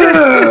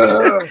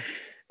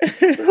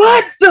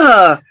 what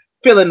the?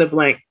 Fill in the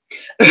blank.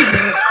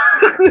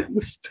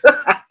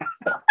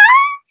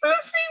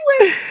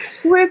 Sushi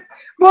with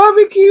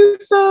barbecue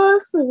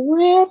sauce and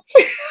ranch.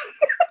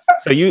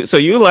 So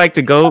you like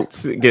to go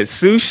to get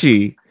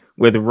sushi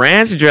with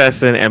ranch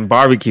dressing and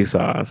barbecue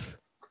sauce.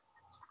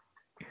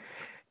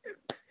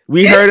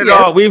 We heard it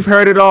all. We've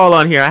heard it all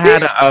on here. I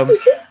had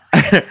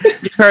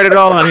you've heard it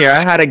all on here. I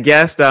had a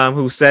guest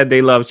who said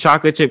they love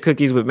chocolate chip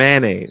cookies with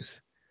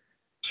mayonnaise.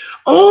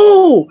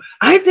 Oh,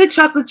 I did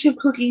chocolate chip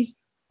cookies.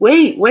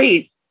 Wait.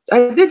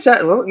 I did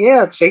that. Well,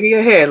 yeah, shaking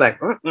your head like,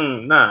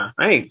 nah,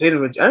 I ain't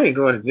going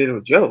to dinner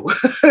with Joe.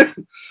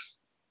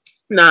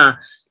 Nah,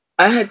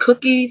 I had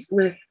cookies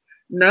with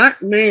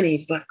not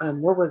mayonnaise, but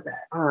what was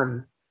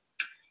that?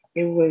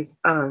 It was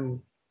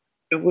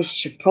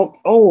chipotle.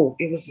 Oh,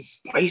 it was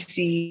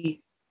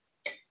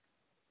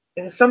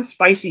some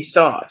spicy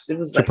sauce. It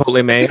was Chipotle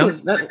like, mayo.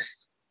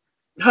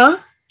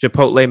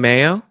 Chipotle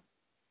mayo.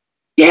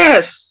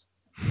 Yes.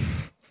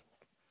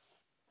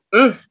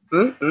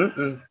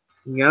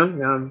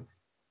 Yum.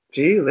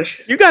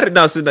 Delicious. You got to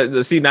know.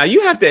 See, now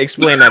you have to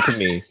explain that to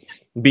me.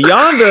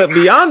 Beyond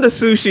the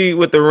sushi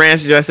with the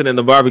ranch dressing and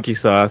the barbecue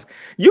sauce,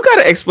 you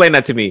got to explain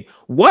that to me.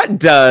 What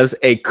does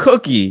a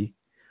cookie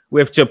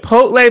with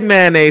chipotle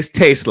mayonnaise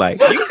taste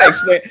like? You got to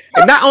explain,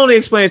 and not only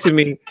explain it to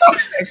me,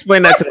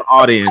 explain that to the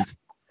audience.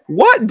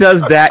 What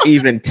does that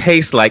even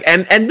taste like?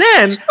 And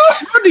then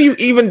how do you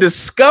even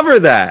discover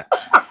that?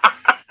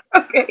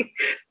 Okay,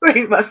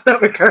 wait, my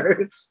stomach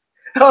hurts.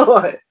 Hold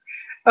on.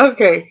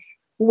 Okay,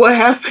 what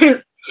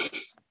happens?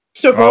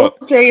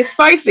 Chipotle is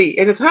spicy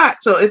and it's hot,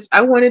 so it's.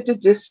 I wanted to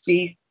just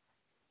see.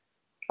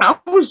 I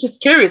was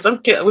just curious.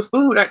 With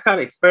food. I kind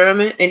of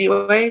experiment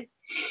anyway,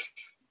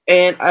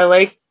 and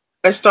I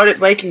started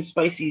liking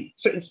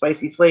certain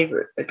spicy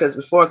flavors because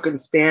before I couldn't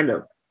stand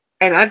them,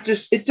 and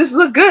it just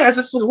looked good. I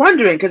just was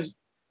wondering because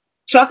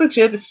chocolate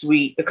chip is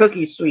sweet, the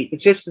cookie is sweet, the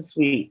chips is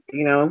sweet,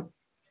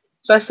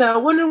 So I said, I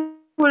wonder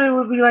what it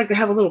would be like to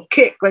have a little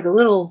kick, like a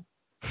little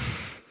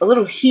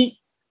heat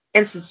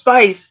and some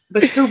spice,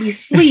 but still be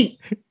sweet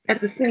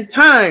at the same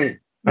time.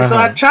 And so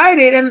I tried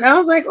it, and I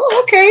was like,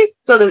 oh, okay.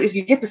 So if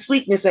you get the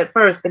sweetness at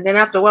first, and then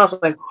after a while, it's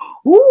like,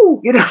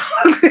 ooh, and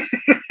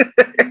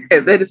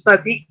then it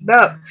starts heating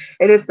up,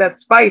 and it's that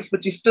spice,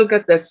 but you still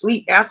got that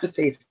sweet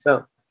aftertaste.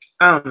 So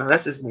I don't know.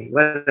 That's just me.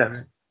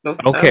 Whatever.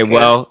 Okay,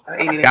 well,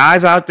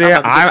 guys out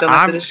there,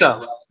 I'm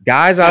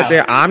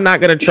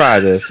not gonna try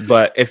this,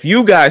 but if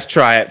you guys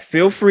try it,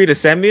 feel free to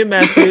send me a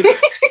message.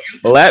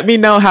 Let me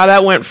know how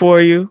that went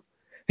for you.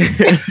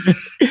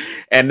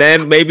 And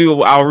then maybe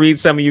I'll read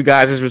some of you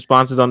guys'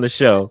 responses on the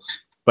show.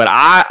 But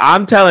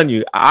I'm telling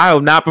you, I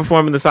am not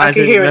performing the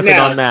scientific method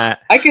on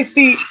that. I can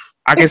see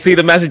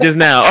the messages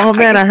now. Oh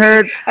man, I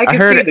heard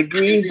the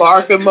green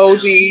bark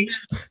emoji.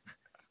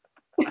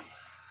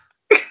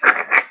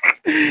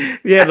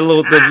 Yeah, the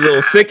little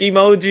sick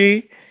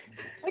emoji.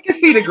 I can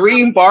see the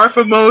green barf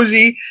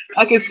emoji.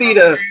 I can see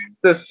the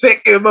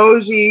sick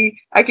emoji.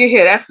 I can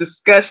hear that's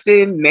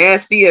disgusting,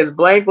 nasty as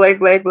blank.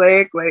 Like,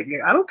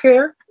 I don't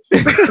care.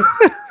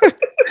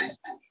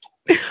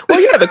 Well,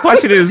 yeah, the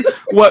question is,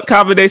 what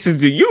combinations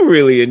do you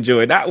really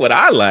enjoy? Not what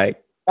I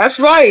like. That's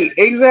right.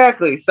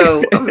 Exactly.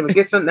 So I'm going to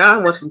get some now. I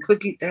want some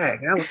cookie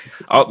tag.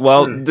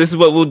 This is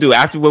what we'll do.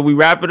 After when we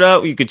wrap it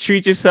up, you could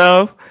treat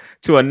yourself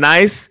to a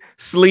nice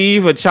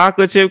sleeve of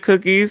chocolate chip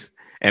cookies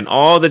and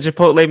all the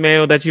Chipotle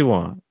mayo that you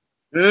want.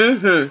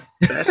 Mm-hmm.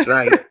 That's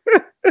right.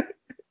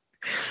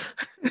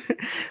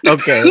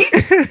 Okay.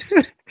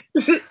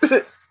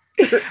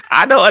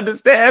 I don't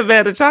understand,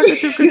 man. The chocolate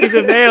chip cookies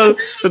and mayo.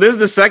 So this is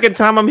the second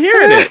time I'm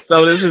hearing it.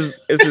 So this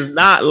is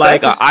not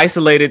like an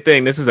isolated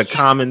thing. This is a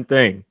common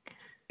thing.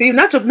 See,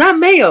 not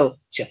mayo,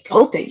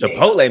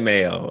 Chipotle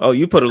mayo. Oh,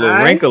 you put a little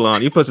wrinkle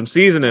on. You put some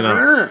seasoning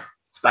on.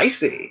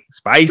 Spicy.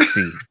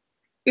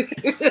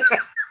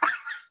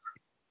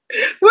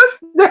 What's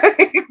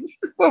next?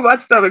 Well, my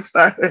stomach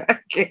started. I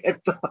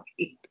can't talk.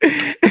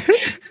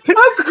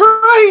 I'm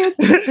crying.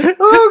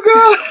 Oh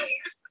God.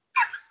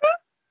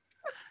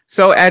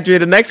 So, Andrea,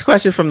 the next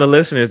question from the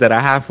listeners that I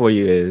have for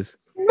you is,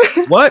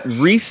 what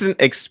recent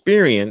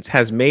experience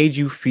has made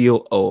you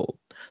feel old?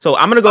 So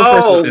I'm going to go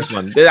first with this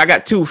one. I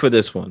got two for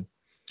this one.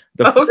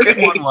 The first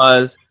one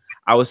was,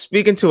 I was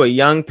speaking to a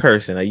younger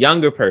person,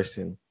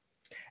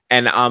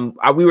 and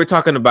we were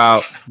talking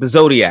about the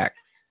Zodiac.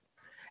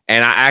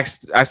 And I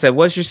said,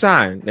 what's your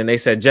sign? And they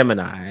said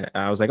Gemini.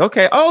 I was like,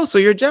 okay. Oh, so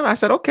you're Gemini. I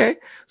said, okay.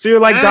 So you're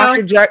like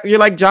you're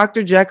like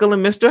Dr. Jekyll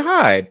and Mr.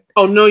 Hyde.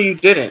 Oh, no, you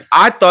didn't.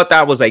 I thought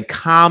that was a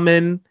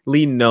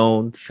commonly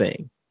known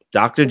thing.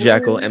 Dr.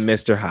 Jekyll and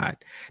Mr. Hyde.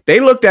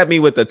 They looked at me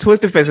with a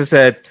twisted face and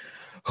said,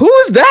 who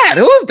is that?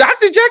 Who is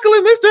Dr. Jekyll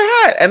and Mr.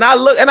 Hyde? And I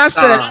looked and I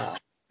said,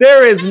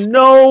 there is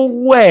no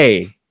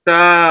way.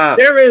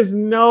 There is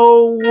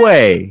no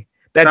way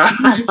that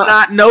you do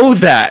not know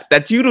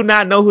that you do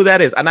not know who that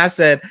is. And I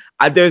said,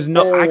 I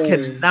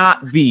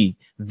cannot be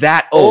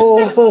that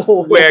old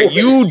where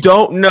you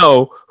don't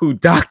know who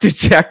Dr.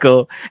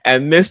 Jekyll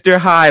and Mr.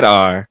 Hyde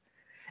are.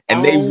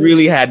 And they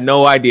really had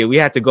no idea. We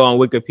had to go on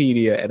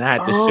Wikipedia and I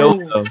had to show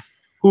them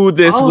who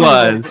this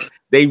was.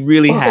 They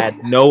really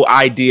had no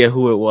idea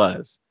who it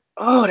was.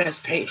 Oh, that's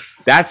painful.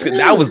 I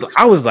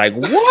was like,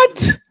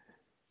 what?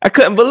 I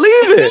couldn't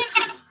believe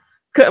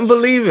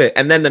it.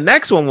 And then the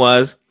next one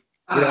was,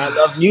 I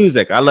love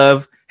music. I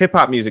love hip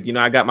hop music.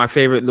 I got my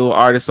favorite little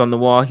artists on the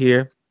wall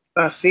here.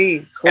 I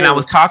see. Cool. And I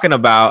was talking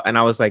about, and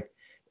I was like,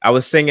 I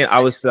was singing.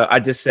 I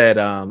just said,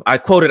 I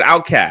quoted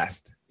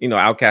Outkast.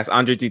 Outkast,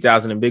 Andre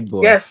 3000 and Big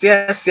Boy. Yes.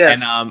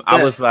 And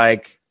I was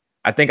like,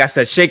 I think I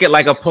said, shake it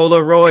like a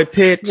Polaroid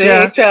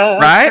picture,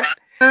 right?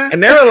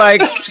 And they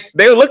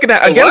were looking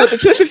at again with the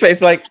twisted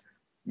face, like,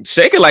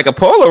 shake it like a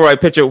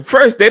Polaroid picture.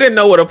 First, they didn't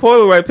know what a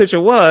Polaroid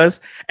picture was,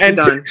 and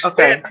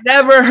they had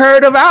never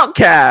heard of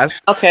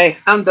Outkast. Okay,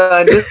 I'm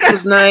done. This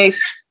was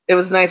nice. It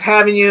was nice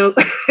having you.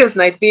 It was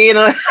nice being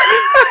on.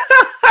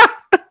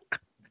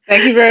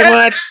 Thank you very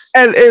much.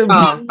 And it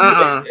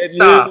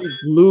literally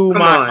blew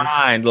my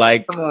mind.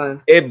 Like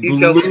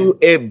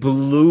it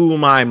blew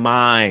my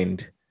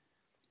mind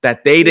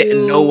that they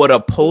didn't know what a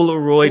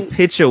Polaroid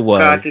picture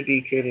was. Got to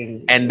be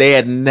kidding. And they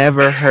had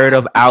never heard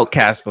of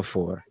Outkast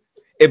before.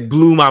 It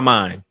blew my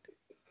mind.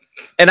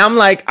 And I'm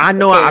like, I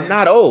know I'm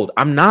not old.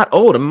 I'm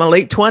in my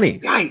late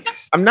 20s.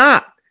 Yikes. I'm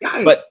not.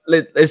 Yikes. But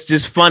it's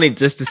just funny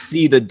just to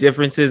see the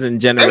differences in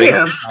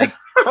generations. Like,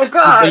 oh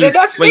God, and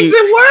that makes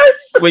it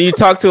worse. When you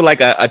talk to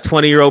like a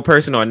 20-year-old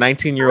person or a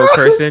 19-year-old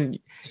person,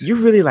 you're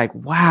really like,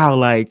 wow,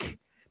 like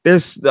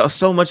there's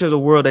so much of the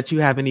world that you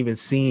haven't even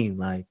seen.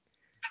 Like,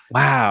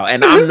 wow.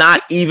 And I'm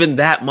not even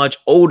that much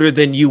older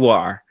than you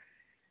are.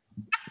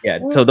 Yeah.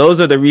 So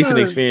those are the recent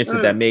experiences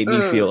that made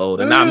me feel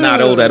old, and I'm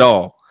not old at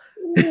all.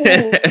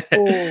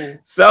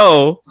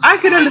 So I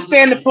can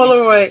understand the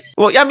Polaroid.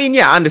 well, I mean,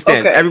 yeah, I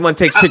understand. Okay. Everyone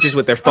takes pictures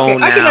with their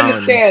phone I can now.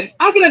 understand.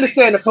 I can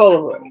understand the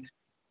Polaroid.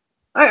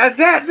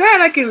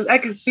 That I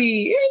can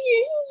see.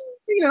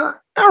 You know,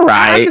 All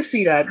right. I can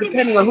see that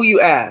depending on who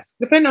you ask.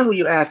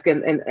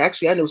 And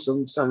actually, I know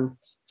some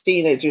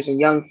teenagers and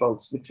young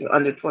folks between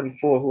under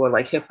 24 who are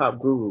like hip hop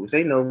gurus.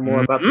 They know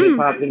more about hip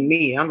hop than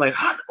me. I'm like,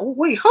 oh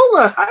wait, hold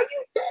on, how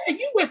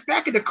you went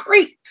back in the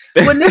crate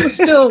when there was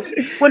still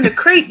when the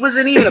crate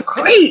wasn't even a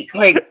crate?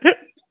 Like,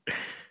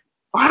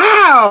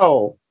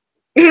 wow,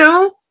 you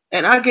know.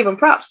 And I give them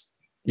props.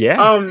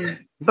 Yeah.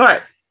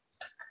 But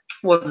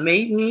what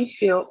made me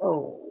feel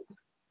old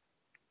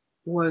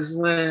was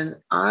when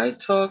I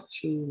talked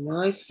to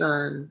my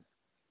son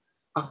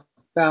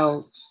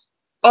about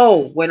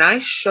when I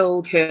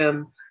showed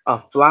him a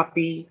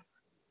floppy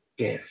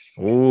disk.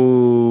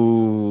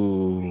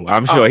 Ooh,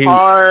 I'm sure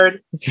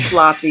hard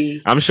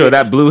floppy. I'm sure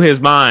that blew his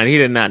mind. He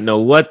did not know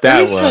what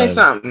that was. Let me say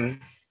something.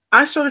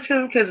 I showed it to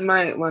him because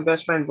my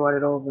best friend brought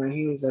it over, and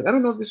he was like, "I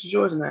don't know if this is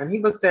yours or not." And he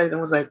looked at it and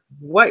was like,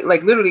 "What?"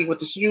 Like literally with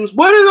the shoes.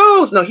 What are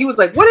those? No, he was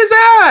like, "What is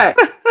that?"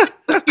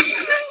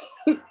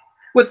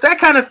 With that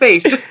kind of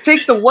face, just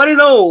take the "what are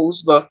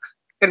those" look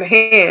in the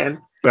hand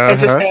and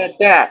just add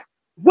that.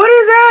 What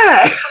is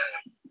that?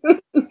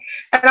 And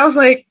I was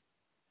like,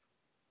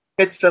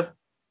 "It's a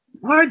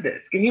hard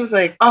disk." And he was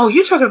like, "Oh,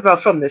 you're talking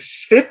about from the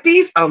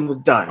 50s?" I was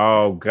done.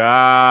 Oh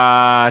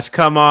gosh,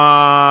 come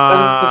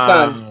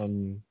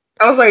on.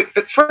 I was like,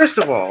 first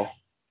of all,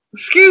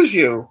 excuse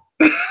you.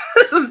 This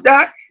is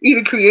not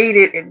even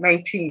created in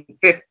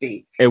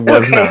 1950. It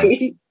was not.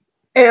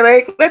 And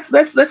like,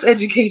 let's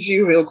educate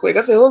you real quick.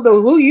 I said, "Hold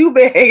on, who you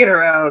been hanging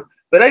around?"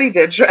 But I need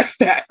to address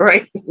that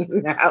right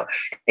now.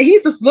 And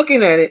he's just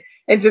looking at it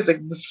and just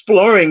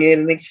exploring it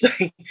and like,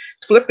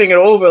 flipping it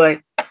over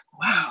like,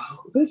 wow,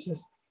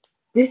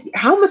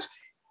 how much?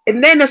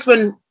 And then that's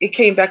when it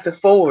came back to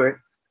forward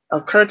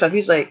of current time.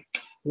 He's like,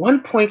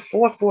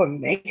 1.44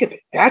 megabit.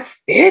 That's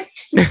it?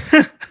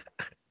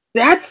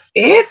 That's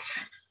it?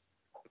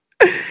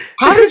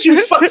 How did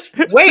you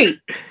wait?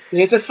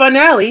 There's a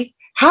finale.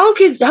 How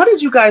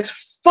did you guys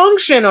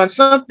function on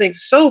something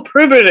so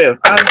primitive?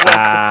 I walked the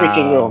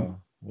freaking room.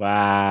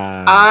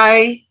 Wow.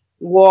 I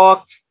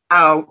walked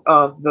out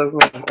of the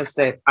room and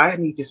said, "I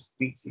need to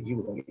speak to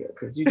you later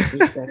because you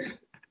that's."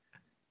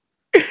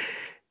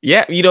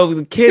 Yeah, you know,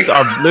 the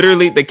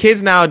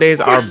kids nowadays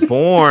are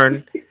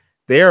born.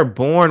 They are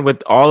born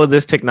with all of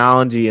this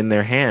technology in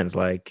their hands.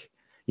 Like,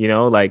 you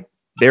know, like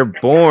they're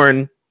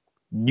born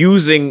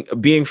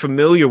being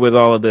familiar with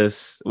all of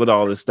this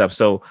stuff.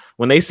 So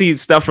when they see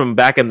stuff from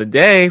back in the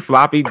day,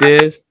 floppy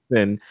disks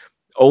and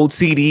old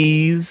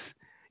CDs,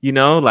 you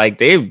know, like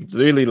they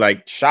really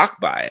like shocked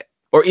by it,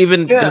 or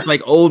even just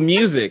like old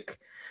music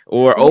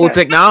or old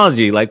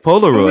technology like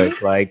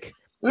Polaroids. Like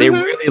they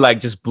really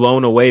like just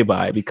blown away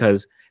by it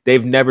because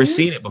they've never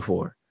seen it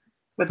before.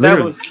 But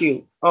that was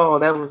cute. Oh,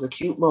 that was a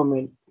cute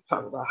moment.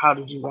 Talk about how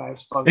did you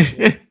guys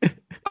function?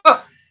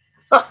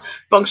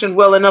 Function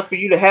well enough for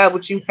you to have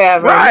what you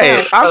have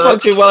right now. I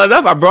functioned well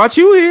enough. I brought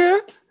you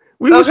here.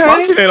 We was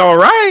functioning all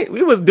right.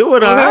 We was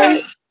doing all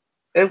right.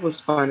 It was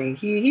funny.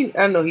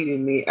 I know he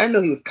didn't mean. I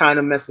know he was kind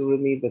of messing with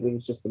me, but it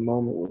was just the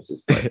moment. It was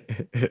just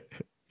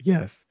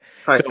yes.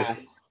 So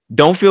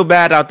don't feel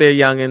bad out there,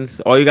 youngins.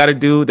 All you got to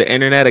do, the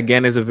internet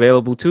again is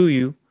available to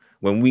you.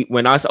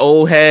 When us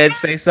old heads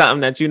say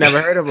something that you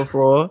never heard of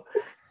before,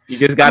 you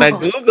just gotta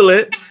Google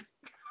it.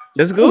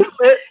 Just Google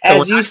it.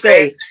 So as you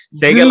say,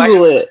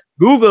 Google it.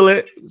 Google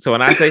it. So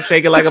when I say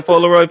shake it like a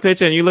Polaroid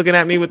picture and you looking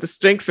at me with the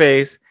stink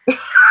face,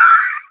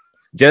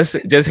 just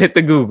hit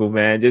the Google,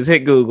 man. Just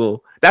hit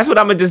Google. That's what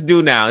I'm gonna just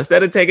do now.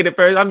 Instead of taking it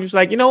first, I'm just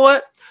like, you know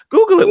what?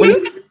 Google it when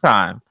you get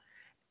time.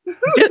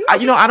 I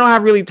don't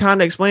have really time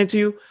to explain it to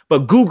you,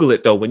 but Google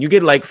it though. When you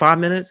get like 5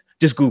 minutes,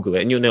 just Google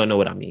it and you'll know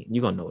what I mean.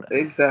 You're gonna know that.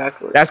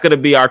 Exactly. That's gonna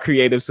be our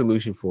creative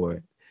solution for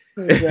it.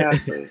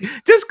 Exactly.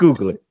 Just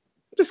Google it.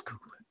 Just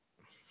Google it.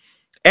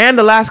 And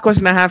the last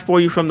question I have for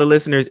you from the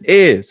listeners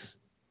is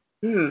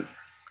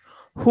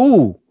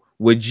who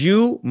would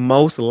you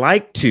most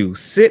like to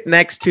sit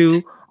next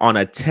to on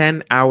a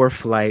 10-hour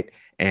flight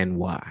and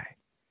why?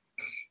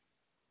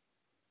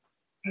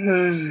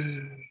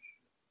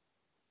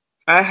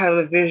 I have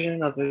a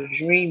vision of a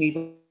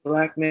dreamy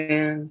black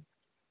man.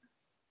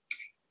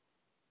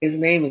 His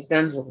name is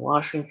Denzel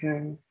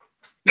Washington.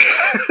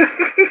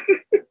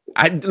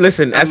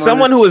 As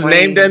someone who is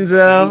named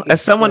Denzel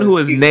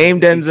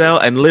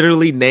and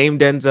literally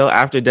named Denzel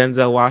after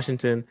Denzel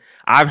Washington,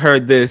 I've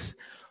heard this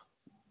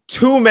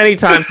too many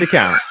times to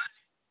count.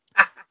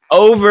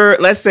 Over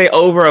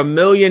 1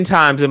 million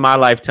times in my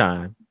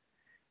lifetime.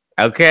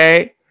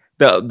 Okay?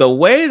 The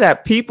way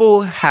that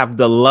people have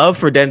the love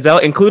for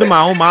Denzel, including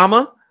my own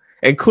mama,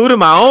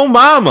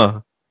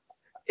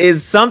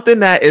 is something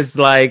that is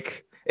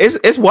like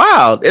it's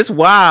wild. It's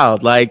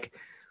wild. Like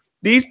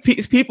these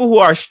people who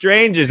are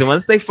strangers, and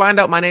once they find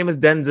out my name is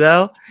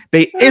Denzel,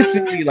 they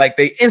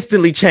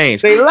instantly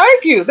change. They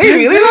like you. They Denzel.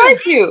 really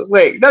like you.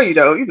 Wait, no, you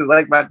don't. You just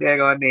like my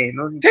daggone name.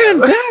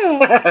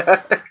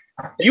 Denzel.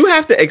 You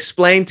have to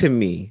explain to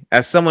me,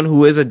 as someone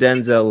who is a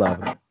Denzel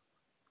lover.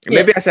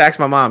 Maybe I should ask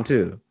my mom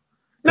too.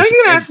 No,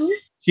 you can ask me.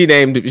 She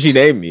named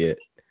me it.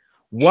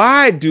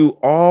 Why do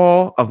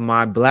all of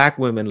my black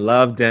women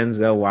love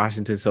Denzel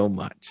Washington so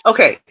much?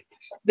 Okay,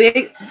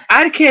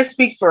 I can't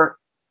speak for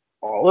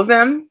all of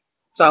them,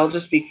 so I'll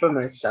just speak for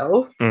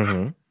myself.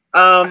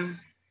 Mm-hmm.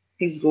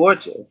 He's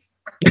gorgeous.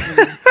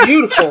 He's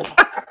beautiful.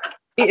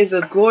 He is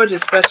a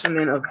gorgeous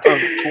specimen of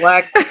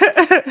black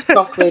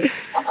chocolate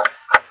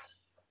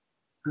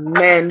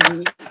men.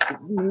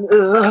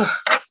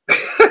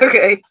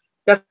 Okay,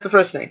 that's the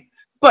first thing.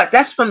 But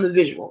that's from the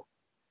visual.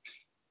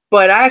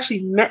 But I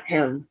actually met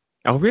him.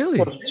 Oh, really?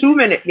 For 2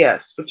 minutes,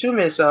 yes, for 2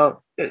 minutes.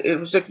 So it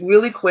was like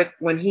really quick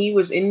when he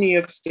was in New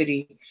York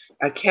City.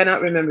 I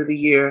cannot remember the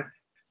year,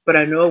 but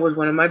I know it was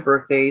one of my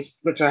birthdays,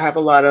 which I have a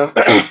lot of.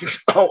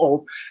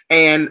 Old.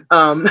 And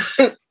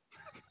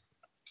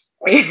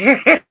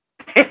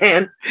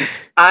and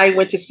I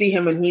went to see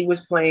him when he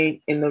was playing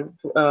in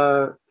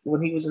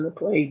the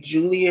play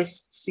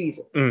Julius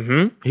Caesar.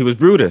 Mm-hmm. He was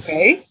Brutus.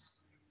 Okay.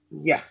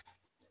 Yes.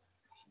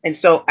 And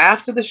so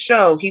after the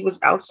show, he was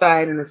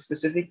outside in a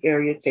specific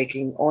area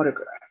taking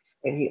autographs,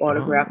 and he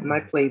autographed my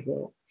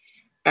playbill.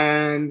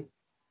 And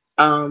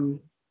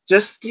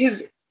just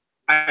his,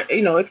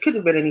 it could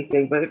have been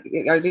anything, but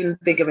I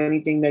didn't think of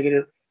anything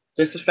negative.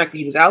 Just the fact that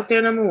he was out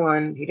there, number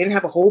one, he didn't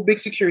have a whole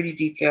big security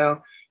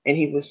detail, and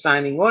he was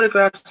signing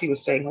autographs. He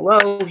was saying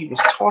hello. He was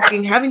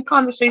talking, having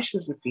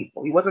conversations with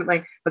people. He wasn't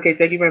like, okay,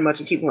 thank you very much,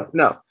 and keep going.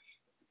 No.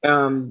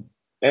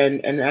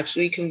 And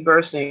actually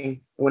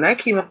conversing. When I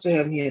came up to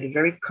him, he had a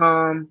very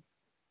calm,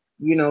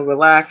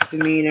 relaxed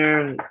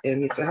demeanor.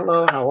 And he said,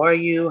 hello, how are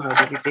you?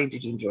 How's everything?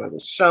 Did you enjoy the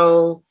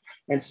show?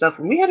 And stuff.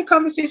 And we had a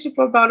conversation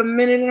for about a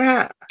minute and a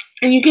half.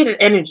 And you get an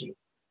energy.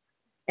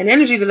 An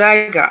energy that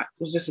I got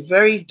was just a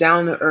very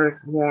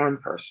down-to-earth, warm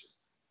person.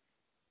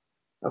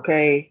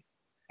 Okay?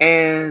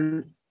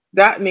 And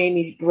that made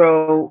me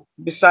grow,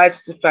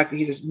 besides the fact that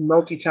he's a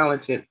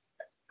multi-talented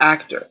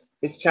actor.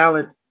 His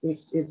talent,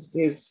 his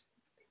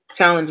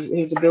talent,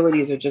 his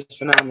abilities are just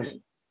phenomenal.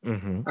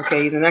 Mm-hmm.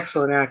 Okay, he's an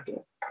excellent actor.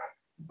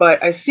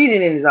 But I seen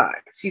it in his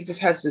eyes. He just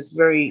has this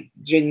very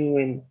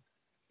genuine,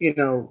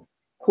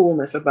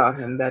 coolness about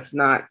him that's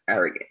not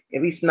arrogant.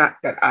 At least not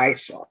that I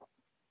saw.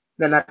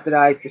 Not that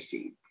I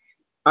perceived.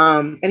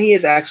 And he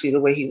is actually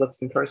the way he looks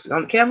in person.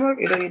 On camera,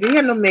 he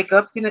had no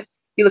makeup.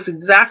 He looks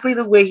exactly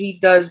the way he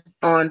does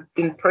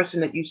in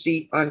person that you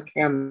see on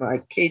camera.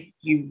 I kid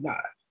you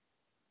not.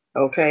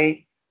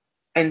 Okay?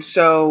 And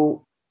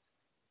so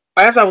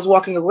as I was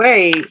walking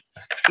away,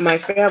 one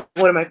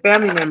of my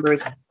family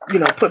members,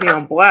 put me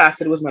on blast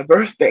that it was my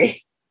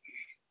birthday.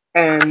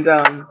 And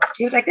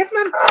he was like, that's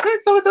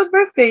so-and-so's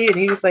birthday. And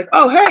he was like,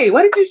 oh, hey,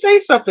 why didn't you say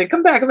something?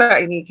 Come back.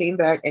 And he came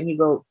back and he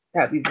wrote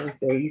happy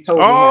birthday. He told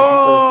me happy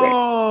birthday.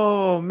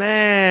 Oh,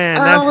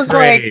 man. I was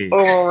great. Like,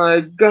 oh,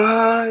 my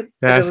God.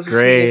 That's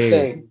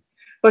great.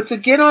 But to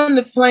get on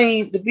the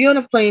plane, to be on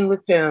a plane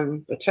with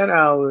him for 10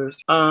 hours,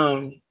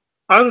 I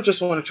don't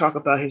just want to talk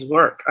about his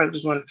work. I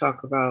just want to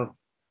talk about,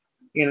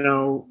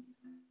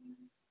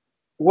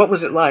 what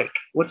was it like?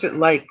 What's it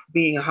like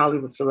being a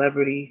Hollywood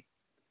celebrity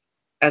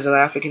as an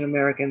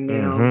African-American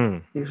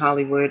male in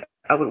Hollywood?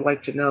 I would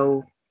like to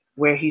know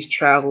where he's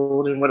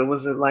traveled and what it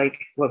was like.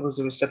 What was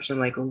the reception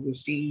like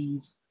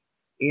overseas?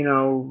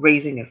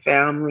 Raising a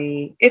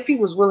family. If he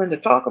was willing to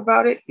talk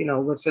about it,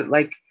 what's it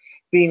like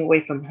being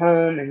away from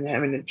home and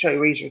having to try to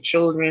raise your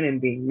children and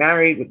being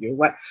married with your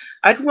wife?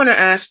 I'd want to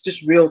ask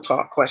just real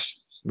talk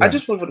questions. Right. I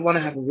just would want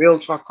to have a real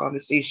talk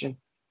conversation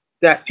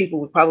that people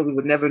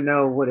would never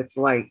know what it's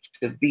like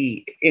to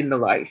be in the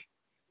life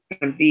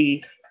and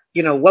be,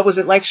 what was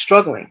it like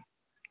struggling?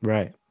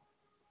 Right.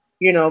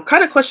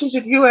 Kind of questions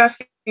that you were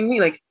asking me,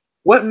 like,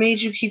 what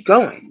made you keep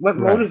going? What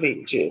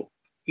motivated you?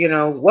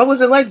 What was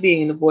it like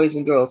being in the Boys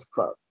and Girls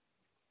Club?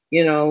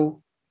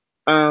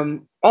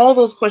 All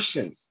those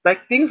questions,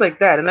 like things like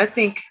that. And I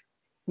think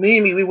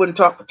maybe we wouldn't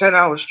talk for 10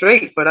 hours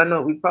straight, but I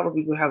know we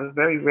probably would have a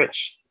very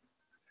rich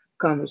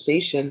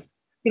conversation.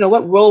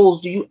 What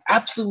roles do you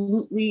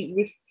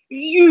absolutely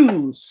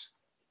refuse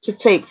to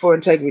take for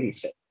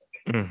integrity's sake?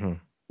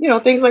 Mm-hmm.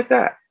 Things like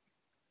that.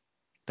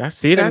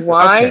 That's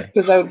why?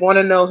 Because I want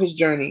to know his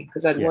journey.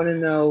 Because I'd want to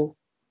know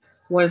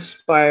what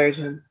inspired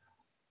him,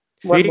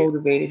 what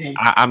motivated him.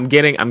 I'm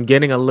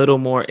getting a little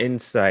more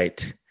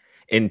insight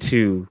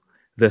into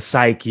the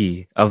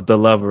psyche of the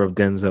lover of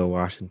Denzel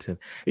Washington.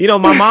 My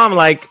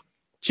mom,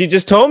 she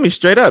just told me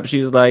straight up. She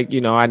was like,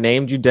 I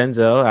named you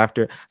Denzel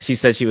after she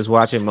said she was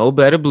watching Mo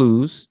Better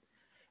Blues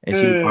and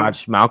she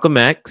watched Malcolm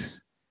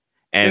X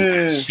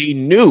and she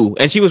knew,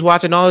 and she was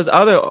watching all his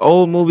other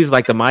old movies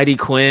like The Mighty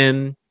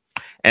Quinn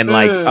and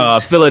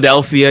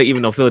Philadelphia,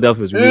 even though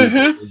Philadelphia was really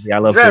good movie. I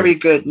love very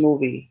good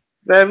movie.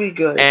 Very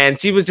good. And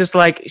she was just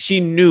like,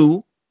 she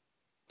knew,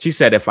 she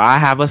said, if I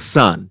have a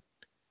son,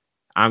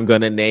 I'm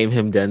going to name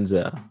him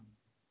Denzel.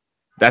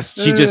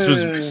 She just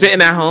was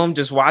sitting at home,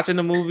 just watching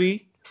the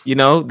movie. You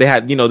know, they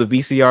had, the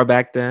VCR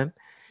back then,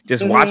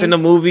 just watching the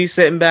movie,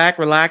 sitting back,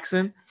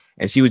 relaxing.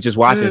 And she was just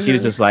watching. She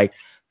was just like,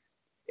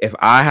 if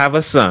I have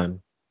a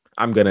son,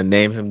 I'm going to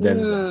name him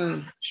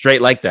Denzel.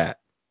 Straight like that.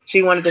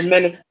 She wanted to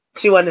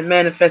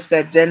manifest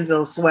that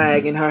Denzel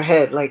swag in her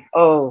head. Like,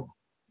 oh,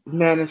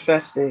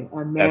 manifesting.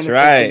 I'm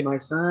manifesting my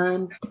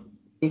son,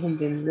 name him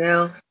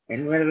Denzel.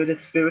 And whatever the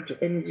spiritual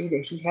energy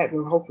that he had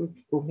will hopefully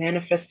will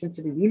manifest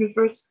into the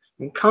universe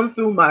and come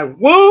through my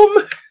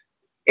womb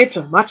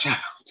into my child.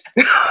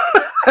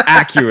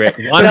 Accurate.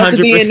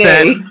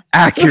 100%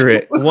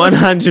 accurate.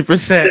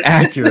 100%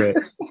 accurate.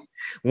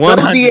 No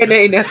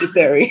DNA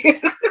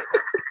necessary.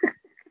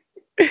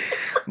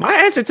 My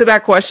answer to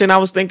that question, I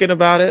was thinking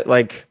about it.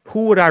 Like,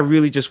 who would I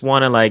really just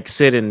want to like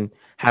sit and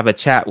have a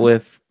chat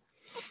with?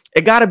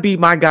 It got to be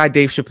my guy,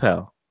 Dave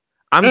Chappelle.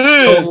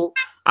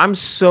 I'm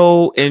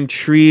so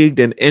intrigued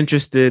and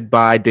interested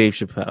by Dave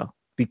Chappelle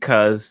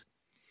because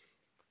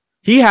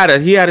he had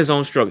his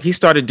own struggle. He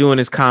started doing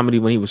his comedy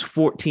when he was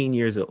 14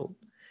 years old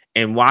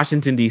in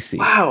Washington, D.C.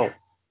 Wow.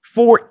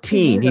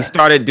 14. He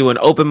started doing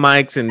open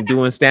mics and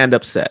doing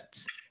stand-up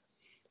sets.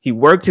 He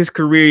worked his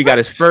career. He got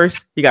his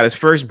first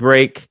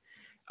break.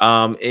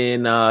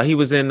 He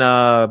was in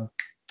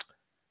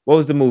what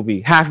was the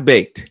movie? Half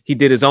Baked. He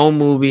did his own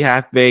movie,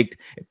 Half Baked.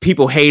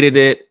 People hated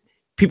it.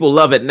 People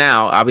love it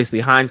now, obviously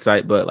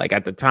hindsight, but like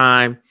at the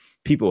time,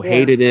 people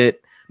hated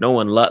it. No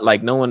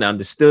one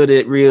understood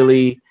it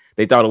really.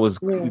 They thought it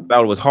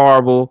was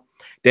horrible.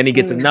 Then he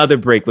gets another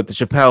break with the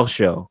Chappelle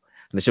Show.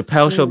 And the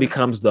Chappelle Show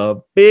becomes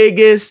the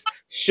biggest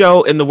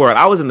show in the world.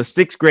 I was in the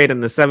 6th grade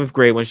and the 7th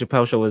grade when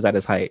Chappelle Show was at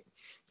its height.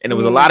 And there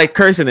was a lot of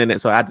cursing in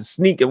it, so I had to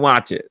sneak and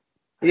watch it.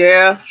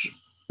 Yeah.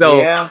 So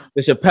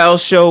the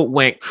Chappelle Show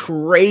went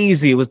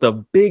crazy. It was the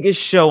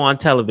biggest show on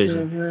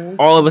television.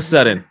 All of a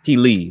sudden, he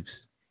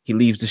leaves. He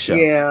leaves the show.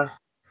 Yeah.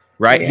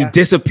 Right? Yeah. He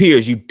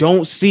disappears. You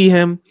don't see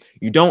him.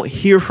 You don't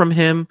hear from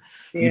him.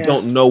 Yeah. You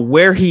don't know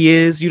where he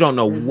is. You don't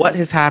know what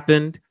has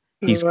happened.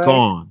 He's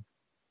gone.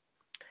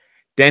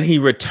 Then he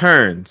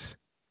returns.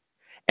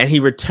 And he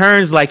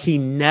returns like he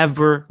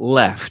never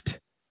left.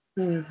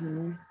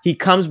 He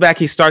comes back.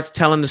 He starts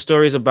telling the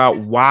stories about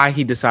why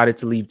he decided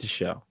to leave the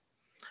show.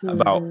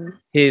 About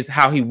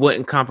how he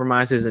wouldn't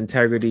compromise his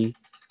integrity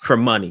for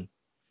money.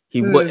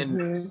 He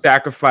wouldn't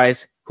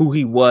sacrifice who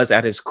he was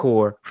at his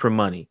core for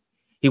money.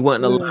 He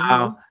wouldn't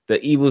allow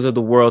the evils of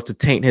the world to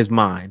taint his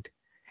mind,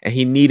 and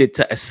he needed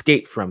to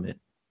escape from it.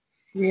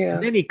 Yeah.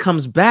 And then he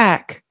comes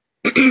back.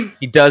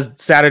 He does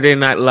Saturday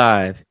Night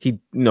Live. He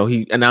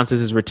announces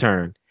his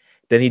return.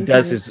 Then he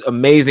does his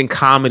amazing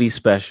comedy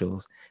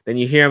specials. Then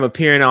you hear him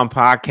appearing on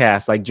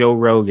podcasts like Joe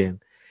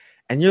Rogan.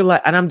 And you're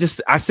like, and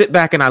I sit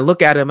back and I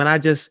look at him and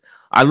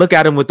I look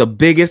at him with the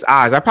biggest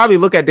eyes. I probably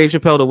look at Dave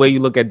Chappelle the way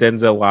you look at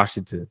Denzel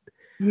Washington.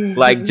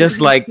 Like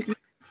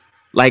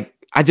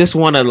I just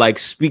want to like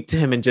speak to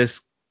him and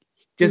just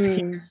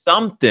hear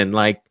something.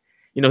 Like,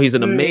 he's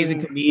an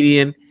amazing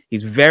comedian.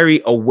 He's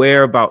very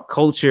aware about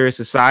culture,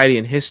 society,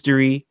 and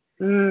history.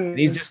 And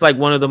he's just like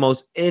one of the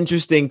most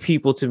interesting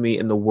people to me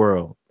in the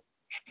world.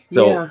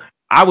 So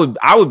I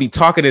would be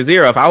talking his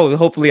ear off.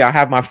 Hopefully I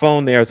have my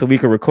phone there so we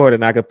can record it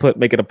and I could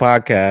make it a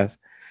podcast.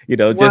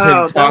 Just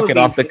him talking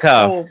off the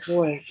cuff. Oh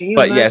boy.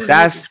 But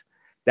yes,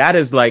 that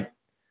is like,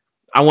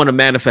 I want to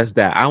manifest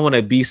that. I want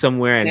to be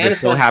somewhere and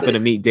just so happen to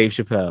meet Dave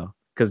Chappelle.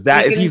 Because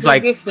he's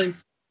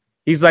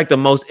like the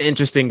most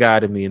interesting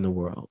guy to me in the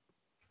world.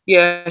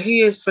 Yeah,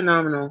 he is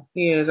phenomenal.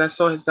 He is. I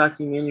saw his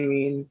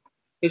documentary and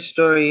his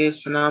story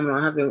is phenomenal.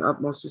 I have the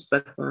utmost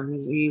respect for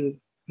him.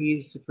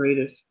 He's the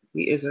greatest.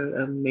 He is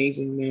an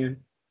amazing man.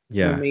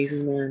 Yeah, an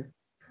amazing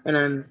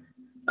man.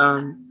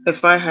 And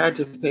if I had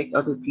to pick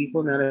other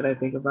people, now that I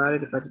think about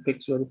it, if I had to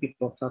pick 2 other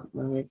people off the top of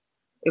my head,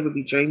 it would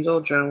be James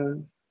Earl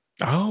Jones.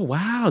 Oh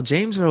wow,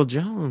 James Earl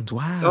Jones!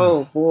 Wow.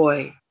 Oh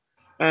boy.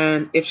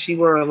 And if she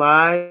were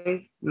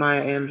alive,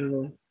 Maya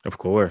Angelou. Of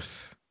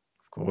course.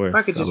 If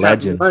I could just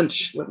have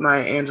lunch with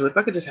Maya Angelou, if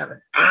I could just have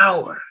an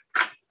hour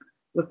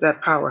with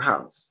that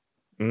powerhouse,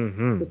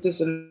 with this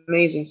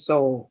amazing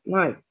soul,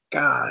 my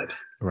God.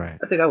 Right.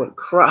 I think I would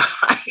cry.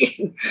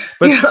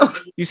 But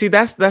you see,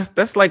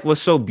 that's like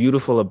what's so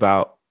beautiful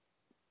about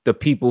the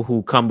people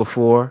who come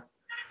before.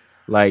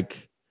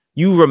 Like,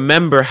 you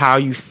remember how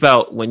you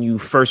felt when you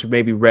first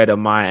maybe read a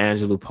Maya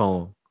Angelou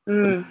poem.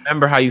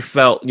 Remember how you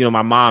felt,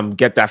 my mom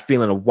get that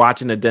feeling of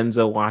watching a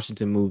Denzel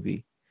Washington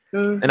movie.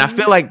 And I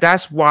feel like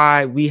that's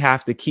why we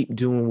have to keep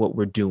doing what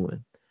we're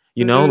doing.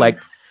 Like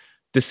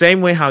the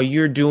same way how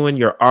you're doing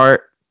your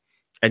art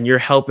and you're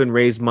helping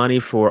raise money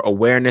for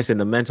awareness in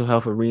the mental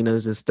health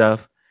arenas and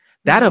stuff,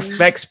 that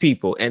affects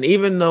people. And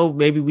even though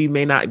maybe we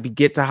may not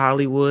get to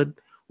Hollywood,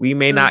 we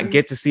may not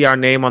get to see our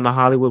name on the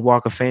Hollywood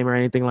Walk of Fame or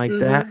anything like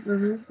that.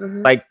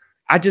 Like,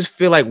 I just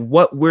feel like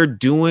what we're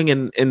doing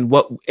and in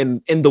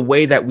the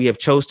way that we have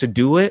chose to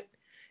do it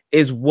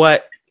is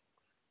what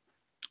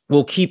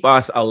will keep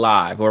us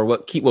alive, or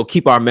will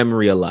keep our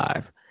memory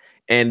alive.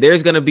 And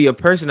there's going to be a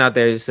person out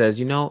there that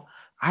says,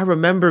 I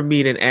remember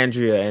meeting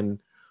Andrea and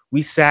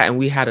we sat and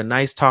we had a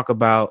nice talk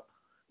about,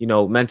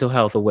 mental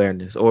health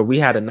awareness, or we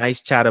had a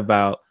nice chat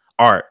about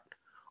art,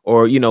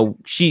 or,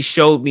 she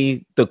showed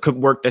me the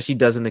work that she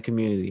does in the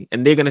community.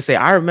 And they're going to say,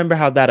 I remember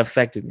how that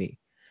affected me.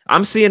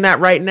 I'm seeing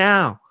that right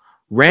now.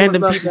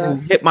 Random people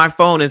who hit my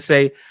phone and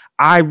say,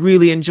 I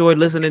really enjoyed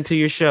listening to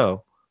your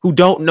show, who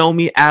don't know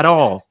me at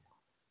all.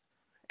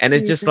 And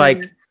it's just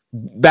like,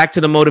 back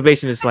to the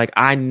motivation. It's like,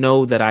 I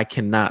know that I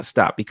cannot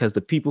stop, because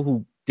the people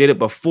who did it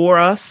before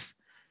us,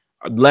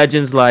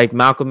 legends like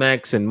Malcolm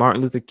X and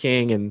Martin Luther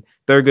King and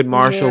Thurgood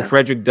Marshall,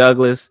 Frederick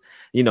Douglass,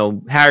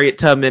 Harriet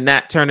Tubman,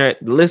 Nat Turner,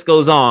 the list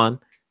goes on.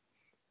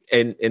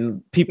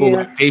 And people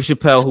like Dave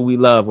Chappelle, who we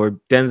love, or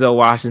Denzel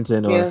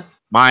Washington, or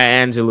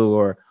Maya Angelou,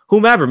 or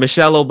whomever,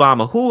 Michelle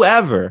Obama,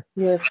 whoever,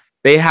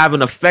 they have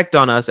an effect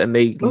on us, and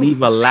they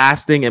leave a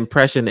lasting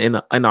impression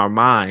in our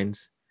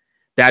minds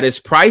that is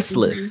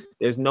priceless.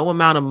 There's no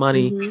amount of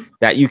money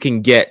that you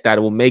can get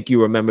that will make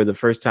you remember the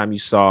first time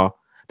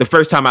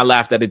I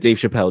laughed at a Dave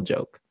Chappelle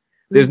joke.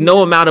 There's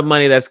no amount of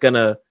money that's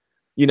gonna,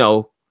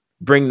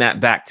 bring that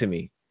back to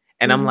me.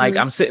 And I'm like,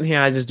 I'm sitting here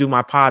and I just do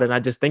my pod and I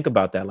just think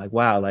about that. Like,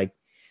 wow, like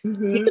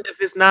even if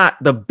it's not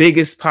the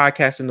biggest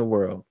podcast in the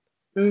world,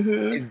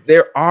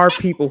 there are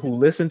people who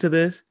listen to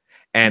this,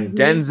 and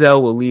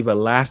Denzel will leave a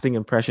lasting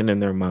impression in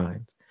their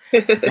minds.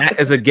 That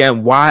is,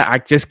 again, why I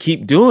just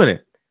keep doing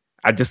it.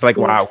 I just why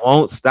I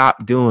won't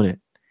stop doing it.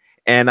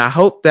 And I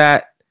hope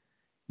that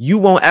you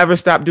won't ever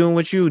stop doing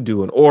what you're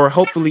doing, or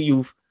hopefully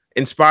you've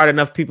inspired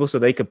enough people so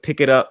they could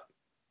pick it up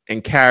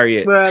and carry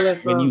it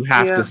when you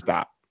have to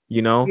stop,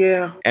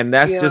 And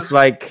that's just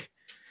like,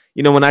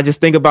 when I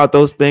just think about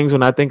those things,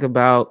 when I think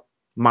about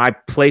my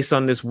place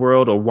on this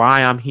world or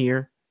why I'm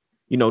here,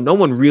 no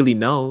one really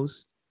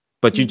knows,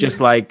 but you just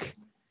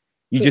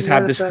you just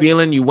have this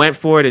feeling, you went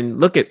for it. And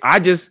look at, I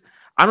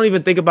don't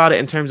even think about it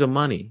in terms of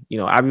money.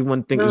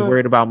 Everyone is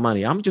worried about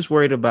money. I'm just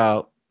worried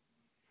about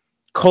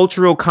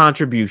cultural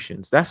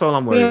contributions. That's all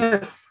I'm worried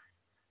about.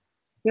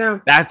 Yeah.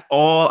 That's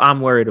all I'm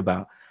worried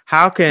about.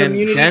 How can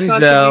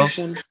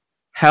Denzel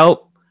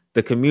help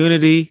the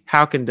community?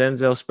 How can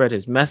Denzel spread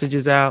his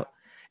messages out?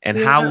 And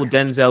how will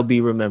Denzel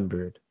be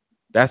remembered?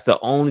 That's the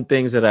only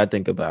things that I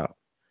think about.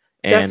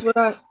 And that's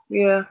what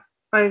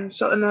I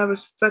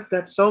respect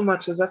that so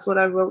much, because that's what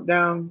I wrote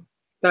down,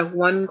 that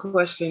one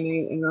question,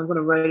 and I'm going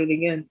to write it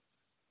again.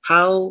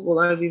 How will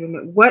I be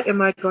remembered? What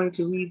am I going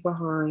to leave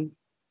behind?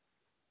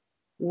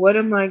 What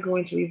am I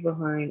going to leave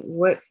behind?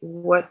 What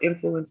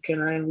influence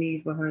can I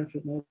leave behind for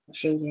my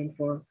children,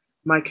 for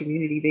my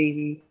community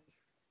babies,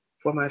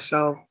 for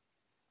myself?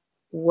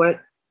 What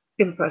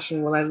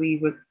impression will I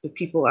leave with the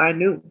people I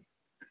knew?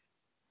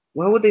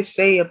 What would they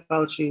say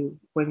about you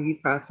when you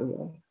pass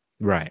away?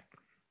 Right.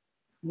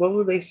 What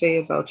will they say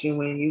about you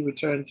when you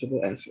return to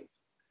the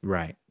essence?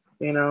 Right.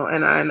 And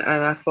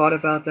I thought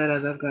about that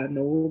as I've gotten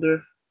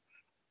older,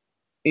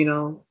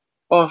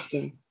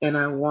 often. And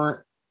I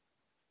want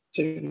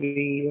to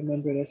be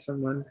remembered as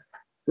someone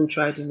who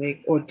tried to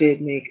make, or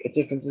did make, a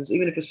difference.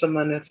 Even if it's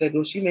someone that said,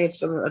 well, she made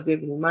a difference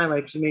in my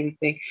life. She made me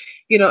think,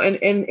 and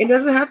it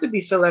doesn't have to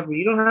be celebrity.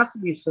 You don't have to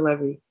be a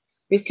celebrity.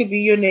 It could be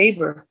your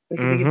neighbor. It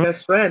could be your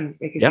best friend.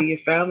 It could be your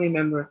family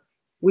member.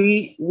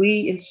 We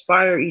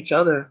inspire each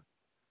other.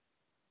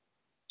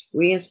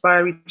 We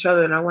inspire each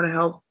other, and I want to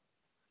help,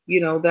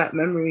 that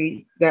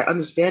memory, that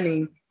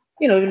understanding,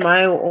 in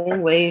my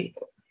own way,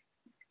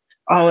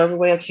 however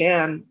way I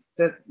can,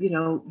 that,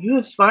 you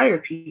inspire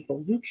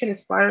people. You can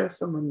inspire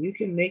someone. You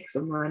can make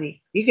some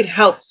money. You can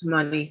help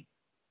somebody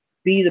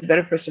be the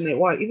better person they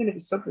want, even if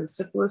it's something as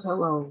simple as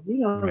hello.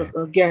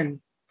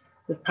 Again,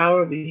 the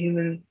power of the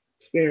human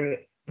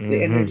spirit,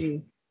 the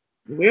energy.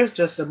 We're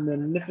just a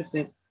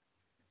magnificent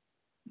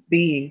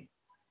being.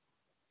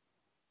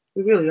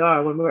 We really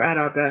are, when we're at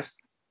our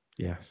best.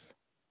 Yes.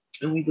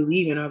 And we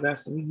believe in our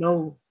best, and we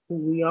know who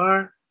we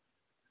are.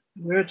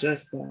 We're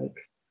just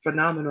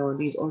phenomenal in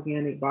these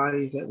organic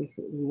bodies that we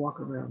walk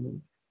around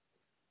in.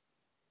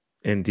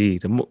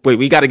 Indeed. Wait,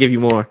 we got to give you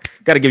more.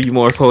 Got to give you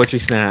more poetry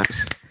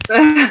snaps.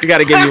 We got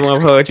to give you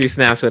more poetry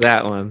snaps for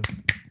that one.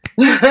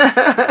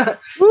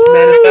 Manifest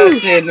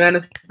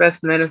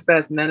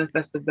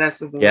the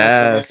best of the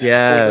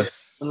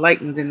yes.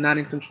 Enlightened and not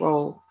in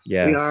control.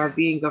 Yes. We are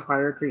beings of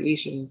higher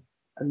creation.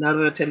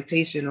 Another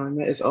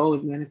temptation is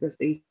always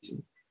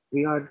manifestation.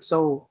 We are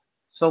so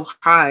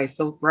high,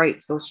 so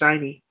bright, so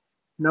shiny.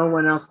 No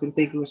one else can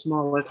think we're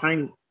small or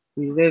tiny.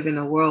 We live in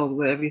a world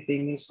where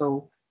everything is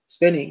so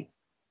spinning.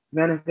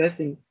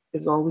 Manifesting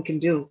is all we can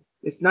do.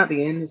 It's not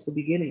the end, it's the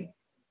beginning.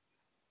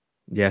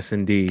 Yes,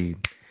 indeed.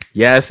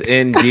 Yes,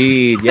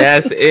 indeed.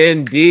 Yes,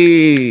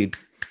 indeed.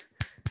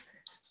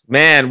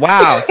 Man,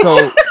 wow.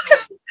 So,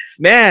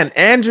 man,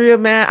 Andrea,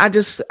 man,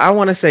 I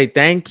want to say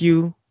thank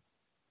you.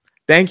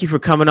 Thank you for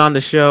coming on the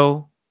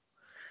show.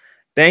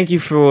 Thank you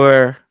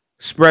for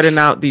spreading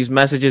out these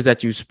messages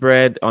that you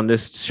spread on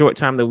this short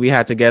time that we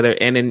had together,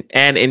 and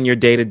in your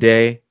day to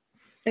day.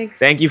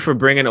 Thank you for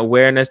bringing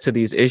awareness to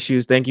these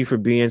issues. Thank you for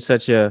being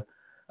such a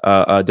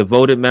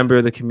devoted member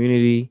of the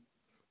community.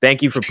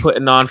 Thank you for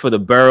putting on for the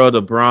borough,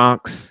 the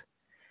Bronx.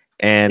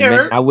 And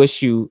man, I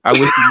wish you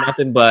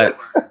nothing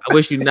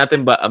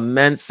but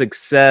immense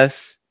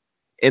success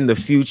in the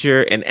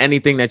future and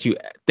anything that you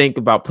think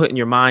about putting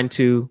your mind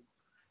to.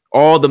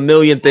 All the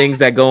million things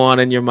that go on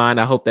in your mind.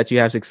 I hope that you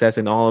have success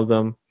in all of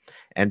them.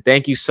 And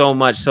thank you so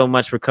much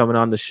for coming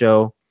on the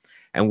show.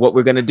 And what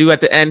we're going to do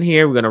at the end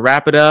here, we're going to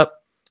wrap it up.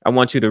 I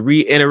want you to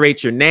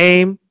reiterate your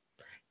name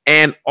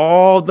and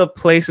all the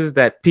places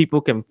that people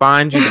can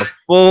find you, the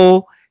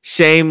full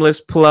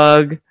shameless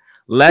plug.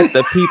 Let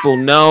the people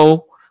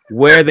know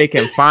where they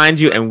can find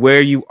you and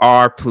where you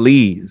are,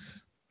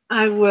 please.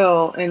 I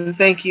will. And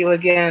thank you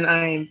again.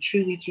 I am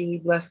truly, truly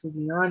blessed to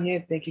be on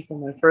here. Thank you for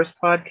my first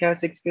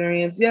podcast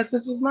experience. Yes,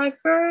 this was my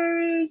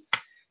first,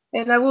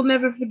 and I will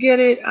never forget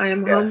it. I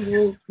am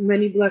humble.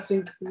 Many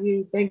blessings to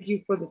you. Thank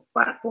you for this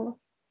platform.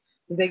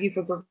 And thank you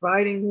for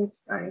providing this.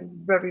 I am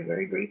very,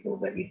 very grateful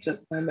that you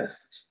took my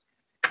message.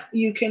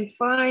 You can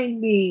find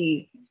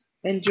me,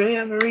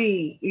 Andrea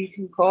Marie. You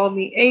can call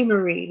me A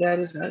Marie. That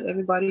is how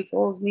everybody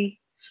calls me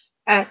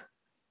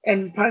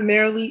and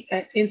primarily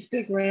at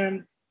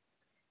Instagram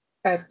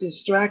at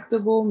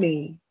Distractable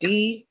Me,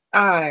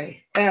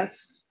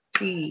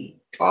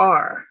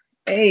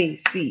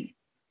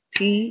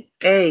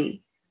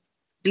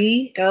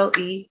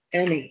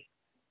 DISTRACTABLEME.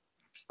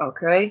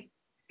 Okay.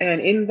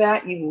 And in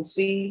that, you will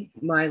see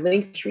my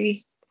link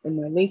tree.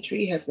 And my link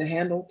tree has the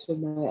handle to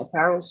my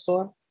apparel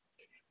store.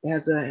 It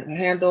has a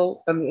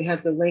handle. It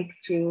has the link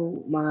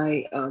to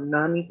my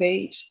NAMI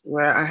page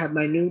where I have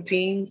my new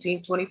team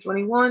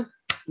 2021.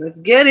 Let's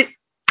get it.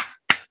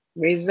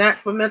 Raise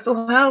that for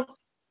mental health.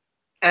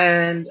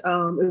 And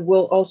it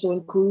will also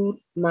include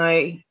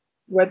my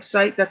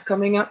website that's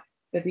coming up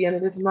at the end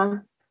of this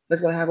month.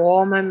 It's going to have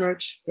all my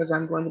merch because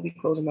I'm going to be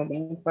closing my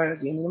bonfire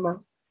at the end of the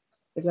month.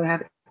 It's going to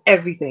have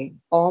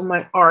everything, all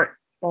my art,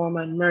 all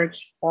my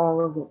merch,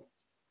 all of it,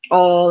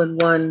 all in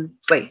one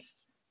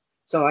place.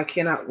 So I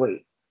cannot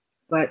wait.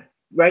 But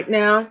right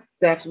now,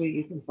 that's where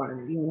you can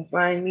find me. You want to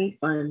find me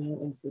on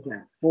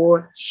Instagram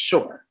for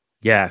sure.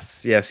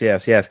 Yes.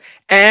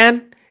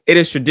 And it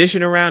is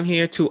tradition around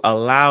here to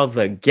allow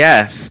the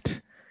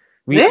guest.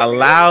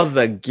 Allow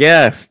the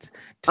guest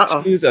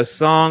to choose a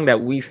song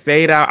that we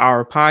fade out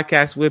our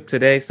podcast with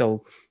today.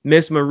 So,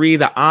 Miss Marie,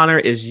 the honor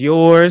is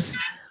yours.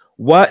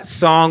 What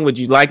song would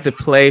you like to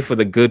play for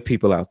the good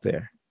people out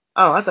there?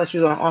 Oh, I thought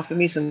you were going to offer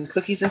me some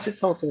cookies and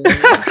Chipotle.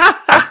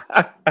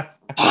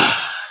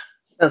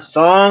 A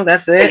song?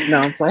 That's it? No,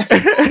 I'm playing.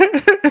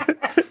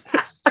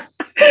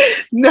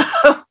 No.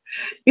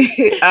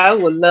 I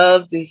would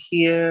love to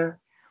hear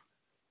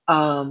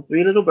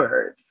Three Little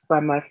Birds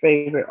by my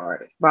favorite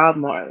artist, Bob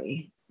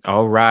Marley.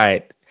 All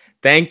right.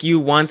 Thank you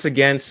once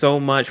again so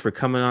much for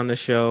coming on the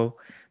show.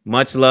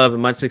 Much love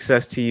and much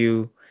success to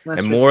you.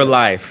 And more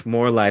life.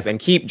 And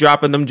keep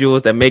dropping them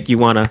jewels that make you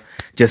want to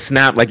just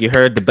snap like you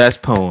heard the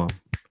best poem.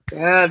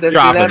 Yeah, there's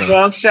that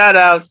Bronx shout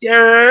out.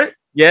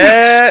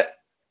 Yeah.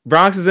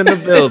 Bronx is in the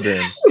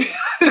building.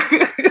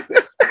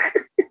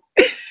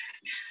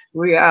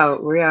 We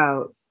out.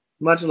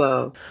 Much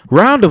love.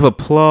 Round of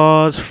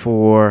applause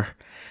for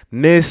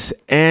Miss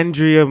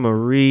Andrea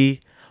Marie.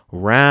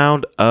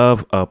 Round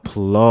of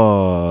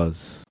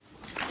applause.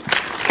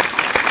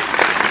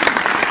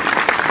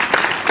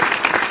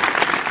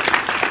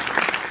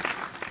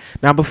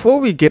 Now, before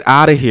we get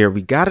out of here,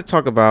 we got to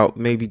talk about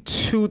maybe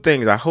two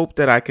things. I hope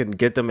that I can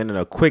get them in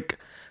a quick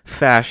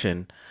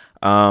fashion.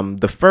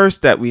 The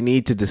first that we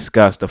need to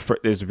discuss,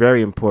 is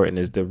very important,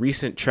 is the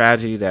recent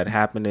tragedy that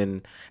happened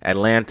in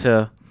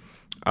Atlanta,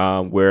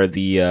 where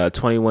the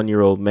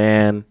 21-year-old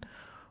man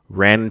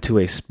ran into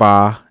a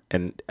spa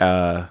and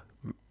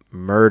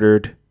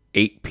murdered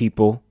 8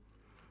 people.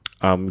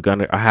 I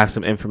have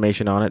some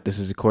information on it. This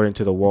is according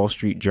to the Wall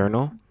Street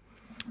Journal.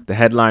 The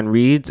headline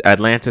reads,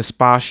 Atlanta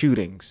spa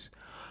shootings.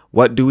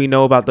 What do we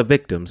know about the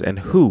victims and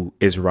who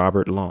is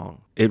Robert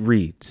Long? It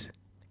reads,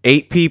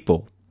 8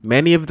 people,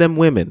 many of them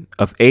women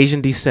of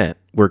Asian descent,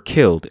 were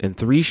killed in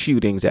 3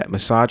 shootings at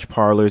massage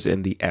parlors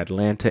in the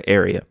Atlanta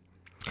area.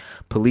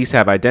 Police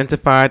have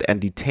identified and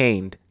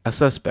detained a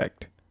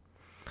suspect.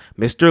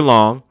 Mr.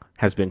 Long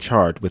has been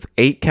charged with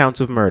 8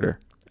 counts of murder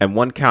and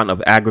 1 count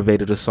of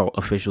aggravated assault,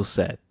 officials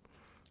said.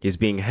 He is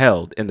being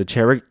held in the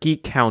Cherokee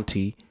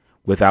County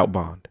without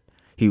bond.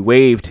 He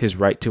waived his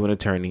right to an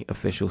attorney,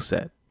 officials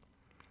said.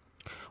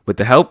 With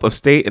the help of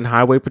state and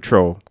highway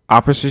patrol,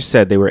 officers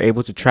said they were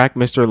able to track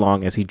Mr.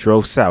 Long as he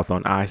drove south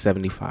on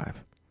I-75.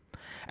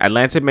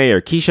 Atlanta Mayor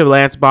Keisha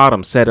Lance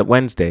Bottoms said on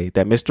Wednesday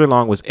that Mr.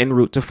 Long was en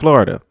route to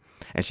Florida,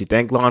 and she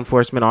thanked law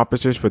enforcement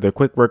officers for their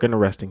quick work in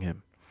arresting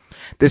him.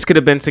 This could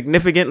have been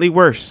significantly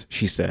worse,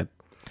 she said.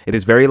 It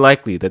is very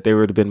likely that there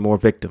would have been more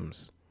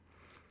victims.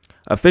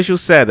 Officials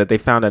said that they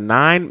found a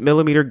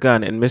 9mm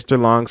gun in Mr.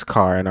 Long's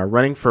car and are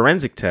running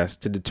forensic tests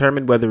to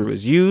determine whether it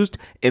was used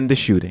in the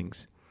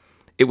shootings.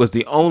 It was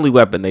the only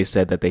weapon they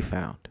said that they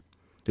found.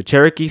 The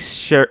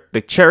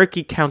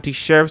Cherokee County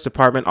Sheriff's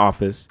Department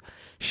office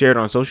shared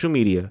on social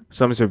media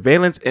some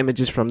surveillance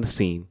images from the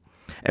scene,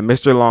 and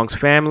Mr. Long's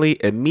family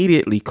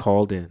immediately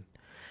called in.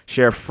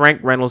 Sheriff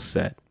Frank Reynolds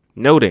said,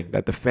 noting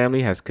that the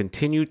family has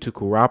continued to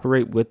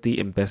cooperate with the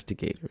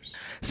investigators.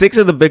 6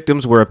 of the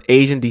victims were of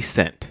Asian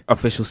descent,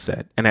 officials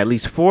said, and at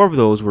least 4 of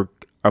those were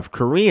of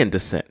Korean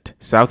descent,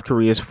 South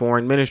Korea's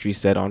foreign ministry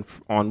said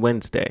on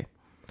Wednesday.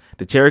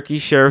 The Cherokee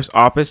Sheriff's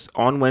Office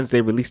on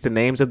Wednesday released the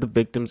names of the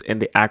victims in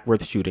the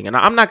Ackworth shooting. And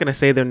I'm not going to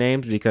say their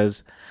names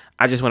because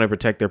I just want to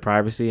protect their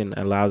privacy and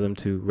allow them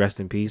to rest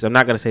in peace. I'm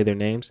not going to say their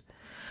names.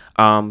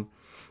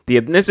 The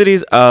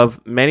ethnicities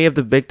of many of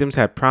the victims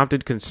had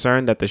prompted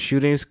concern that the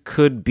shootings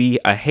could be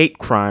a hate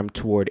crime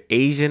toward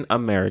Asian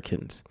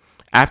Americans.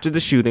 After the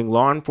shooting,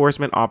 law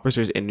enforcement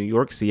officers in New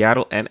York,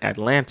 Seattle, and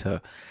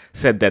Atlanta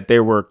said that they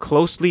were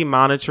closely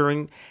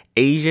monitoring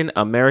Asian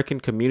American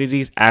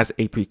communities as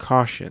a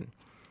precaution.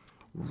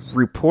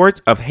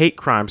 Reports of hate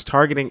crimes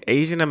targeting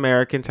Asian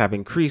Americans have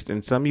increased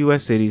in some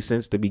U.S. cities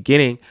since the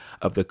beginning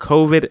of the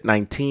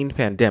COVID-19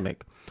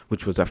 pandemic,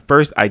 which was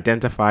first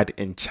identified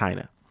in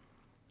China.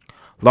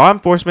 Law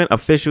enforcement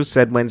officials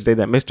said Wednesday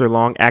that Mr.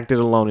 Long acted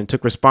alone and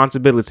took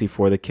responsibility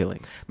for the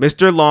killing.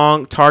 Mr.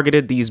 Long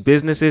targeted these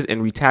businesses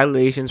in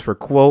retaliation for,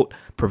 quote,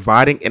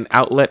 providing an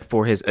outlet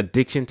for his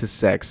addiction to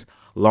sex,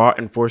 law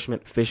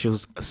enforcement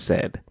officials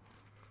said.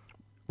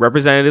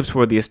 Representatives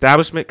for the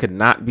establishment could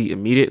not be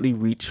immediately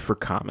reached for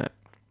comment.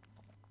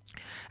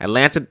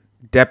 Atlanta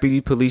Deputy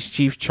Police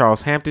Chief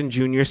Charles Hampton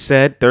Jr.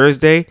 said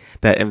Thursday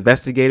that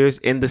investigators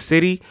in the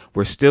city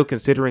were still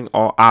considering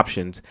all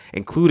options,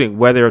 including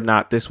whether or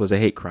not this was a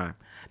hate crime.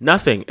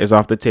 Nothing is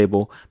off the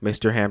table,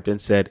 Mr. Hampton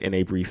said in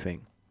a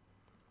briefing.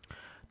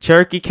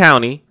 Cherokee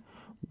County,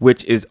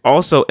 which is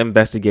also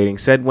investigating,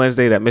 said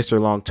Wednesday that Mr.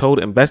 Long told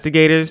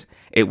investigators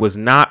it was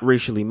not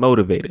racially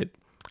motivated,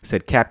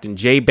 said Captain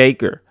Jay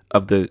Baker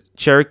of the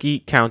Cherokee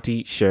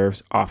County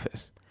Sheriff's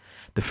Office.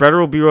 The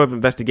Federal Bureau of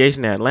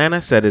Investigation in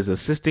Atlanta said is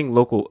assisting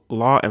local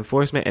law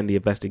enforcement in the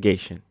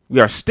investigation. We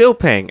are still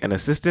playing an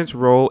assistance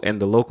role in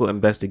the local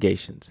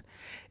investigations.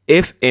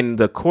 If in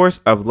the course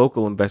of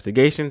local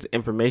investigations,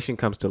 information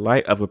comes to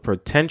light of a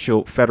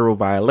potential federal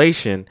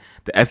violation,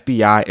 the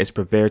FBI is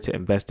prepared to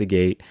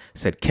investigate,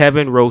 said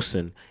Kevin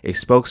Rosen, a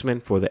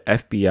spokesman for the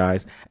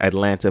FBI's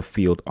Atlanta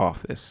field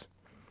office.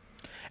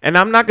 And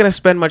I'm not going to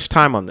spend much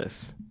time on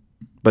this,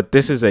 but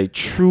this is a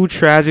true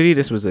tragedy.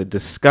 This was a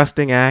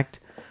disgusting act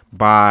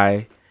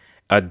by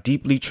a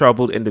deeply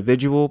troubled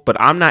individual, but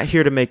I'm not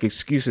here to make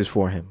excuses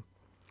for him.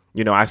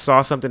 You know, I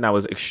saw something that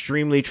was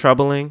extremely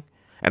troubling,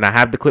 and I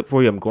have the clip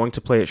for you. I'm going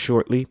to play it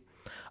shortly,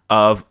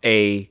 of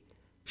believe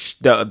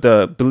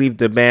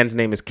the man's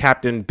name is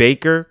Captain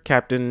Baker,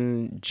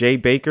 Captain Jay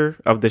Baker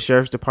of the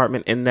Sheriff's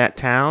Department in that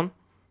town.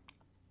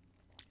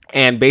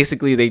 And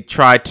basically he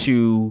tried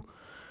to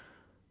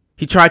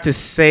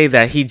say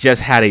that he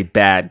just had a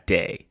bad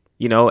day,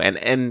 you know,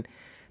 and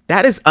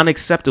that is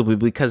unacceptable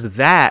because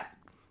that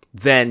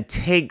then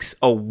takes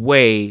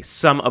away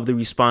some of the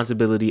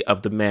responsibility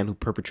of the man who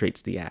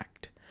perpetrates the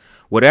act.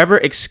 Whatever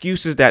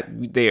excuses that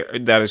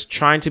is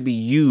trying to be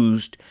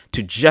used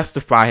to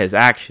justify his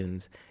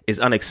actions is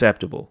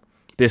unacceptable.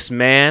 This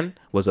man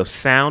was of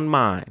sound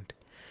mind,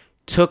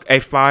 took a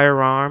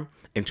firearm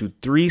into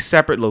 3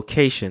 separate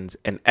locations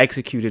and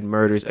executed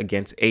murders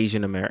against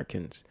Asian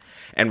Americans.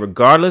 And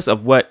regardless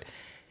of what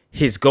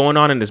is going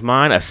on in his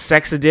mind, a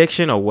sex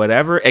addiction or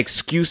whatever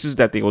excuses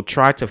that they will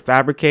try to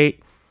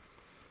fabricate,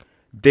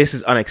 this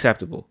is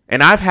unacceptable.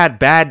 And I've had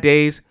bad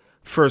days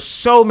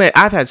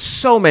I've had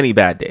so many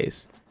bad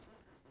days.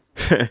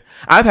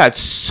 I've had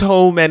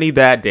so many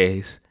bad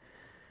days.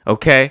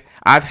 Okay?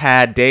 I've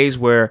had days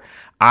where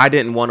I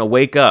didn't want to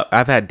wake up.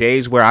 I've had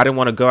days where I didn't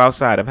want to go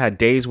outside. I've had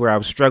days where I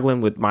was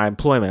struggling with my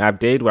employment. I've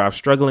days where I was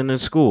struggling in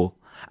school.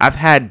 I've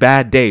had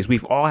bad days.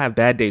 We've all had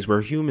bad days.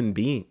 We're human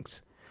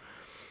beings.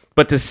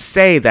 But to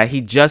say that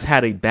he just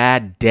had a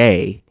bad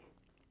day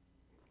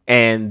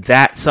and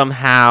that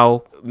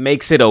somehow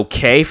makes it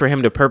okay for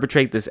him to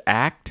perpetrate this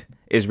act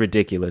is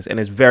ridiculous. And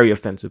it's very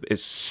offensive.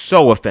 It's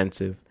so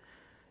offensive.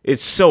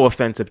 It's so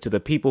offensive to the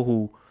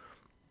people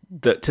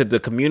to the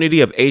community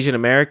of Asian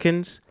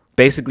Americans.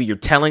 Basically, you're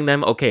telling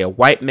them, okay, a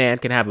white man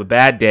can have a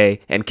bad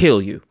day and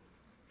kill you.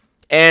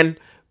 And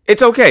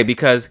it's okay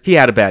because he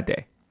had a bad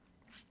day.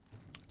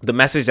 The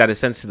message that is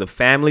sent to the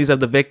families of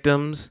the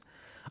victims,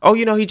 oh,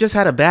 you know, he just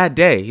had a bad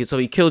day, so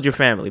he killed your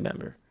family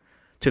member.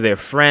 To their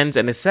friends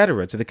and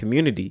etc., to the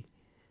community,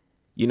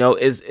 you know,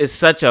 is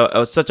such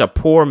a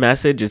poor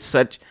message. It's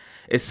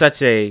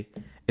such a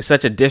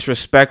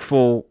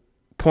disrespectful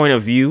point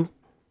of view,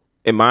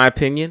 in my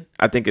opinion.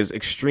 I think it's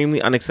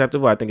extremely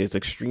unacceptable. I think it's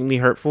extremely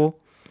hurtful.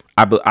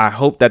 I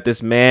hope that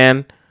this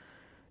man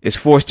is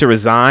forced to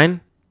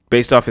resign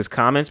based off his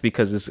comments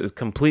because this is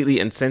completely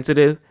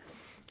insensitive.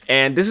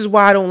 And this is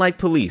why I don't like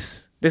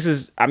police.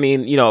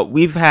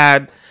 We've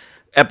had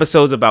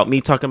episodes about me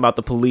talking about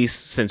the police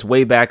since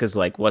way back as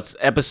like what's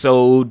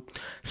episode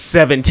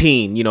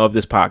 17, you know, of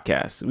this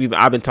podcast.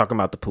 I've been talking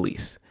about the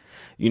police,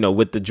 you know,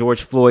 with the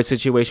George Floyd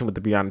situation, with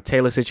the Breonna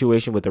Taylor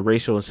situation, with the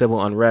racial and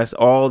civil unrest,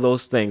 all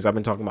those things. I've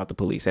been talking about the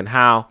police and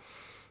how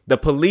the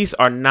police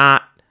are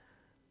not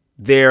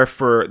there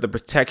for the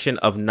protection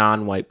of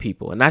non-white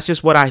people. And that's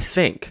just what I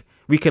think.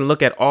 We can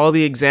look at all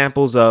the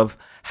examples of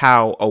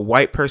how a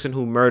white person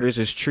who murders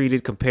is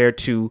treated compared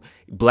to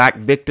black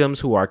victims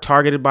who are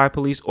targeted by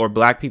police, or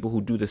black people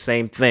who do the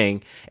same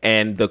thing,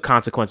 and the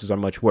consequences are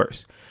much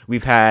worse.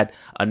 We've had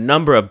a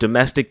number of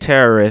domestic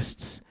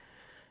terrorists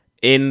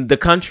in the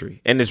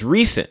country, and it's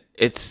recent.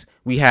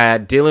 We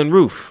had Dylan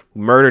Roof,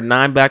 who murdered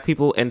 9 black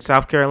people in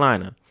South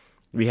Carolina.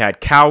 We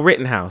had Kyle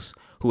Rittenhouse,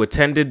 who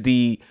attended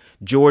the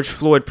George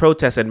Floyd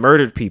protests and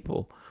murdered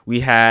people.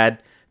 We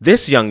had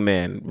this young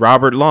man,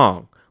 Robert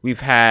Long.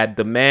 We've had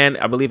the man,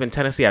 I believe in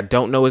Tennessee, I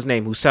don't know his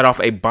name, who set off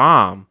a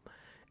bomb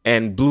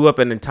and blew up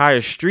an entire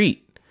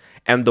street.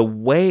 And the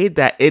way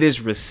that it is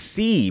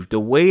received, the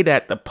way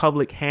that the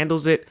public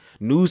handles it,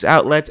 news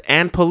outlets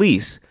and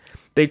police,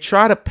 they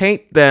try to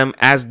paint them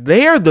as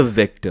they're the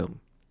victim.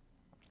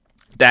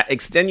 That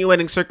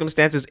extenuating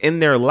circumstances in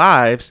their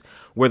lives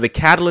were the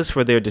catalyst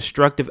for their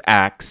destructive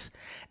acts,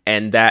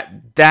 and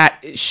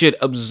that should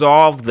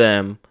absolve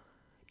them,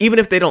 even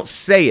if they don't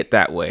say it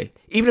that way.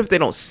 Even if they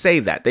don't say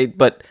that,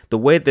 but the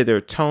way that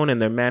their tone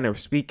and their manner of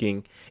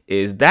speaking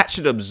is, that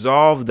should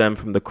absolve them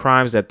from the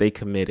crimes that they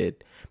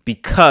committed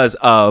because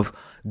of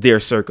their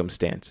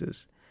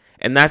circumstances.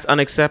 And that's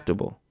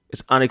unacceptable.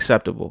 It's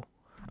unacceptable.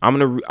 I'm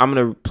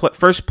gonna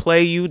first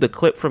play you the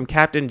clip from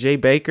Captain Jay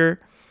Baker,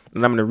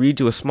 and I'm gonna read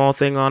you a small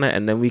thing on it,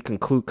 and then we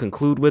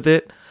conclude with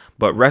it.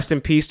 But rest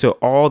in peace to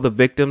all the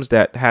victims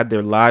that had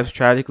their lives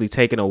tragically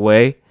taken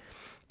away.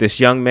 This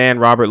young man,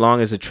 Robert Long,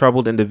 is a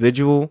troubled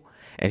individual,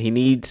 and he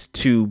needs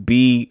to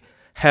be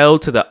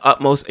held to the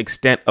utmost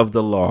extent of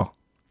the law.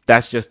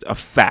 That's just a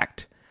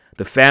fact.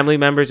 The family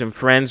members and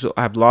friends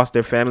have lost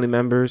their family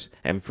members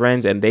and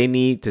friends, and they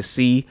need to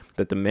see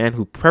that the man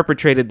who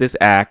perpetrated this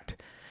act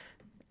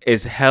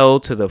is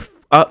held to the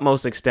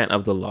utmost extent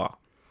of the law.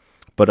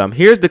 But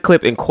here's the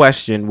clip in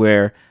question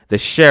where the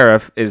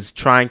sheriff is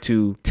trying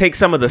to take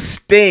some of the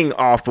sting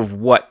off of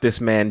what this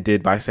man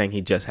did by saying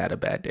he just had a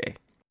bad day.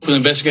 The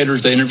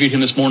investigators, they interviewed him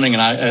this morning,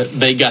 and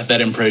they got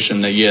that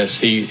impression that, yes,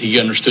 he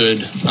understood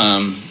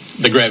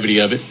the gravity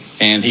of it,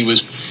 and he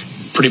was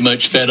pretty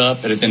much fed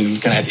up and kind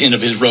of at the end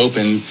of his rope,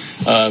 and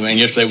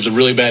yesterday was a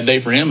really bad day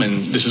for him, and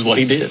this is what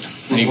he did.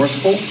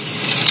 Remorseful?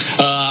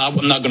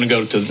 I'm not going to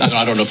go to,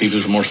 I don't know if he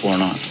was remorseful or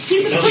not.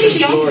 He's a pretty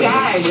young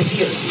guy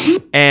with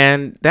you.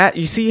 And that,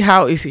 you see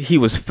how he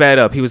was fed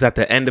up. He was at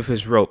the end of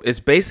his rope. It's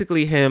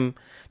basically him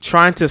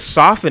trying to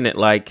soften it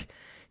like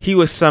he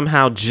was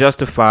somehow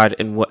justified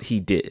in what he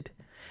did.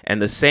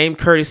 And the same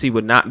courtesy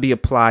would not be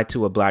applied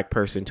to a black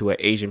person, to an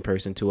Asian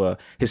person, to a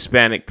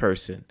Hispanic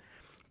person.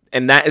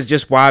 And that is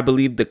just why I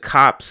believe the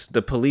cops,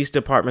 the police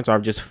departments are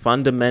just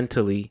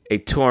fundamentally a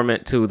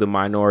torment to the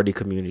minority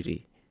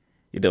community.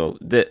 You know,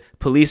 the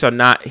police are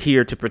not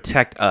here to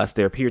protect us.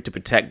 They're here to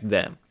protect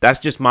them. That's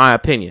just my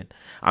opinion.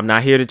 I'm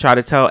not here to try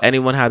to tell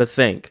anyone how to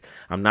think.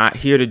 I'm not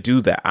here to do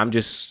that. I'm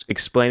just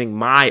explaining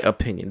my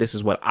opinion. This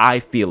is what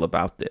I feel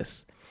about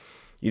this.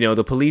 You know,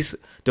 the police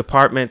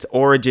department's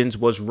origins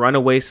was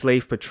runaway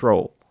slave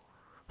patrol.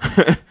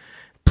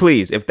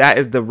 Please, if that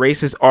is the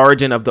racist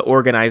origin of the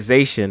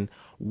organization,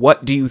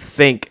 what do you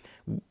think?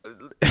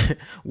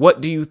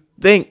 What do you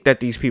think that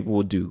these people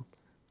will do?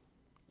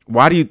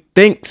 Why do you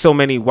think so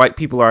many white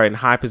people are in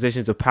high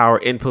positions of power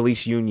in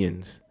police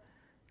unions?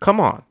 Come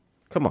on.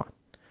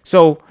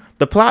 So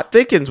the plot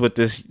thickens with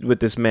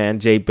this man,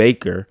 Jay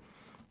Baker,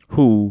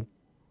 who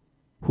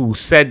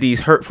said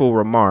these hurtful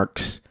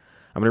remarks.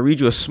 I'm going to read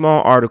you a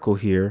small article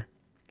here.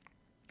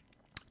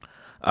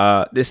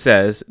 This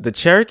says, the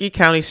Cherokee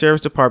County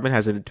Sheriff's Department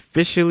has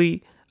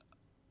officially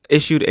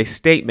issued a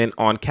statement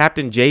on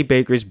Captain Jay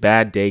Baker's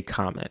bad day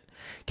comment.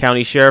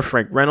 County Sheriff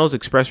Frank Reynolds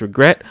expressed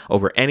regret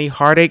over any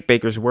heartache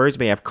Baker's words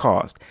may have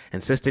caused,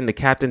 insisting the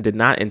captain did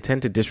not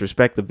intend to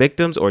disrespect the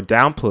victims or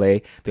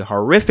downplay the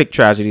horrific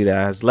tragedy that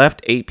has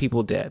left 8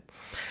 people dead.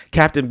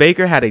 Captain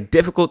Baker had a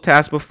difficult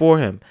task before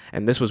him,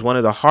 and this was one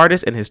of the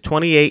hardest in his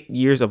 28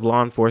 years of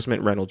law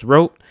enforcement, Reynolds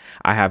wrote.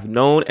 I have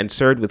known and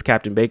served with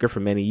Captain Baker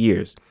for many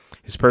years.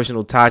 His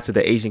personal ties to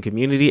the Asian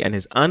community and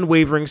his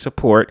unwavering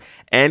support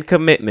and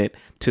commitment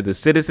to the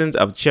citizens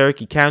of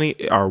Cherokee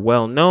County are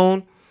well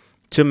known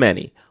to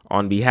many.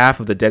 On behalf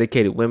of the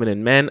dedicated women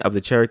and men of the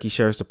Cherokee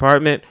Sheriff's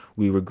Department,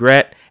 we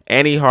regret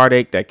any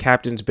heartache that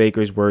Captain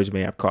Baker's words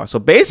may have caused. So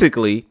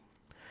basically,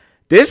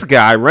 this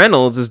guy,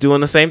 Reynolds, is doing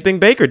the same thing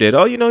Baker did.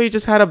 Oh, he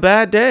just had a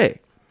bad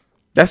day.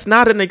 That's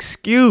not an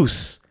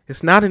excuse.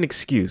 It's not an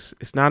excuse.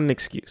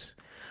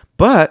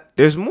 But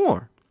there's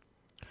more.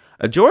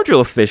 A Georgia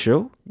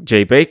official,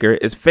 Jay Baker,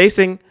 is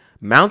facing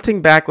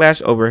mounting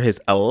backlash over his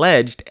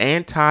alleged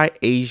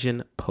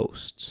anti-Asian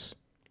posts.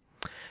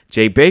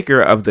 Jay Baker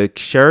of the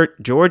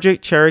Georgia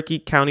Cherokee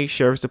County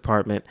Sheriff's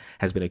Department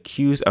has been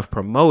accused of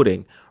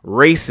promoting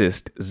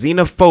racist,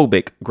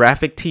 xenophobic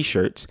graphic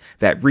t-shirts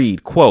that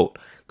read, quote,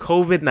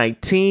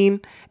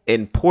 COVID-19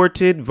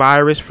 imported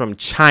virus from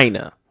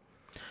China.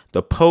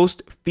 The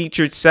post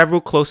featured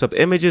several close-up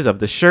images of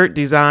the shirt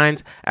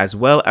designs as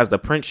well as the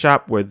print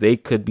shop where they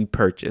could be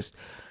purchased.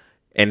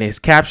 And his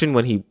caption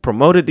when he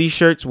promoted these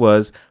shirts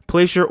was,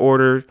 place your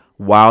order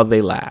while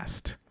they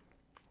last.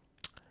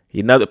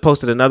 He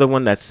posted another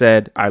one that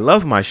said, "I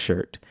love my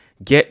shirt.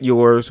 Get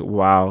yours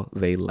while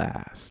they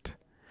last."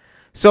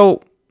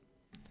 So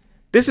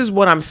this is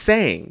what I'm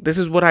saying. This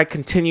is what I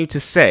continue to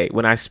say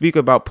when I speak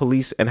about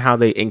police and how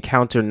they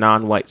encounter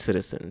non-white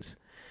citizens.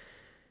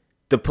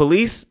 The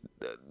police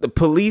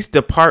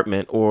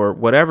department, or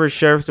whatever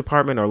sheriff's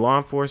department or law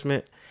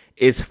enforcement,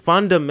 is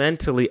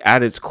fundamentally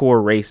at its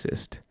core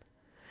racist.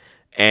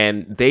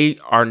 And they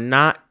are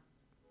not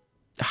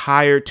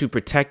hired to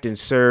protect and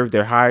serve.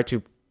 They're hired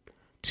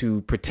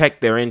to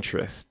protect their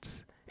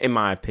interests, in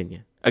my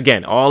opinion.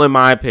 Again, all in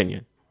my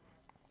opinion.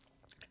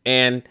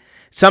 And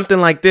something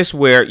like this,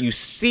 where you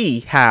see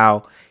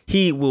how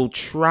he will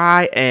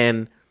try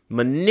and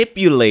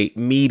manipulate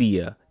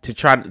media to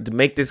try to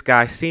make this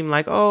guy seem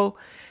like, oh,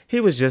 he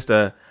was just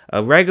a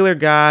regular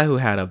guy who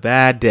had a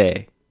bad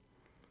day,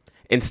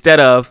 instead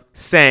of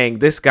saying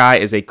this guy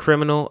is a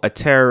criminal, a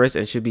terrorist,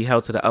 and should be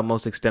held to the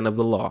utmost extent of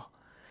the law.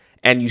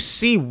 And you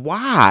see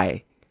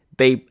why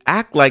they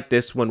act like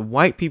this when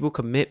white people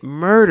commit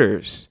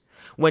murders.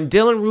 When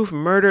Dylann Roof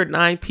murdered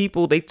 9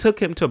 people, they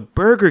took him to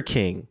Burger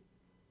King.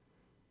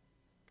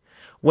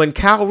 When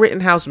Kyle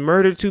Rittenhouse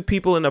murdered 2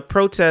 people in a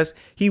protest,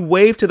 he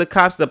waved to the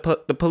cops. The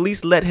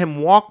police let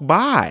him walk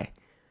by.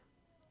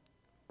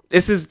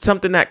 This is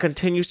something that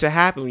continues to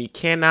happen. You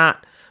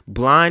cannot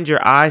blind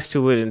your eyes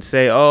to it and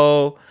say,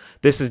 oh,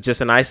 this is just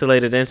an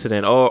isolated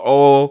incident.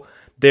 Oh,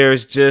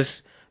 there's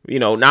just,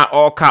 not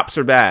all cops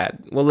are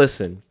bad. Well,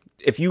 listen,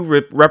 if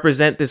you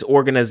represent this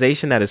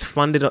organization that is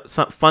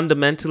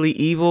fundamentally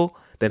evil,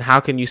 then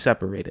how can you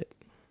separate it?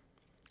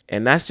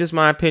 And that's just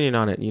my opinion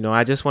on it.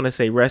 I just want to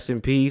say rest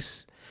in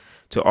peace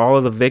to all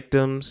of the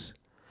victims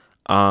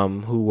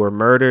who were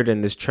murdered in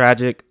this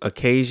tragic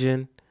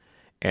occasion.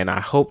 And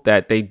I hope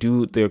that they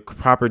do their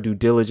proper due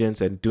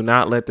diligence and do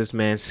not let this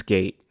man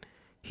skate.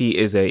 He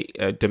is a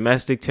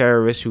domestic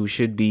terrorist who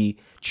should be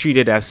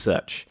treated as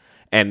such.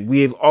 And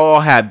we've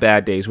all had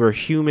bad days. We're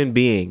human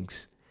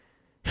beings.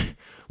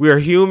 We are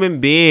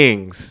human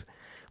beings.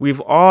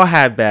 We've all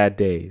had bad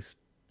days.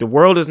 The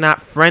world is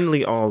not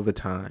friendly all the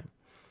time.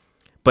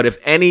 But if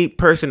any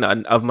person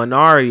of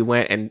minority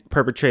went and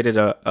perpetrated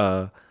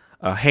a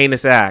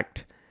heinous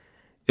act,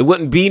 it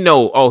wouldn't be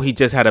he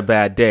just had a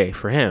bad day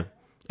for him.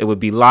 It would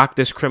be lock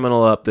this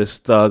criminal up, this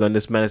thug, and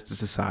this menace to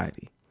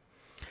society.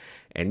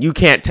 And you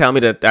can't tell me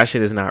that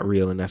shit is not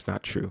real and that's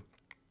not true.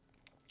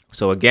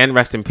 So again,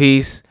 rest in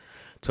peace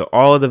to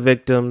all of the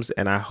victims.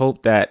 And I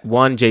hope that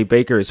 1, Jay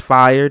Baker is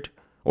fired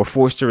or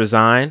forced to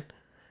resign.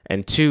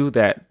 And 2,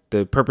 that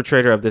the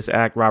perpetrator of this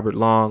act, Robert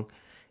Long,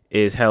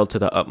 is held to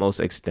the utmost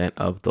extent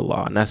of the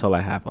law. And that's all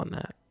I have on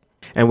that.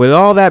 And with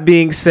all that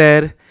being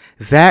said,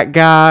 that,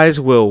 guys,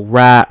 will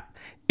wrap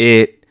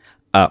it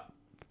up.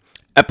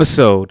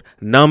 Episode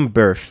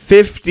number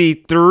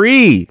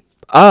 53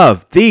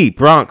 of the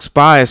Bronx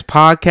Bias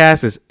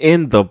Podcast is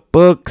in the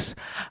books.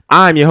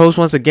 I'm your host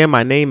once again.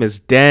 My name is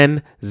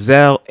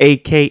Denzel,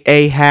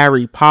 a.k.a.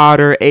 Harry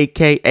Potter,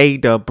 a.k.a.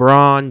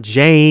 LeBron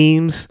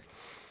James.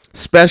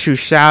 Special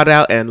shout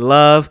out and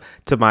love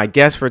to my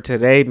guest for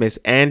today, Miss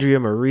Andrea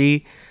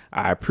Marie.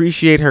 I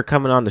appreciate her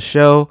coming on the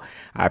show.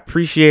 I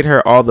appreciate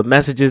all the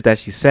messages that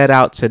she set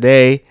out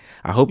today.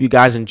 I hope you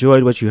guys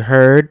enjoyed what you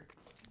heard.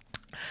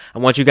 I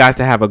want you guys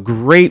to have a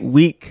great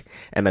week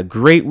and a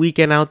great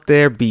weekend out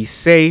there. Be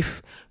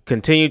safe.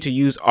 Continue to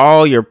use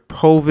all your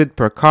COVID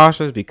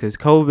precautions because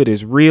COVID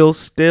is real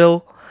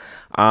still.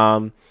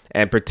 And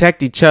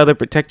protect each other,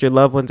 protect your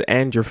loved ones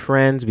and your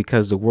friends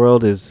because the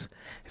world it's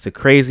a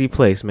crazy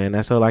place, man.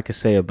 That's all I can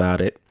say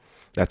about it.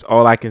 That's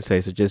all I can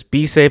say. So just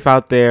be safe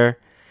out there.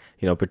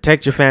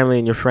 Protect your family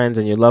and your friends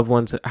and your loved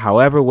ones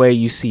however way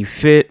you see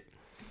fit.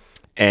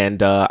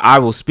 And I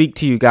will speak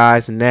to you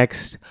guys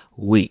next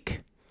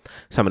week.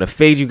 So I'm going to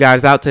fade you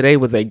guys out today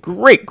with a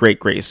great, great,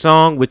 great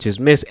song, which is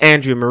Miss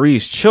Andrea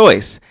Marie's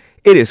choice.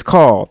 It is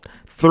called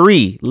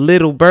 3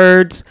 Little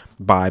Birds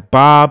by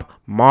Bob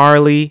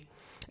Marley.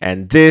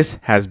 And this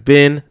has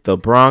been the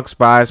Bronx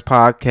Bias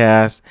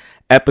Podcast,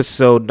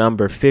 episode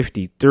number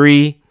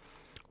 53.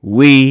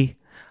 We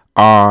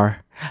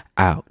are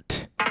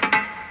out.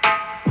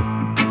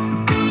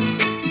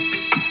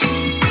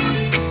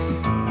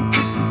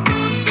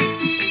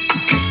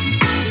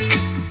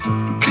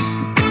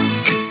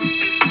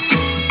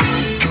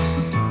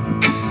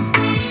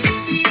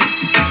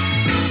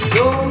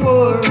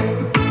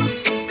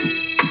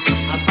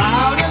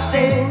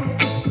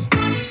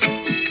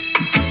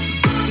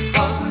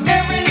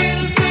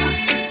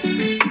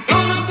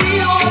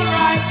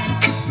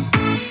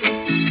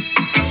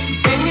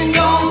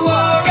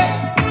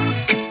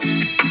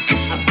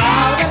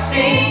 About it.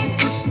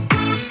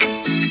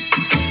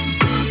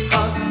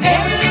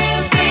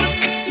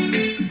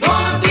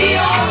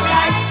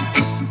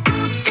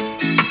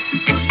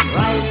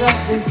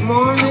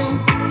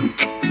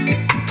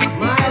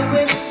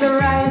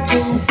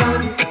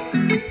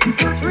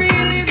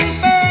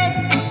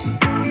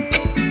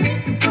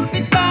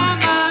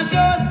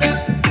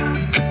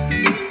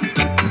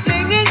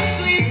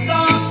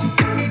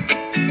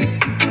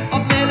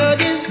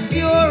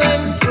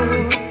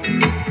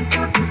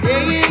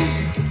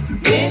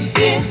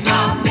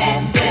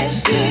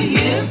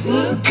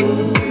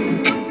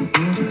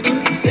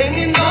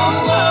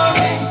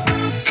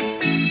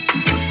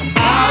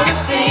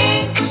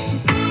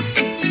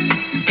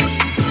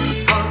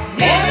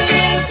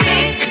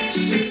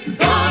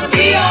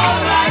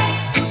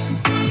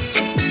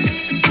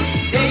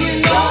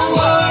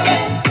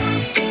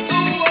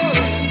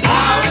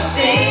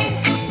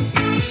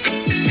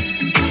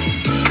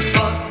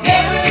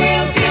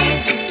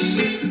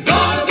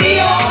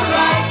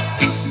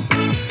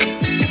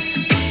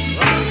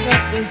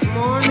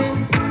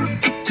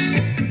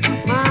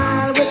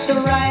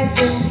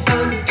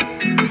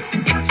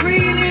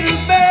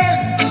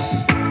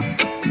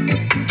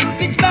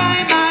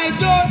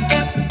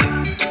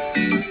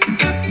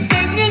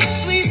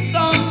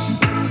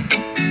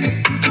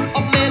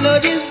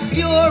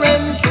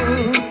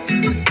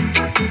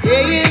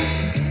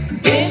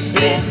 This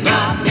is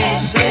my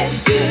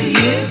message to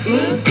you.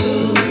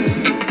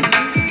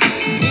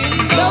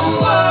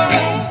 Don't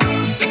worry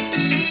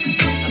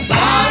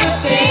about a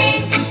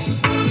thing.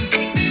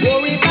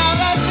 Worry about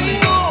a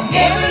thing.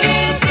 Every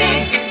little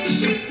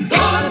thing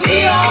gonna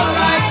be alright.